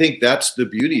 And I think that's the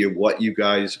beauty of what you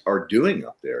guys are doing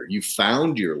up there. You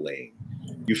found your lane.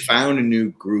 You found a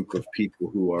new group of people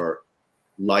who are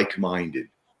like-minded,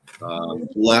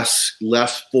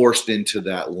 less forced into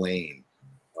that lane,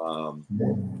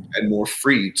 and more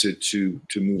free to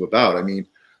move about. I mean,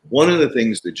 one of the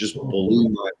things that just blew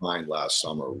my mind last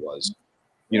summer was,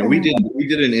 you know, we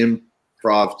did an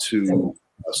improv to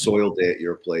a soil day at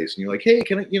your place, and you're like, hey,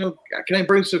 can I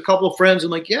bring a couple of friends?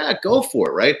 I'm like, yeah, go for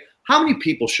it, right? How many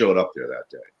people showed up there that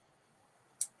day?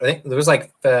 I think there was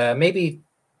like maybe,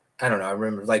 I don't know, I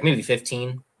remember like maybe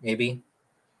 15, maybe.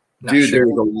 Dude, there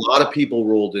was a lot of people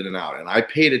rolled in and out, and I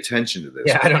paid attention to this.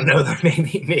 Yeah, I don't know.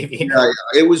 Maybe. Yeah,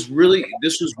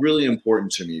 this was really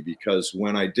important to me, because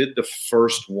when I did the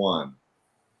first one,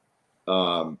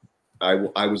 I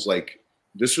was like,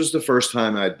 this was the first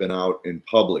time I'd been out in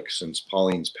public since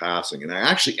Pauline's passing, and I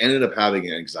actually ended up having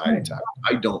an anxiety attack.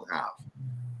 I don't have,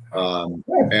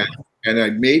 and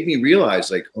it made me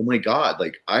realize, like, oh my God,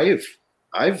 like I've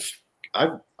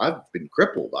been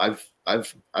crippled. I've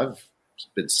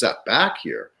been set back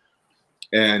here,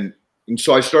 and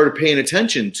so I started paying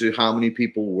attention to how many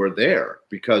people were there,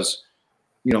 because,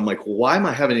 you know, I'm like, well, why am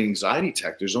I having an anxiety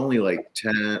attack? There's only like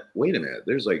 10. Wait a minute,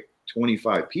 there's like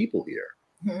 25 people here,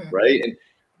 right? And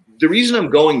the reason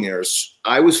I'm going there is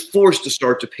I was forced to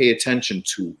start to pay attention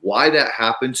to why that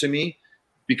happened to me,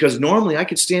 because normally I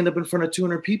could stand up in front of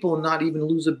 200 people and not even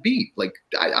lose a beat. Like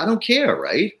I don't care,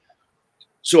 right?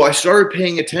 So I started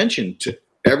paying attention to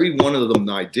every one of them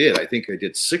that I did. I think I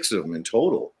did 6 of them in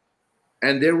total.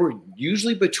 And there were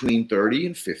usually between 30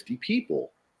 and 50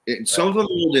 people. And some of them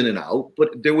rolled in and out,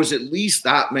 but there was at least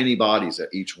that many bodies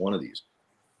at each one of these.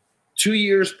 3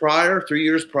 years prior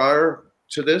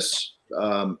to this,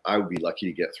 I would be lucky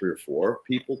to get 3 or 4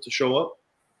 people to show up.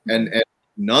 And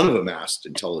none of them asked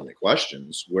intelligent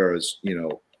questions. Whereas, you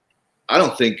know, I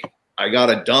don't think I got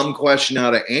a dumb question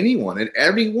out of anyone at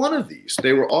every one of these.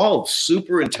 They were all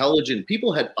super intelligent.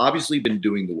 People had obviously been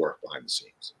doing the work behind the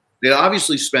scenes. They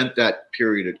obviously spent that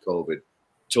period of COVID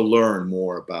to learn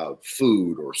more about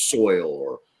food or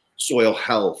soil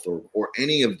health or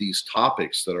any of these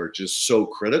topics that are just so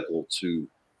critical to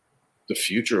the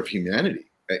future of humanity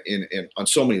in on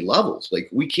so many levels. Like,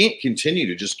 we can't continue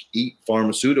to just eat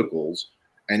pharmaceuticals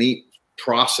and eat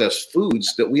processed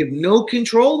foods that we have no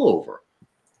control over.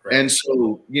 Right. And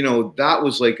so, you know, that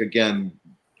was like, again,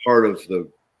 part of the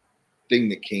thing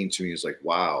that came to me is like,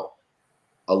 wow,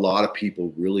 a lot of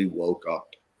people really woke up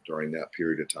during that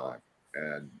period of time.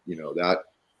 And, that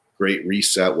great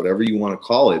reset, whatever you want to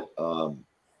call it,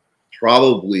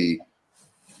 probably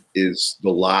is the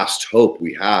last hope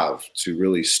we have to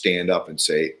really stand up and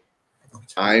say,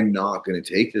 I'm not going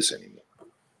to take this anymore.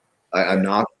 I'm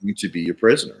not going to be a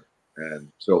prisoner.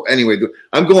 And so anyway,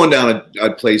 I'm going down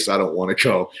a place I don't want to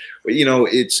go, but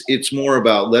it's more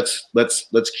about let's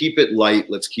keep it light.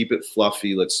 Let's keep it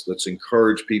fluffy. Let's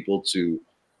encourage people to,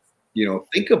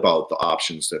 think about the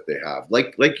options that they have.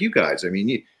 Like you guys, I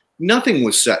mean, nothing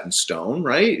was set in stone,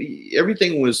 right?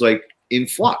 Everything was like in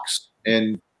flux,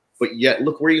 but yet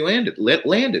look where you landed. Look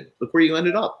where you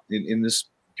ended up in this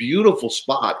beautiful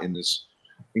spot, in this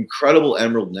incredible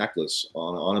emerald necklace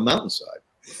on a mountainside.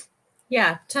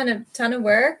 Yeah, ton of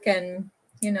work, and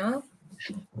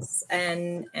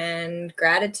and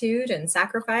gratitude and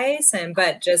sacrifice,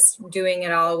 but just doing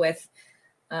it all with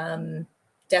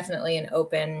definitely an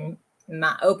open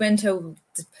to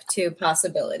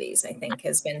possibilities. I think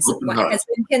has been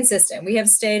consistent. We have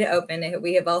stayed open.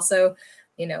 We have also,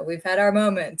 we've had our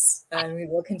moments, and we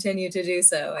will continue to do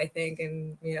so, I think.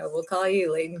 And we'll call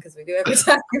you, Leighton, because we do every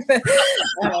time.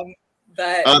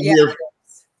 But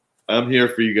I'm here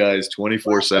for you guys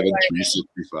 24/7,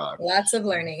 365. Lots of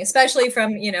learning, especially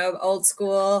from, old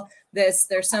school. There's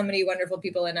so many wonderful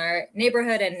people in our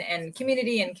neighborhood and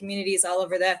communities all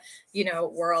over the,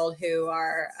 world who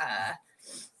are,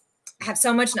 have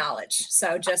so much knowledge.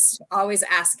 So just always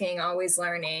asking, always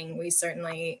learning. We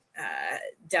certainly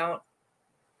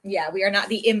we are not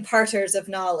the imparters of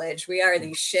knowledge. We are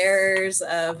the sharers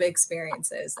of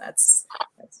experiences. That's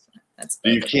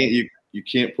you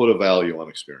can't put a value on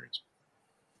experience.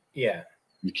 Yeah.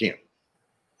 You can't.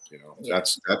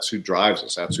 That's who drives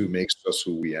us. That's who makes us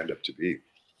who we end up to be.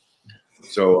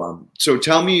 So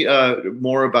tell me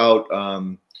more about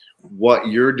what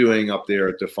you're doing up there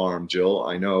at the farm, Jill.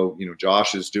 I know,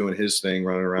 Josh is doing his thing,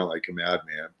 running around like a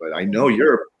madman, but I know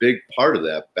you're a big part of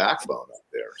that backbone up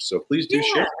there. So please do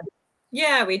share.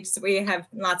 Yeah, we have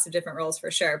lots of different roles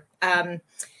for sure.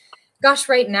 Gosh,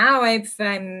 right now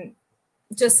I'm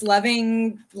just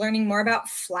loving learning more about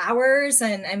flowers.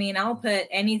 And I mean, I'll put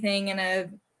anything in a,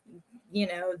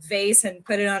 vase and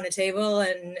put it on a table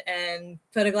and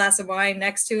put a glass of wine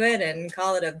next to it and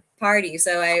call it a party.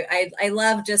 So I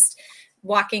love just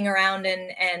walking around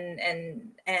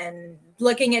and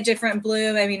looking at different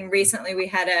bloom. I mean, recently we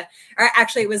had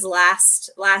it was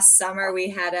last summer,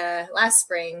 last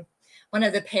spring, one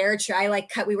of the pear tree,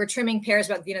 we were trimming pears,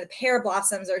 but the pear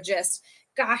blossoms are just,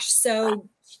 gosh, so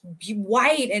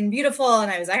white and beautiful. And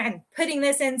I was like, I'm putting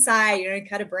this inside,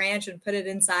 cut a branch and put it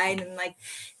inside. And the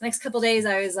next couple of days,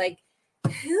 I was like,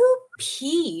 who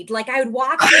peed? I would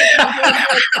walk through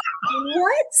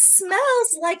what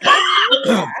smells like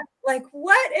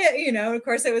what, of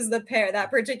course it was the pear,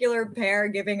 that particular pear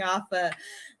giving off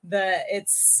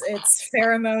its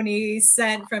pheromone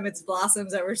scent from its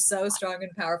blossoms that were so strong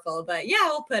and powerful. But yeah,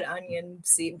 I'll put onion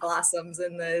seed blossoms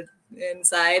in the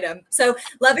inside. So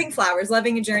loving flowers,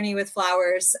 loving a journey with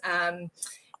flowers. And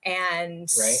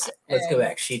right. Let's go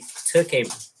back. She took a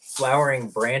flowering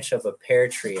branch of a pear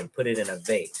tree and put it in a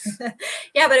vase.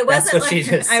 Yeah, but it wasn't she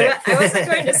just said. I wasn't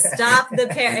going to stop the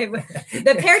pear.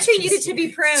 The pear tree needed to be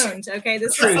pruned. Okay,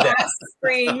 this was last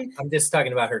spring. I'm just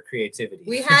talking about her creativity.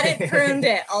 We hadn't pruned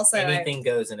it. Also, anything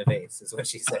goes in a vase, is what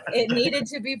she said. It needed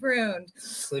to be pruned,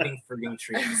 including fruiting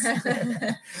trees.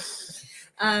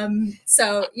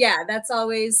 So yeah, that's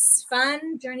always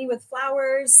fun. Journey with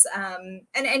flowers, and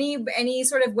any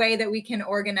sort of way that we can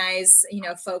organize,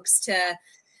 folks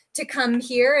to come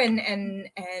here and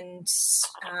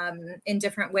in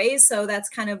different ways. So that's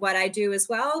kind of what I do as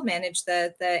well, manage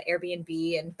the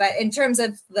Airbnb. But in terms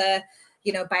of the,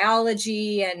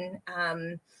 biology and,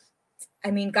 I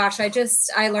mean, gosh,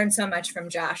 I learned so much from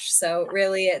Josh. So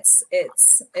really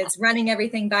it's running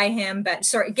everything by him, but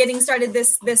getting started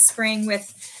this spring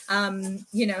with,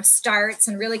 starts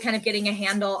and really kind of getting a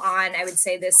handle on, I would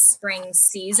say, this spring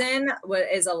season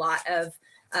is a lot of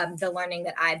the learning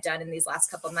that I've done in these last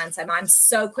couple of months. I'm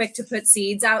so quick to put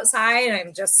seeds outside.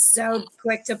 I'm just so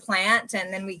quick to plant.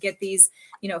 And then we get these,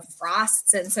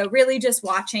 frosts. And so really just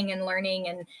watching and learning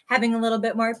and having a little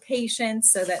bit more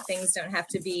patience so that things don't have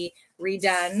to be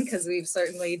redone, because we've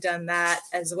certainly done that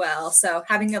as well. So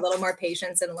having a little more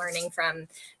patience and learning from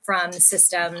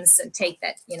systems and take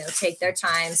their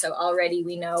time. So already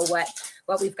we know what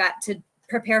we've got to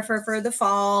prepare for the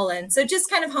fall. And so just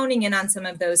kind of honing in on some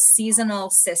of those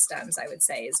seasonal systems, I would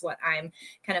say, is what I'm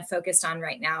kind of focused on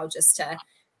right now, just to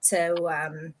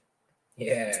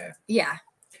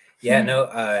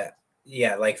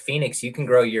like Phoenix, you can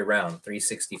grow year round,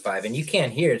 365, and you can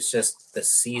here. It's just the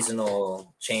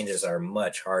seasonal changes are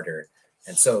much harder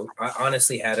And so I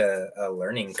honestly had a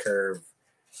learning curve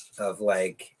of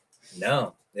like,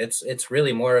 no, it's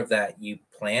really more of that you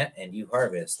plant and you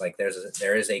harvest. Like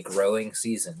there is a growing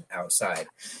season outside.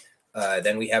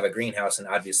 Then we have a greenhouse, and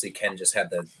obviously Ken just had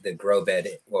the grow bed,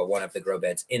 well, one of the grow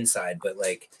beds inside, but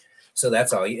like, so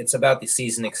that's all. It's about the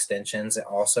season extensions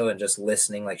also, and just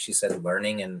listening, like she said,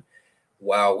 learning. And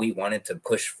while we wanted to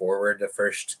push forward the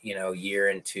first, year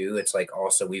and two, it's like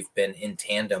also we've been in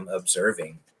tandem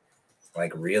observing,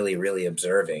 like really, really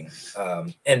observing.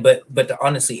 But to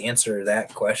honestly answer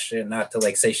that question, not to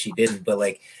like say she didn't, but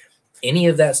like any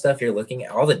of that stuff you're looking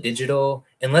at, all the digital,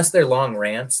 unless they're long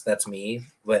rants, that's me.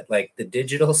 But like the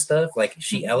digital stuff, like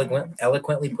she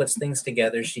eloquently puts things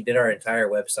together. She did our entire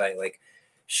website. Like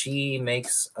she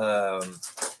makes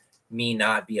me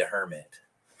not be a hermit.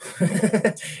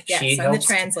 Yes, I'm the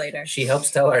translator. She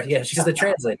helps tell she's the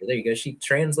translator. There you go. She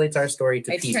translates our story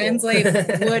to people. I translate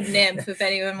wood nymph. If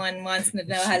anyone wants to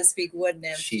know how to speak wood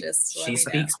nymph, she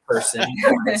speaks know. Person.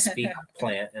 I speak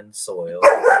plant and soil.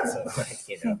 So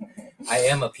I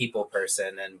am a people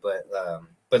person,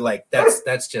 but like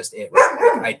that's just it.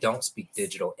 Right? Like, I don't speak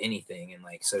digital anything, and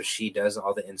like so she does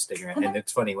all the Instagram. And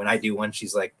it's funny when I do one,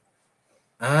 she's like,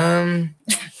 all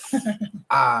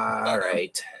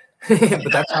right.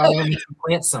 But that's how I want to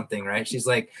plant something, right? She's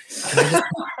like, can I just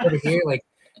put it here? Like,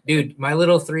 dude, my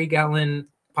little 3-gallon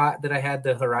pot that I had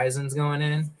the horizons going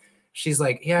in, she's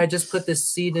like, yeah, I just put this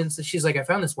seed in. So she's like, I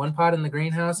found this one pot in the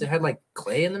greenhouse. It had like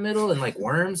clay in the middle and like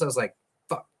worms. I was like,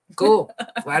 fuck, cool.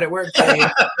 Glad it worked.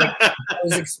 Like, I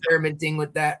was experimenting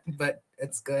with that, but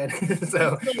it's good.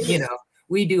 So,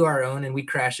 we do our own, and we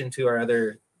crash into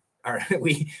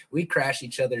we crash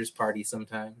each other's party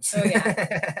sometimes. Oh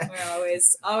yeah, we're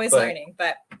always learning.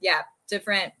 But yeah,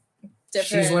 different.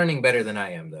 She's learning better than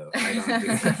I am, though.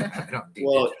 I don't do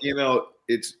well,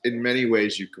 it's in many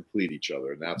ways you complete each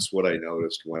other, and that's what I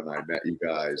noticed when I met you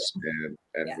guys, and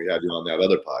we had you on that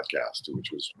other podcast,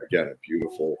 which was again a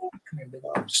beautiful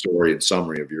story and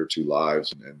summary of your two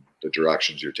lives and the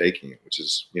directions you're taking it, which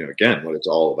is again what it's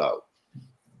all about.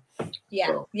 Yeah.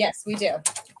 So. Yes, we do,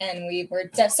 and we were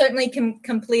certainly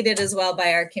completed as well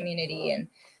by our community and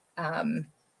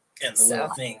the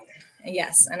little thing.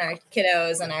 Yes, and our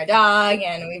kiddos and our dog,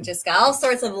 and we've just got all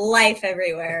sorts of life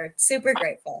everywhere. Super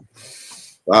grateful.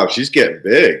 Wow, she's getting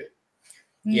big.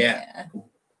 Yeah.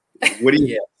 What are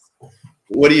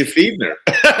you feeding her?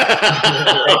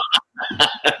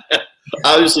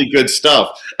 Obviously, good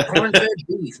stuff. Corn-fed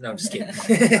beef. No, I'm just kidding.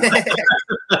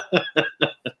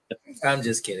 I'm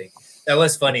just kidding. That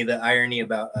was funny. The irony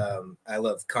about I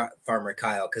love Farmer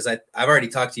Kyle because I've already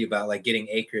talked to you about like getting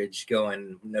acreage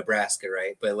going Nebraska,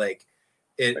 right? But like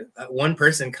one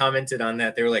person commented on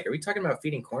that. They were like, "Are we talking about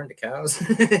feeding corn to cows?"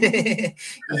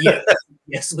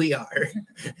 Yes, we are.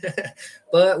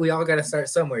 But we all got to start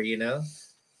somewhere, Yep,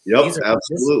 These are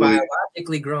absolutely.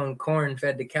 Biologically grown corn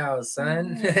fed to cows,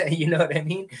 son. You know what I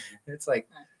mean? It's like,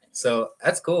 so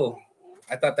that's cool.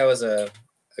 I thought that was a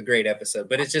great episode,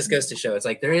 but it just goes to show it's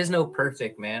like there is no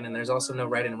perfect, man, and there's also no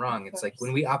right and wrong. It's like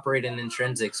when we operate in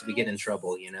intrinsics, we get in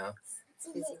trouble,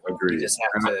 Agreed. You just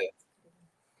have to,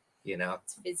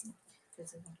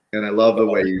 And I love the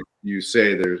way you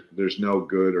say there's no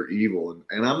good or evil,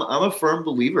 and I'm a firm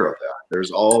believer of that. There's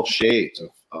all shades of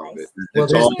it. Well,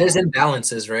 there's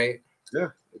imbalances, right? Yeah,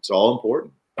 it's all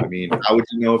important. I mean, how would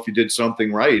you know if you did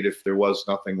something right if there was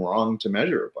nothing wrong to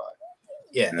measure it by?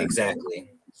 Yeah, exactly.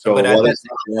 So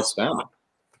what's down?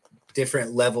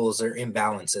 Different levels or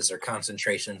imbalances or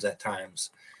concentrations at times,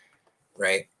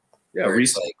 right? Yeah,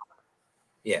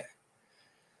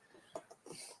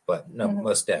 But no,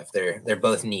 most def. They're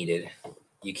both needed.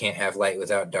 You can't have light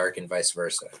without dark, and vice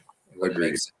versa.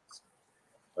 Agreed.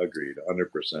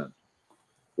 100%.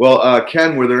 Well,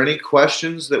 Ken, were there any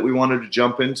questions that we wanted to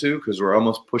jump into because we're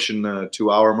almost pushing the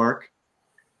 2-hour mark?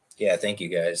 Yeah, thank you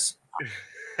guys.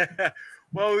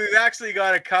 Well, we've actually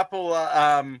got a couple.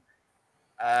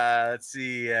 Let's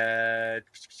see.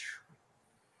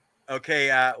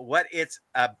 Okay. What it's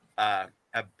a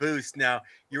boost. Now,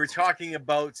 you were talking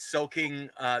about soaking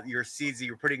your seeds.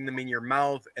 You were putting them in your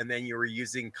mouth, and then you were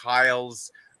using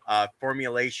Kyle's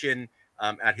formulation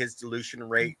at his dilution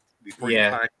rate before you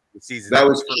planted the seeds. That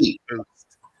was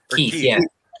Keith.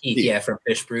 Keith, from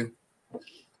Fish Brew.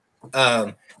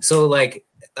 So like.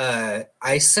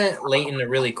 I sent Leighton a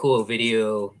really cool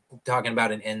video talking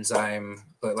about an enzyme,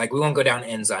 but like we won't go down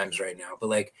enzymes right now, but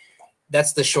like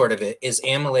that's the short of it. Is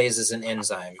amylase is an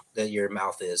enzyme that your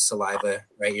mouth is, saliva,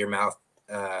 right? Your mouth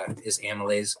is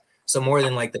amylase. So more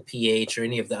than like the pH or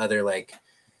any of the other like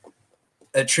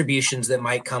attributions that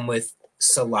might come with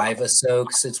saliva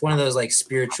soaks. It's one of those like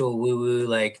spiritual woo-woo,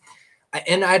 like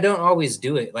and I don't always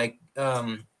do it. Like,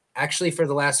 actually, for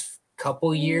the last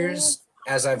couple years,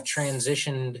 as I've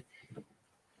transitioned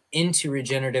into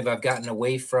regenerative, I've gotten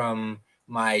away from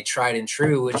my tried and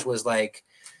true, which was like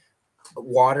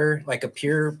water, like a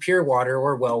pure water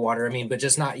or well water. I mean, but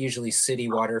just not usually city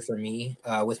water for me,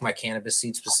 with my cannabis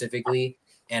seed specifically.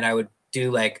 And I would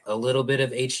do like a little bit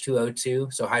of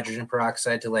H2O2, so hydrogen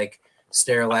peroxide, to like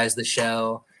sterilize the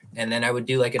shell. And then I would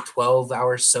do like a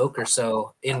 12-hour soak or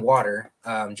so in water,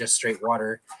 just straight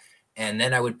water. And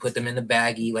then I would put them in the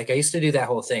baggie. Like I used to do that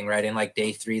whole thing, right? In like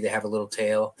day 3, they have a little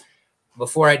tail.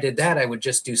 Before I did that, I would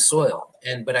just do soil.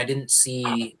 But I didn't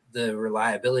see the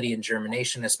reliability in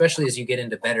germination, especially as you get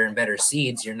into better and better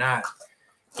seeds. You're not,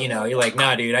 you're like,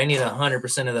 nah, dude, I need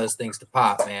 100% of those things to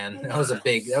pop, man. That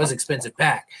was expensive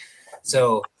pack.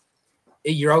 So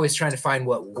you're always trying to find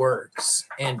what works.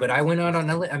 But I went out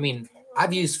I mean,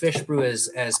 I've used fish brew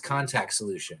as contact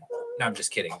solution. No, I'm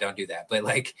just kidding. Don't do that. But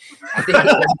like, I think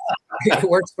it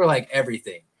works for like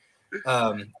everything.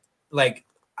 Like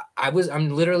I'm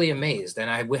literally amazed. And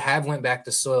I have went back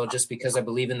to soil just because I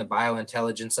believe in the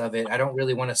biointelligence of it. I don't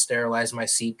really want to sterilize my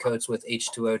seed coats with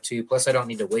H2O2. Plus I don't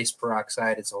need to waste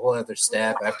peroxide. It's a whole other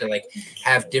step. I have to like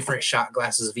have different shot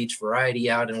glasses of each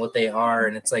variety out and what they are.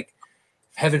 And it's like,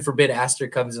 heaven forbid Aster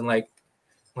comes in like,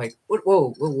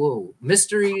 whoa,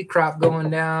 mystery crop going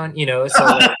down, so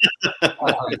like,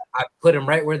 I put them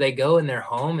right where they go in their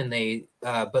home. And they,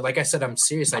 but like I said, I'm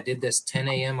serious. I did this 10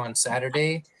 a.m. on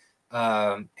Saturday.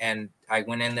 And I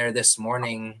went in there this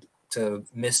morning to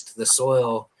mist the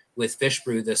soil with fish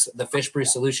brew, the fish brew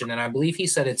solution. And I believe he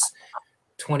said it's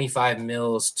 25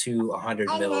 mils to 100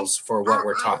 mils for what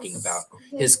we're talking about.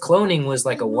 His cloning was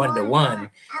like a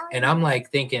 1-to-1. And I'm like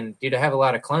thinking, dude, I have a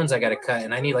lot of clones I got to cut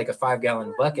and I need like a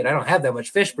 5-gallon bucket. I don't have that much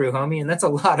fish brew, homie. And that's a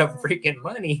lot of freaking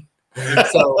money.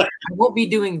 So I won't be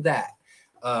doing that.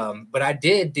 But I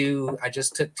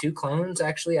just took 2 clones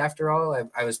actually. After all,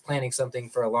 I was planning something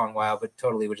for a long while, but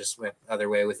totally just went the other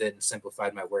way with it and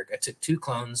simplified my work. I took 2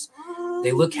 clones.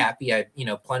 They look happy. I,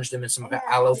 plunged them in some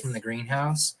aloe from the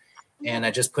greenhouse. And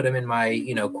I just put them in my,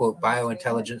 quote,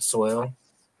 biointelligent soil.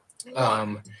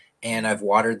 And I've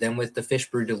watered them with the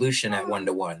fish brew dilution at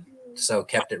 1-to-1. So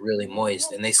kept it really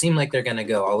moist. And they seem like they're going to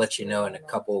go. I'll let you know in a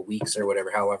couple of weeks or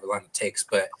whatever, however long it takes.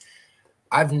 But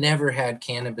I've never had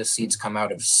cannabis seeds come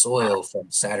out of soil from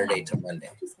Saturday to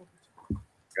Monday.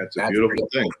 That's a beautiful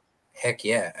thing. Heck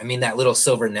yeah. I mean, that little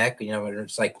silver neck,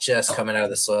 it's like just coming out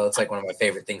of the soil. It's like one of my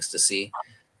favorite things to see.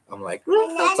 I'm like,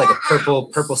 it's like a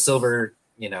purple silver,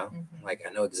 like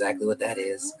I know exactly what that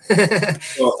is.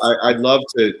 Well, I'd love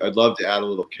to add a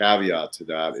little caveat to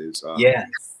that is,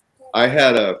 I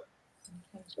had a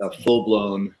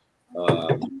full-blown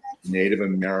Native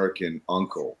American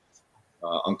uncle,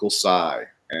 Uncle Si.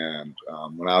 And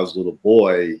when I was a little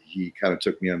boy, he kind of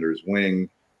took me under his wing.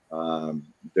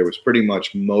 There was pretty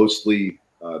much mostly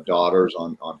daughters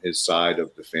on his side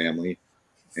of the family.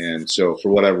 And so for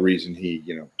whatever reason, he,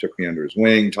 took me under his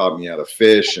wing, taught me how to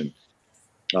fish. And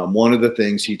one of the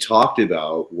things he talked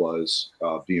about was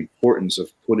the importance of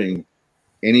putting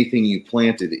anything you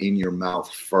planted in your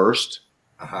mouth first.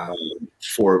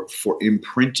 For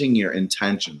imprinting your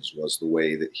intentions was the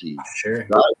way that he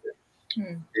got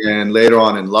it. And later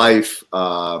on in life,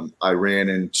 I ran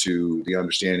into the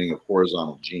understanding of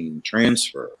horizontal gene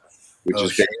transfer, which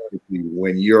is basically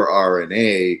when your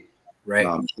RNA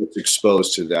gets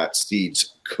exposed to that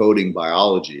seed's coding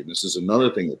biology. And this is another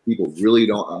thing that people really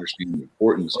don't understand the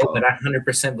importance of. But I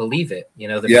 100% believe it. The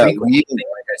frequency thing,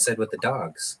 like I said with the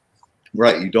dogs.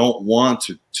 Right. You don't want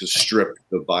to strip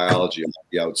the biology off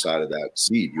the outside of that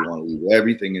seed. You want to leave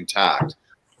everything intact.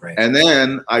 Right. And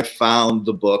then I found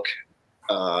the book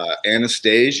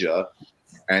Anastasia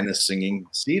and the Singing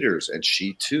Cedars. And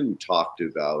she too talked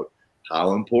about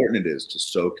how important it is to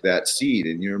soak that seed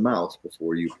in your mouth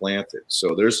before you plant it.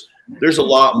 So there's a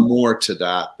lot more to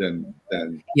that than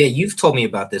you've told me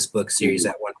about this book series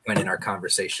at one point in our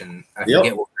conversation. I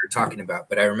forget what we were talking about,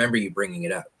 but I remember you bringing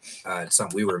it up. It's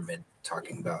something we were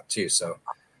talking about too. So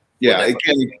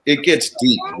it gets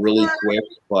deep really quick,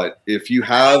 but if you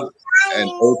have an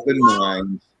open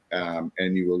mind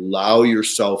and you allow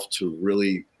yourself to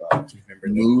really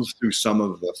move through some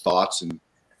of the thoughts and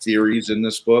theories in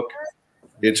this book,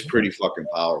 it's pretty fucking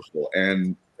powerful.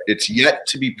 And it's yet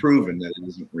to be proven that it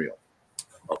isn't real.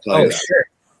 I'll tell you that. Sure.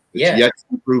 It's yet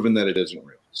to be proven that it isn't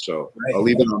real. So I'll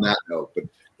leave it on that note. But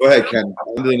go ahead, Ken.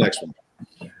 On to the next one.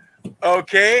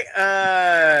 Okay.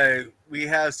 We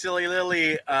have Silly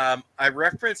Lily. I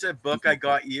referenced a book I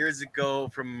got years ago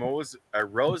from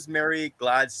Rosemary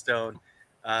Gladstone,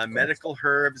 Medical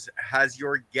Herbs. Has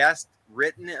your guest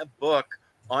written a book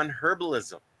on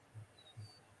herbalism?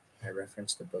 I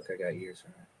referenced the book I got years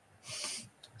from.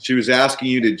 She was asking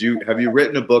you, have you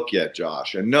written a book yet,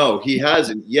 Josh? And no, he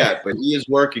hasn't yet, but he is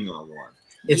working on one.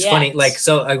 It's funny, like,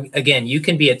 so again, you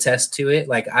can be attest to it.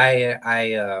 Like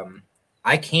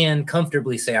I can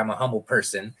comfortably say I'm a humble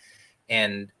person,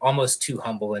 and almost too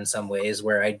humble in some ways,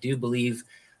 where I do believe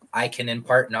I can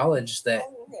impart knowledge that,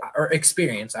 or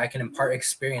experience. I can impart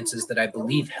experiences that I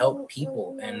believe help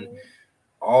people. And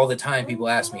all the time people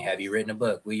ask me, have you written a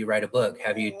book? Will you write a book?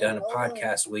 Have you done a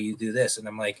podcast? Will you do this? And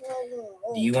I'm like,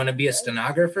 do you want to be a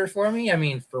stenographer for me? I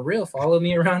mean, for real, follow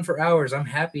me around for hours. I'm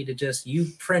happy to just, you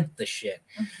print the shit.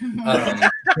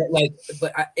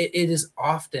 It is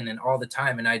often and all the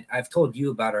time. And I've told you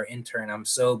about our intern. I'm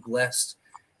so blessed.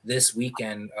 This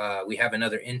weekend, we have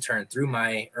another intern through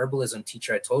my herbalism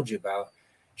teacher I told you about.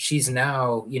 She's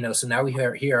now, so now we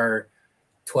are here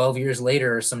 12 years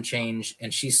later or some change,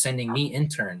 and she's sending me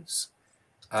interns.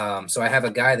 So I have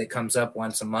a guy that comes up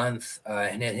once a month,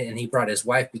 and he brought his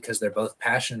wife because they're both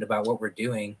passionate about what we're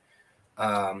doing.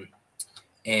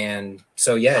 And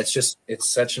so, yeah, it's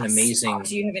such an amazing.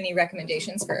 Do you have any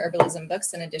recommendations for herbalism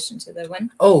books in addition to the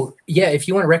one? Oh, yeah. If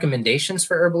you want recommendations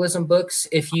for herbalism books,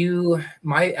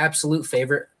 my absolute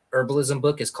favorite herbalism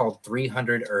book is called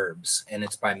 300 Herbs, and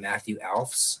it's by Matthew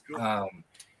Alfs.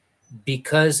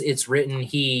 Because it's written,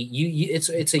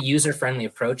 it's a user-friendly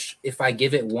approach. If I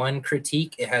give it one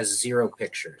critique, it has 0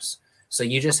 pictures. So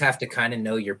you just have to kind of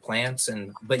know your plants,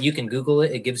 but you can Google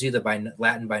it. It gives you the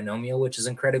Latin binomial, which is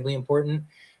incredibly important.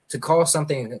 To call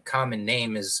something a common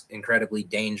name is incredibly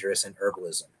dangerous in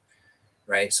herbalism,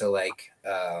 right? So like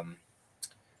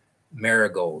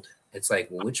marigold. It's like,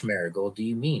 well, which marigold do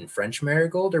you mean? French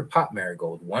marigold or pot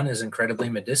marigold? One is incredibly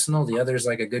medicinal. The other is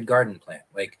like a good garden plant.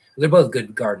 Like, they're both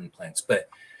good garden plants, but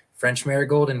French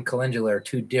marigold and calendula are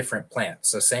 2 different plants.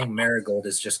 So saying marigold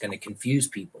is just going to confuse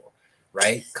people,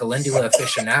 right? Calendula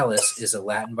officinalis is a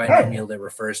Latin binomial that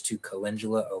refers to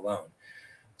calendula alone.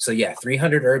 So yeah,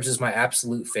 300 Herbs is my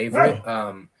absolute favorite.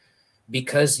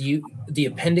 Because the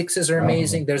appendixes are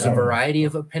amazing. There's a variety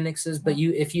of appendixes, but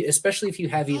especially if you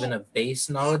have even a base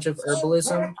knowledge of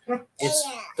herbalism, it's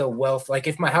the wealth. Like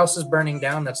if my house is burning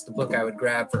down, that's the book I would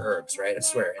grab for herbs, right? I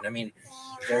swear. And I mean,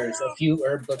 there's a few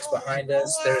herb books behind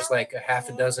us. There's like a half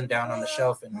a dozen down on the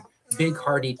shelf and big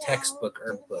hardy textbook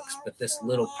herb books, but this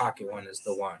little pocket one is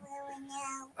the one.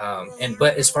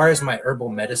 But as far as my herbal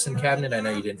medicine cabinet, I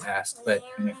know you didn't ask, but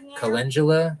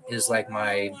calendula is like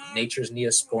my nature's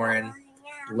Neosporin.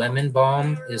 Lemon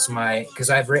balm is because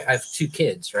I have 2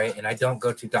 kids, right? And I don't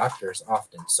go to doctors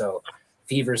often, so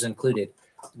fevers included.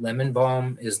 Lemon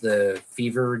balm is the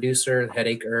fever reducer,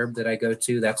 headache herb that I go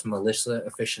to. That's Melissa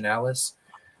officinalis.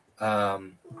 I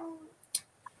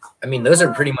mean, those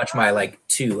are pretty much my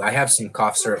 2. I have some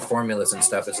cough syrup formulas and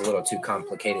stuff. It's a little too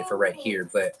complicated for right here,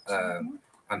 but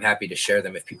I'm happy to share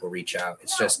them if people reach out.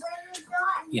 It's just,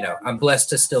 I'm blessed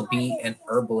to still be an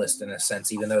herbalist in a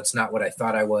sense, even though it's not what I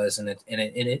thought I was. And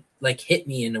it like hit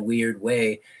me in a weird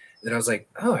way that I was like,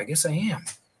 oh, I guess I am,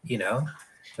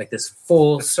 like this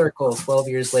full circle 12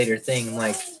 years later thing. I'm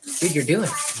like, dude, you're doing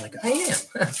it. I'm like, I am.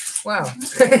 Wow.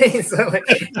 So,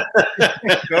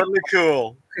 totally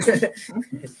cool.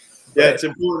 Yeah, it's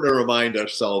important to remind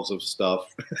ourselves of stuff.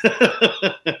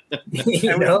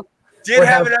 Did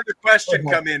have another question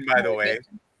come in, by the way.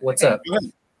 What's up?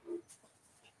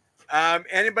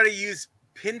 Anybody use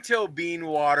pinto bean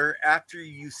water after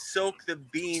you soak the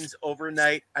beans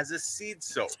overnight as a seed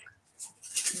soak?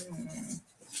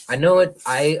 I know it.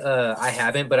 I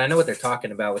haven't, but I know what they're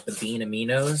talking about with the bean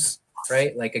aminos,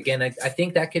 right? Like again, I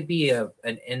think that could be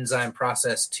an enzyme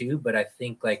process too, but I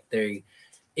think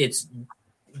it's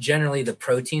generally the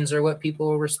proteins are what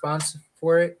people respond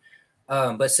for it.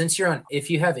 But since if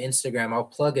you have Instagram, I'll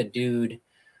plug a dude,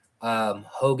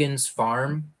 Hogan's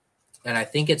Farm, and I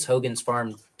think it's Hogan's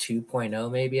Farm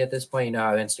 2.0 maybe at this point. You know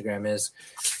how Instagram is.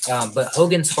 But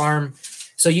Hogan's Farm.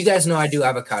 So you guys know I do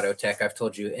avocado tech. I've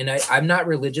told you, and I'm not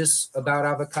religious about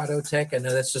avocado tech. I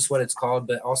know that's just what it's called.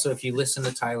 But also, if you listen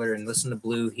to Tyler and listen to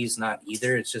Blue, he's not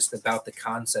either. It's just about the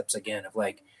concepts again of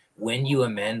like when you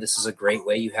amend. This is a great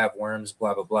way. You have worms,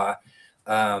 blah blah blah.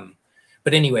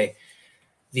 But anyway.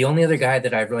 The only other guy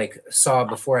that I saw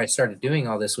before I started doing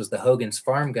all this was the Hogan's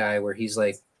Farm guy, where he's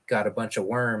got a bunch of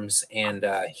worms, and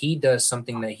he does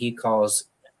something that he calls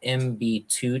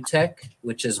MB2 tech,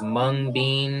 which is mung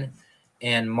bean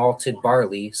and malted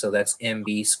barley. So that's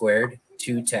MB squared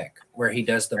 2 tech, where he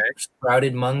does the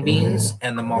sprouted mung beans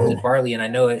and the malted barley. And I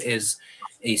know it is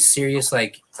a serious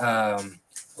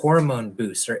hormone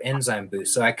boost or enzyme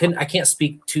boost. So I can't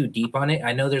speak too deep on it.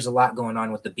 I know there's a lot going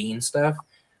on with the bean stuff.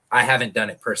 I haven't done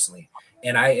it personally.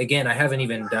 And I haven't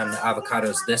even done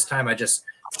avocados this time. I just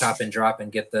chop and drop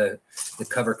and get the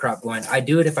cover crop going. I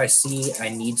do it if I see I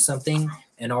need something.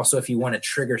 And also if you want to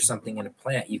trigger something in a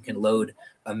plant, you can load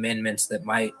amendments that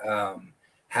might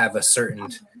have a certain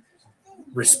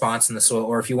response in the soil.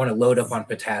 Or if you want to load up on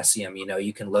potassium,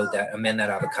 you can amend that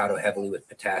avocado heavily with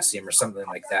potassium or something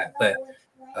like that. But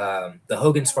the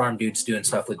Hogan's Farm dude's doing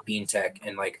stuff with Bean Tech,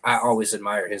 and like I always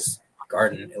admire his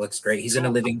garden. It looks great. He's in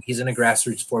a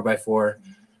grassroots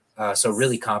 4x4, so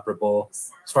really comparable.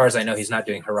 As far as I know, he's not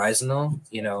doing horizontal,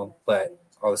 but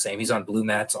all the same, he's on blue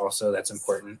mats also. That's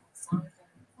important.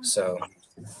 So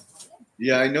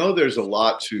yeah, I know there's a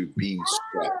lot to bean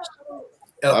sprouts.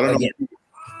 I don't know if you're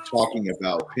talking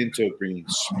about pinto bean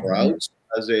sprouts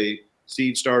as a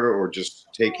seed starter or just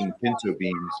taking pinto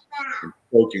beans and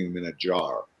soaking them in a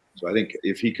jar. So I think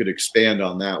if he could expand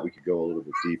on that, we could go a little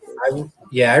bit deeper.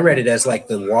 I read it as like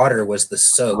the water was the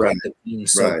soak, right. Like the bean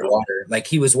soaked water. Like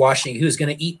he was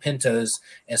going to eat pintos,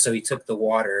 and so he took the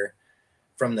water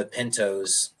from the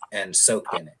pintos and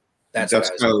soaked in it. That's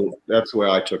the way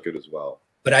I took it as well.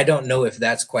 But I don't know if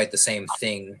that's quite the same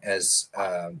thing as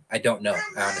I don't know.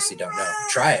 I honestly don't know.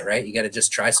 Try it, right? You got to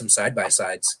just try some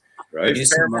side-by-sides. Right. Do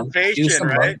some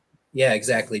right? Yeah,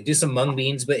 exactly. Do some mung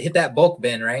beans, but hit that bulk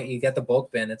bin, right? You got the bulk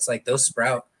bin. It's like those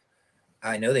sprout.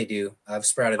 I know they do. I've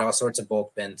sprouted all sorts of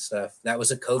bulk bin stuff. That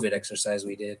was a COVID exercise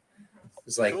we did.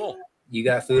 It's like, cool. You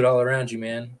got food all around you,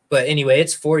 man. But anyway,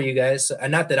 it's for you guys.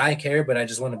 Not that I care, but I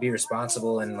just want to be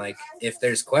responsible. And like, if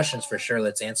there's questions, for sure,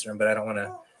 let's answer them. But I don't want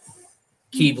to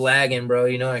keep lagging, bro.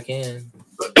 I can.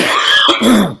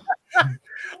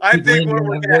 I think what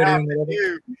we're going to have to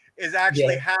do is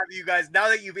actually have you guys, now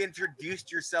that you've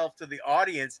introduced yourself to the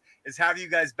audience, is have you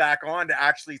guys back on to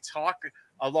actually talk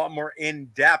a lot more in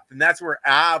depth. And that's where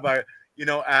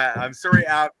I'm sorry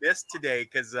Ab missed today,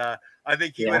 because I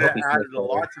think he would have added a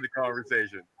lot to the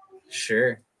conversation.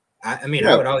 Sure. I mean,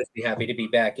 I would always be happy to be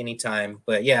back anytime,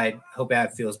 but yeah, I hope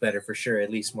Ab feels better for sure, at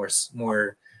least more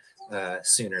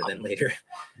sooner than later.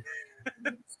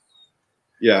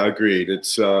 Yeah, agreed. It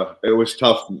was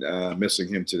tough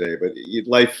missing him today, but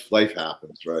life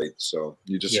happens, right? So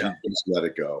you just let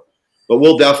it go. But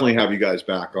we'll definitely have you guys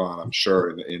back on, I'm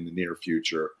sure, in the near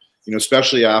future.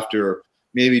 Especially after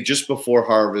maybe just before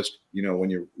harvest. When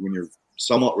you're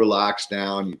somewhat relaxed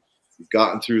down, you've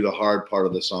gotten through the hard part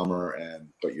of the summer,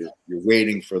 but you're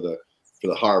waiting for the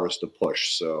harvest to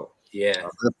push. So yeah,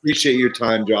 I appreciate your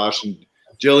time, Josh, and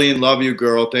Jillian. Love you,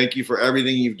 girl. Thank you for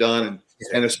everything you've done,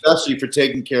 and especially for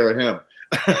taking care of him.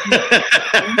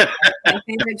 My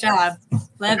favorite job.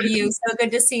 Love you. So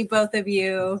good to see both of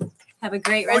you. Have a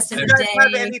great rest of the day. Do you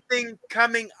guys have anything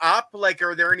coming up? Like,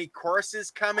 are there any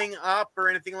courses coming up or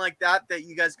anything like that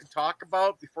you guys could talk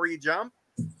about before you jump?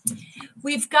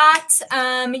 We've got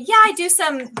I do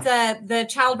some the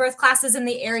childbirth classes in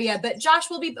the area, but Josh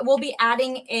we'll be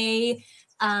adding a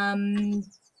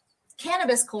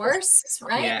cannabis course,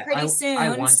 right? Pretty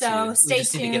soon. So stay tuned. We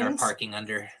just need to get our parking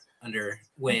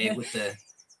underway with the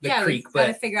creek. We've got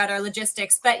to figure out our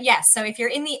logistics. But yes, so if you're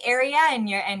in the area and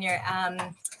you're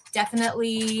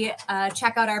definitely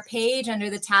check out our page under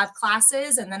the tab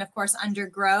classes, and then of course under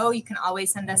grow, you can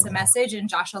always send us a message, and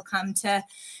Josh will come to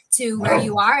where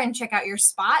you are and check out your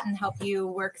spot and help you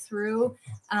work through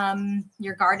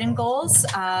your garden goals.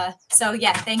 So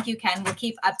yeah, thank you, Ken. We'll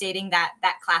keep updating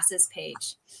that classes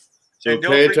page. So and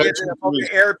don't forget about the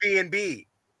Airbnb.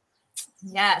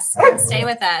 Yes, stay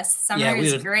with us. Summer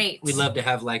is great. We love to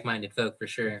have like-minded folk for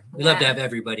sure. We love to have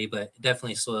everybody, but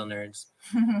definitely soil nerds.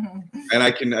 And I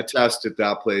can attest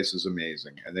that place is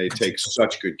amazing, and they take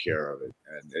such good care of it,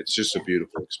 and it's just a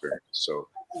beautiful experience. So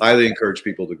highly encourage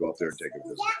people to go up there and take a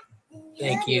visit.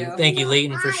 Thank you,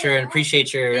 Leighton, for sure, and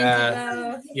appreciate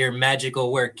your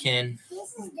magical work, Ken.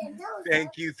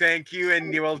 Thank you,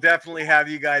 and we'll definitely have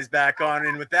you guys back on.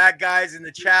 And with that, guys in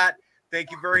the chat, thank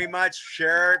you very much.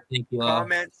 Share it,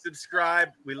 comment, subscribe.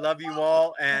 We love you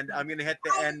all. And I'm going to hit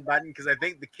the end button because I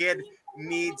think the kid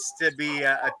needs to be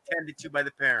attended to by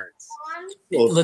the parents.